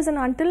அன்லெஸ்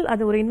அண்ட் அன்டில்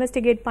அது ஒரு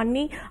இன்வெஸ்டிகேட்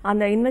பண்ணி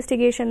அந்த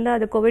இன்வெஸ்டிகேஷன்ல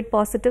அது கோவிட்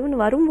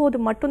பாசிட்டிவ்னு வரும்போது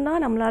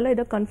மட்டும்தான் நம்மளால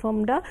இதை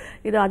கன்ஃபார்ம்டா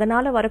இது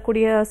அதனால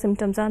வரக்கூடிய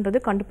சிம்டம்ஸான்றது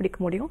கண்டுபிடிக்க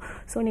முடியும்.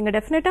 ஸோ நீங்க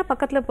டெஃபினட்டா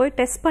பக்கத்துல போய்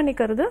டெஸ்ட்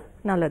பண்ணிக்கிறது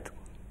நல்லது.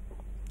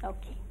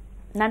 ஓகே,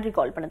 நன்றி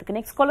கால் பண்ணதுக்கு.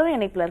 நெக்ஸ்ட் காலர்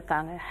இணைப்புல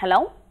இருக்காங்க.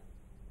 Hello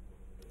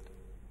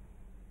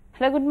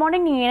hello, good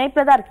morning. நீங்க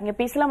இணைப்புல தான் இருக்கீங்க,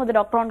 பேசலாம். அது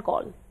doctor on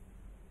call.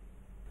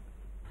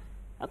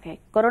 Okay,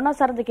 corona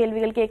சார்ந்த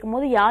கேள்விகள்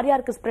கேட்கும்போது யார்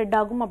யாருக்கு ஸ்ப்ரெட்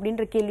ஆகும்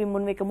அப்படின்ற கேள்வி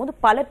முன்வைக்கும் போது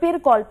பல பேர்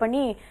கால்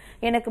பண்ணி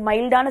எனக்கு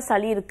மைல்டான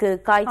சளி இருக்கு,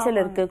 காய்ச்சல்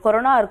இருக்கு,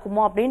 கொரோனா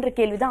இருக்குமோ அப்படின்ற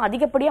கேள்விதான்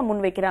அதிகப்படியா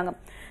முன்வைக்கிறாங்க.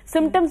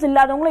 சிம்டம்ஸ்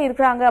இல்லாதவங்களும்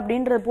இருக்கிறாங்க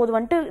அப்படின்ற போது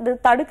வந்துட்டு இது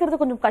தடுக்கிறது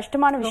கொஞ்சம்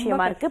கஷ்டமான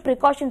விஷயமா இருக்கு.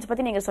 ப்ரிகாஷன்ஸ்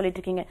பத்தி நீங்க சொல்லிட்டு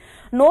இருக்கீங்க.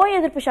 நோய்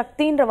எதிர்ப்பு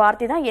சக்தின்ற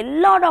வார்த்தை தான்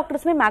எல்லா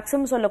டாக்டர்ஸுமே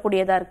மேக்ஸிமம்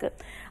சொல்லக்கூடியதா இருக்கு.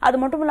 அது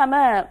மட்டும் இல்லாம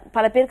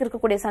பல பேருக்கு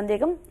இருக்கக்கூடிய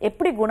சந்தேகம்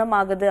எப்படி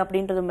குணமாகுது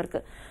அப்படின்றதும்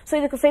இருக்கு. சோ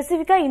இதுக்கு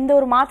ஸ்பெசிபிக்கா இந்த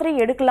ஒரு மாத்திரை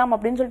எடுக்கலாம்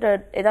அப்படின்னு சொல்லிட்டு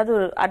ஏதாவது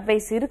ஒரு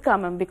அட்வைஸ் இருக்கா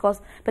மேம்? பிகாஸ்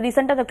இப்போ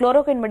ரீசெண்டா அந்த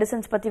குளோரோகுயின்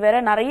மெடிசன்ஸ் பத்தி வேற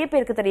நிறைய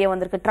பேருக்கு தெரிய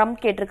வந்திருக்கு. ட்ரம்ப்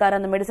கேட்டிருக்காரு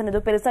அந்த மெடிசன்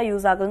ஏதோ பெருசா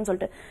யூஸ் ஆகுதுன்னு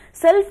சொல்லிட்டு.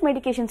 செல்ஃப்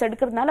மெடிகேஷன்ஸ்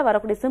எடுக்கிறதுனால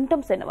வரக்கூடிய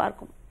சிம்டம்ஸ் என்னவா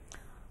இருக்கும்?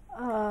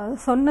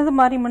 சொன்னது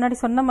மாதிரி முன்னாடி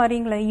சொன்ன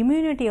மாதிரிங்களா,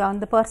 இம்யூனிட்டி,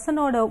 அந்த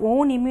பர்சனோட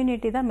ஓன்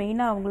இம்யூனிட்டி தான்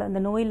மெயினாக அவங்கள அந்த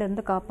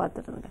நோயிலேருந்து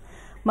காப்பாற்றுறது.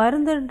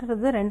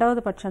 மருந்துன்றது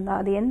ரெண்டாவது பட்சம் தான்.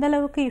 அது எந்த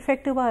அளவுக்கு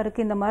இஃபெக்டிவாக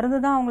இருக்குது, இந்த மருந்து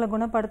தான் அவங்கள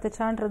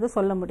குணப்படுத்துச்சான்றது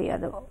சொல்ல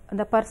முடியாது.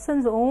 அந்த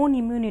பர்சன்ஸ் ஓன்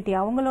இம்யூனிட்டி,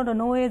 அவங்களோட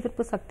நோய்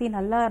எதிர்ப்பு சக்தி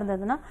நல்லா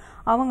இருந்ததுன்னா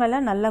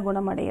அவங்களாம் நல்லா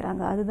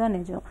குணமடைகிறாங்க. அதுதான்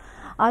நிஜம்.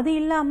 அது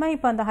இல்லாமல்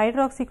இப்போ அந்த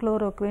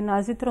ஹைட்ராக்சிக்ளோரோக்வின்,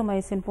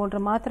 அசித்ரோமைசின் போன்ற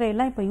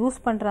மாத்திரையெல்லாம் இப்போ யூஸ்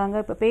பண்ணுறாங்க.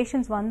 இப்போ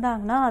பேஷண்ட்ஸ்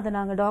வந்தாங்கன்னா அதை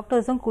நாங்கள்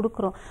டாக்டர்ஸும்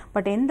கொடுக்குறோம்.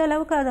 பட் எந்த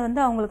அளவுக்கு அதை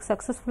வந்து அவங்களுக்கு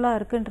சக்ஸஸ்ஃபுல்லாக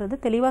இருக்குன்றது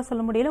தெளிவாக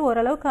சொல்ல முடியல.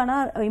 ஓரளவுக்கு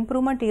ஆனால்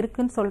இம்ப்ரூவ்மெண்ட்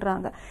இருக்குன்னு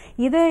சொல்கிறாங்க.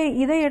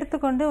 இதை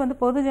எடுத்துக்கொண்டு வந்து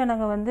பொது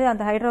ஜனங்க வந்து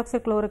அந்த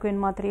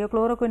ஹைட்ராக்சிக்ளோரோக்வின் மாத்திரையோ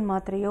குளோரோக்வின்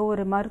மாத்திரையோ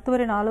ஒரு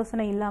மருத்துவரின்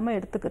ஆலோசனை இல்லாமல்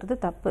எடுத்துக்கிறது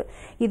தப்பு.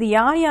 இது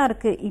யார்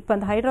யாருக்கு இப்போ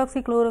அந்த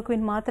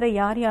ஹைட்ராக்சிக்ளோரோக்வின் மாத்திரை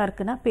யார்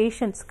யாருக்குன்னா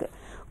பேஷண்ட்ஸ்க்கு,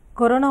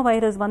 கொரோனா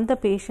வைரஸ் வந்த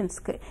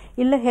பேஷண்ட்ஸ்க்கு,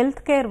 இல்லை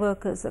health care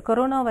workers,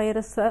 corona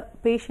virus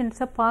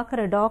பேஷண்ட்ஸை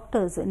பார்க்குற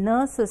டாக்டர்ஸ்,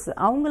 நர்சஸ்,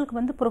 அவங்களுக்கு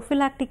வந்து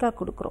ப்ரொஃபிலாக்டிக்காக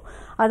கொடுக்குறோம்.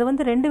 அது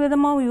வந்து ரெண்டு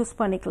விதமாகவும் யூஸ்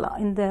பண்ணிக்கலாம்.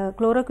 இந்த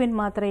குளோரோக்வின்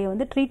மாத்திரையை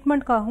வந்து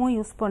ட்ரீட்மெண்ட்காகவும்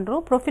யூஸ்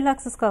பண்ணுறோம்,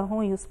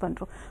 ப்ரொஃபிலாக்சிஸ்க்காகவும் யூஸ்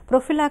பண்ணுறோம்.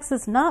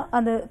 ப்ரொஃபிலாக்சிஸ்னால்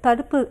அந்த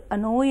தடுப்பு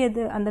நோய்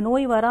அந்த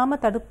நோய்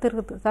வராமல்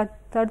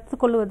தடுத்து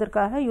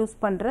கொள்வதற்காக யூஸ்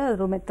பண்ணுற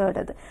ஒரு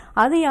மெத்தட்.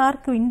 அது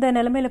யாருக்கு இந்த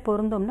நிலைமையில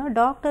பொருந்தோம்னா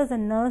டாக்டர்ஸ்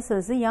அண்ட்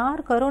நர்சஸ் யார்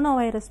கொரோனா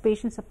வைரஸ்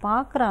பேஷண்ட்ஸை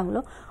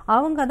பார்க்குறாங்களோ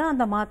அவங்க தான்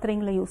அந்த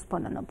மாத்திரைங்களை யூஸ்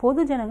பண்ணணும்.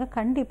 பொது ஜனங்க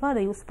கண்டிப்பா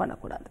அதை யூஸ்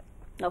பண்ணக்கூடாது.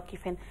 Okay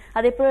fine.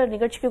 அதே போல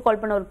நிகழ்ச்சிக்கு கால்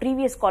பண்ண ஒரு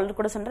ப்ரீவியஸ் காலர்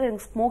கூட சொன்னார்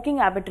எனக்கு ஸ்மோக்கிங்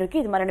ஹேபிட் இருக்கு,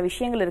 இது மாதிரியான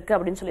விஷயங்கள் இருக்கு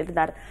அப்படின்னு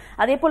சொல்லியிருந்தாரு.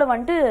 அதே போல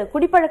வந்துட்டு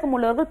குடிப்பழக்கம்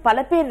உள்ளவர்கள்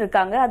பல பேர்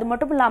இருக்காங்க. அது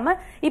மட்டும் இல்லாம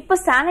இப்ப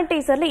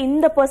சானிடைசர்ல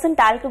இந்த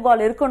 %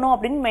 ஆல்கஹால் இருக்கணும்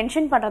அப்படின்னு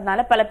மென்ஷன்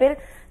பண்றதுனால பல பேர்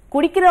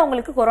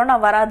குடிக்கிறவங்களுக்கு கொரோனா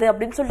வராது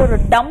அப்படின்னு சொல்லிட்டு ஒரு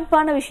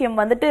டம்பான விஷயம்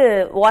வந்துட்டு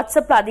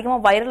வாட்ஸ்அப்ல அதிகமா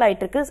வைரல்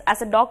ஆயிட்டு இருக்கு.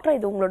 ஆஸ் அ டாக்டர்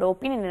இது உங்களோட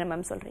ஒப்பீனியன் என்ன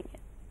மேம் சொல்றீங்க?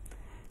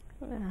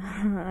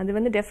 அது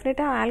வந்து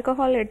டெஃபினட்டாக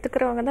ஆல்கஹால்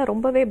எடுத்துக்கிறவங்க தான்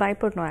ரொம்பவே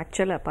பயப்படணும்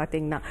ஆக்சுவலாக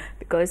பார்த்தீங்கன்னா.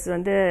 பிகாஸ்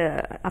வந்து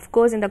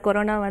அஃப்கோர்ஸ் இந்த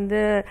கொரோனா வந்து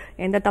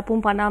எந்த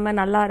தப்பும் பண்ணாமல்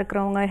நல்லா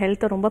இருக்கிறவங்க,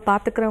 ஹெல்த்தை ரொம்ப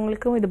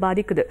பார்த்துக்கிறவங்களுக்கும் இது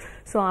பாதிக்குது.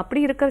 ஸோ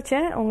அப்படி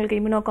இருக்கிறச்ச உங்களுக்கு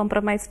இம்யூனோ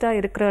காம்ப்ரமைஸ்டாக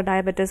இருக்கிற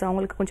டயபெட்டிஸ்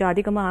அவங்களுக்கு கொஞ்சம்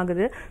அதிகமாக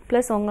ஆகுது.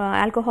 ப்ளஸ் அவங்க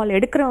ஆல்கஹால்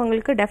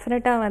எடுக்கிறவங்களுக்கு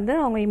டெஃபினட்டாக வந்து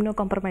அவங்க இம்யூனோ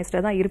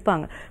காம்ப்ரமைஸ்டாக தான்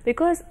இருப்பாங்க.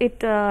 Because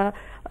it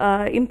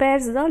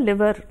இம்பேர்ஸ் the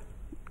liver,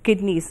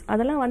 kidneys,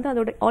 அதெல்லாம் வந்து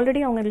அதோட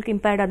ஆல்ரெடி அவங்களுக்கு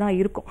இம்பேர்டாக தான்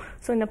இருக்கும்.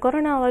 ஸோ இந்த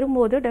கொரோனா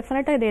வரும்போது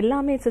டெஃபினட்டாக இது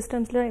எல்லாமே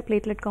சிஸ்டம்ஸில்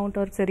பிளேட்லெட்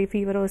கவுண்டர் சரி,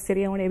 ஃபீவரோ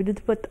சரி, அவங்களோட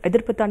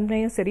எதிர்ப்பு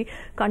தன்மையும் சரி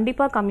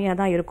கண்டிப்பாக கம்மியாக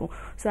தான் இருக்கும்.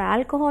 So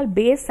alcohol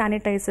paste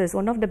sanitisers,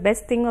 one of the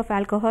best thing of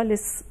alcohol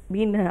is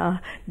been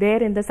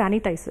there in the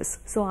sanitisers.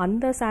 So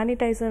அந்த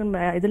சானிடைசர்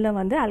இதில்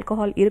வந்து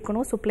ஆல்கஹால்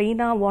இருக்கணும். ஸோ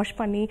பிளெயினாக வாஷ்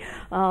பண்ணி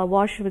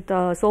வாஷ் வித்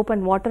சோப்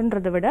அண்ட்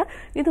வாட்டர்ன்றதை விட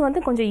இது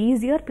வந்து கொஞ்சம்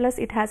easier,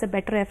 plus it has a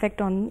better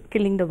effect on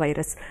killing the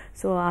virus.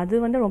 So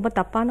அது வந்து ரொம்ப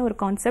தப்பான ஒரு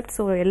கான்செப்ட்.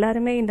 ஸோ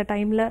எல்லாருமே இந்த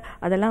டைமில்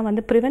அதெல்லாம்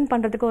வந்து ப்ரிவென்ட்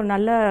பண்ணுறதுக்கு ஒரு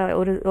நல்ல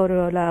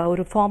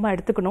ஒரு ஃபார்மாக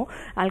எடுத்துக்கணும்.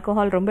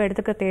 ஆல்கஹால் ரொம்ப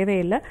எடுத்துக்க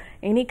தேவையில்லை.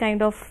 Any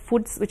kind of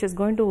foods which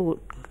is going to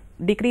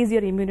decrease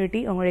your immunity,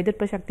 உங்களோட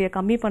எதிர்ப்பு சக்தியை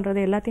கம்மி பண்ணுறது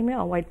எல்லாத்தையுமே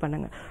அவாய்ட்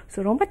பண்ணுங்க. ஸோ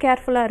ரொம்ப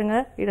கேர்ஃபுல்லாக இருங்க.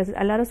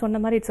 எல்லாரும் சொன்ன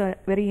மாதிரி it's a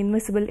very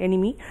invisible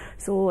enemy.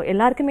 So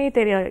எல்லாருக்குமே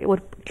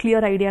ஒரு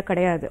கிளியர் ஐடியா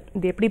கிடையாது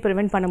இது எப்படி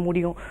ப்ரிவென்ட் பண்ண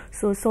முடியும்.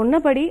 ஸோ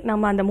சொன்னபடி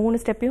நம்ம அந்த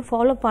 3 ஸ்டெப்பையும்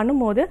ஃபாலோ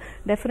பண்ணும்போது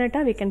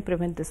டெஃபினட்டாக we can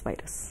prevent this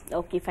virus.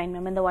 Okay fine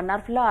ma'am. இந்த 1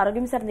 hour ஃபுல்லாக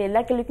ஆரோக்கியம் சார்ந்த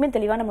எல்லா கேள்விக்குமே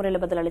தெளிவான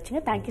முறையில் பதில்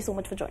அளிச்சிங்க. Thank you so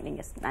much for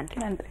joining us.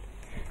 நன்றி.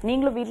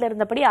 நீங்களும் வீட்டில்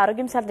இருந்தபடி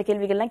ஆரோக்கியம் சார்ந்த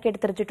கேள்விகள்லாம்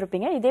கேட்டு தெரிஞ்சுட்டு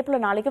இருப்பீங்க. இதே போல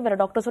நாளைக்கு வேற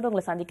டாக்டர்ஸோட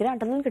உங்களை சந்திக்கிறேன்.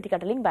 அண்டர்லன் கிட்டி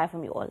கட்டலிங் பை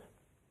ஃப்ரம் யூ ஆல்.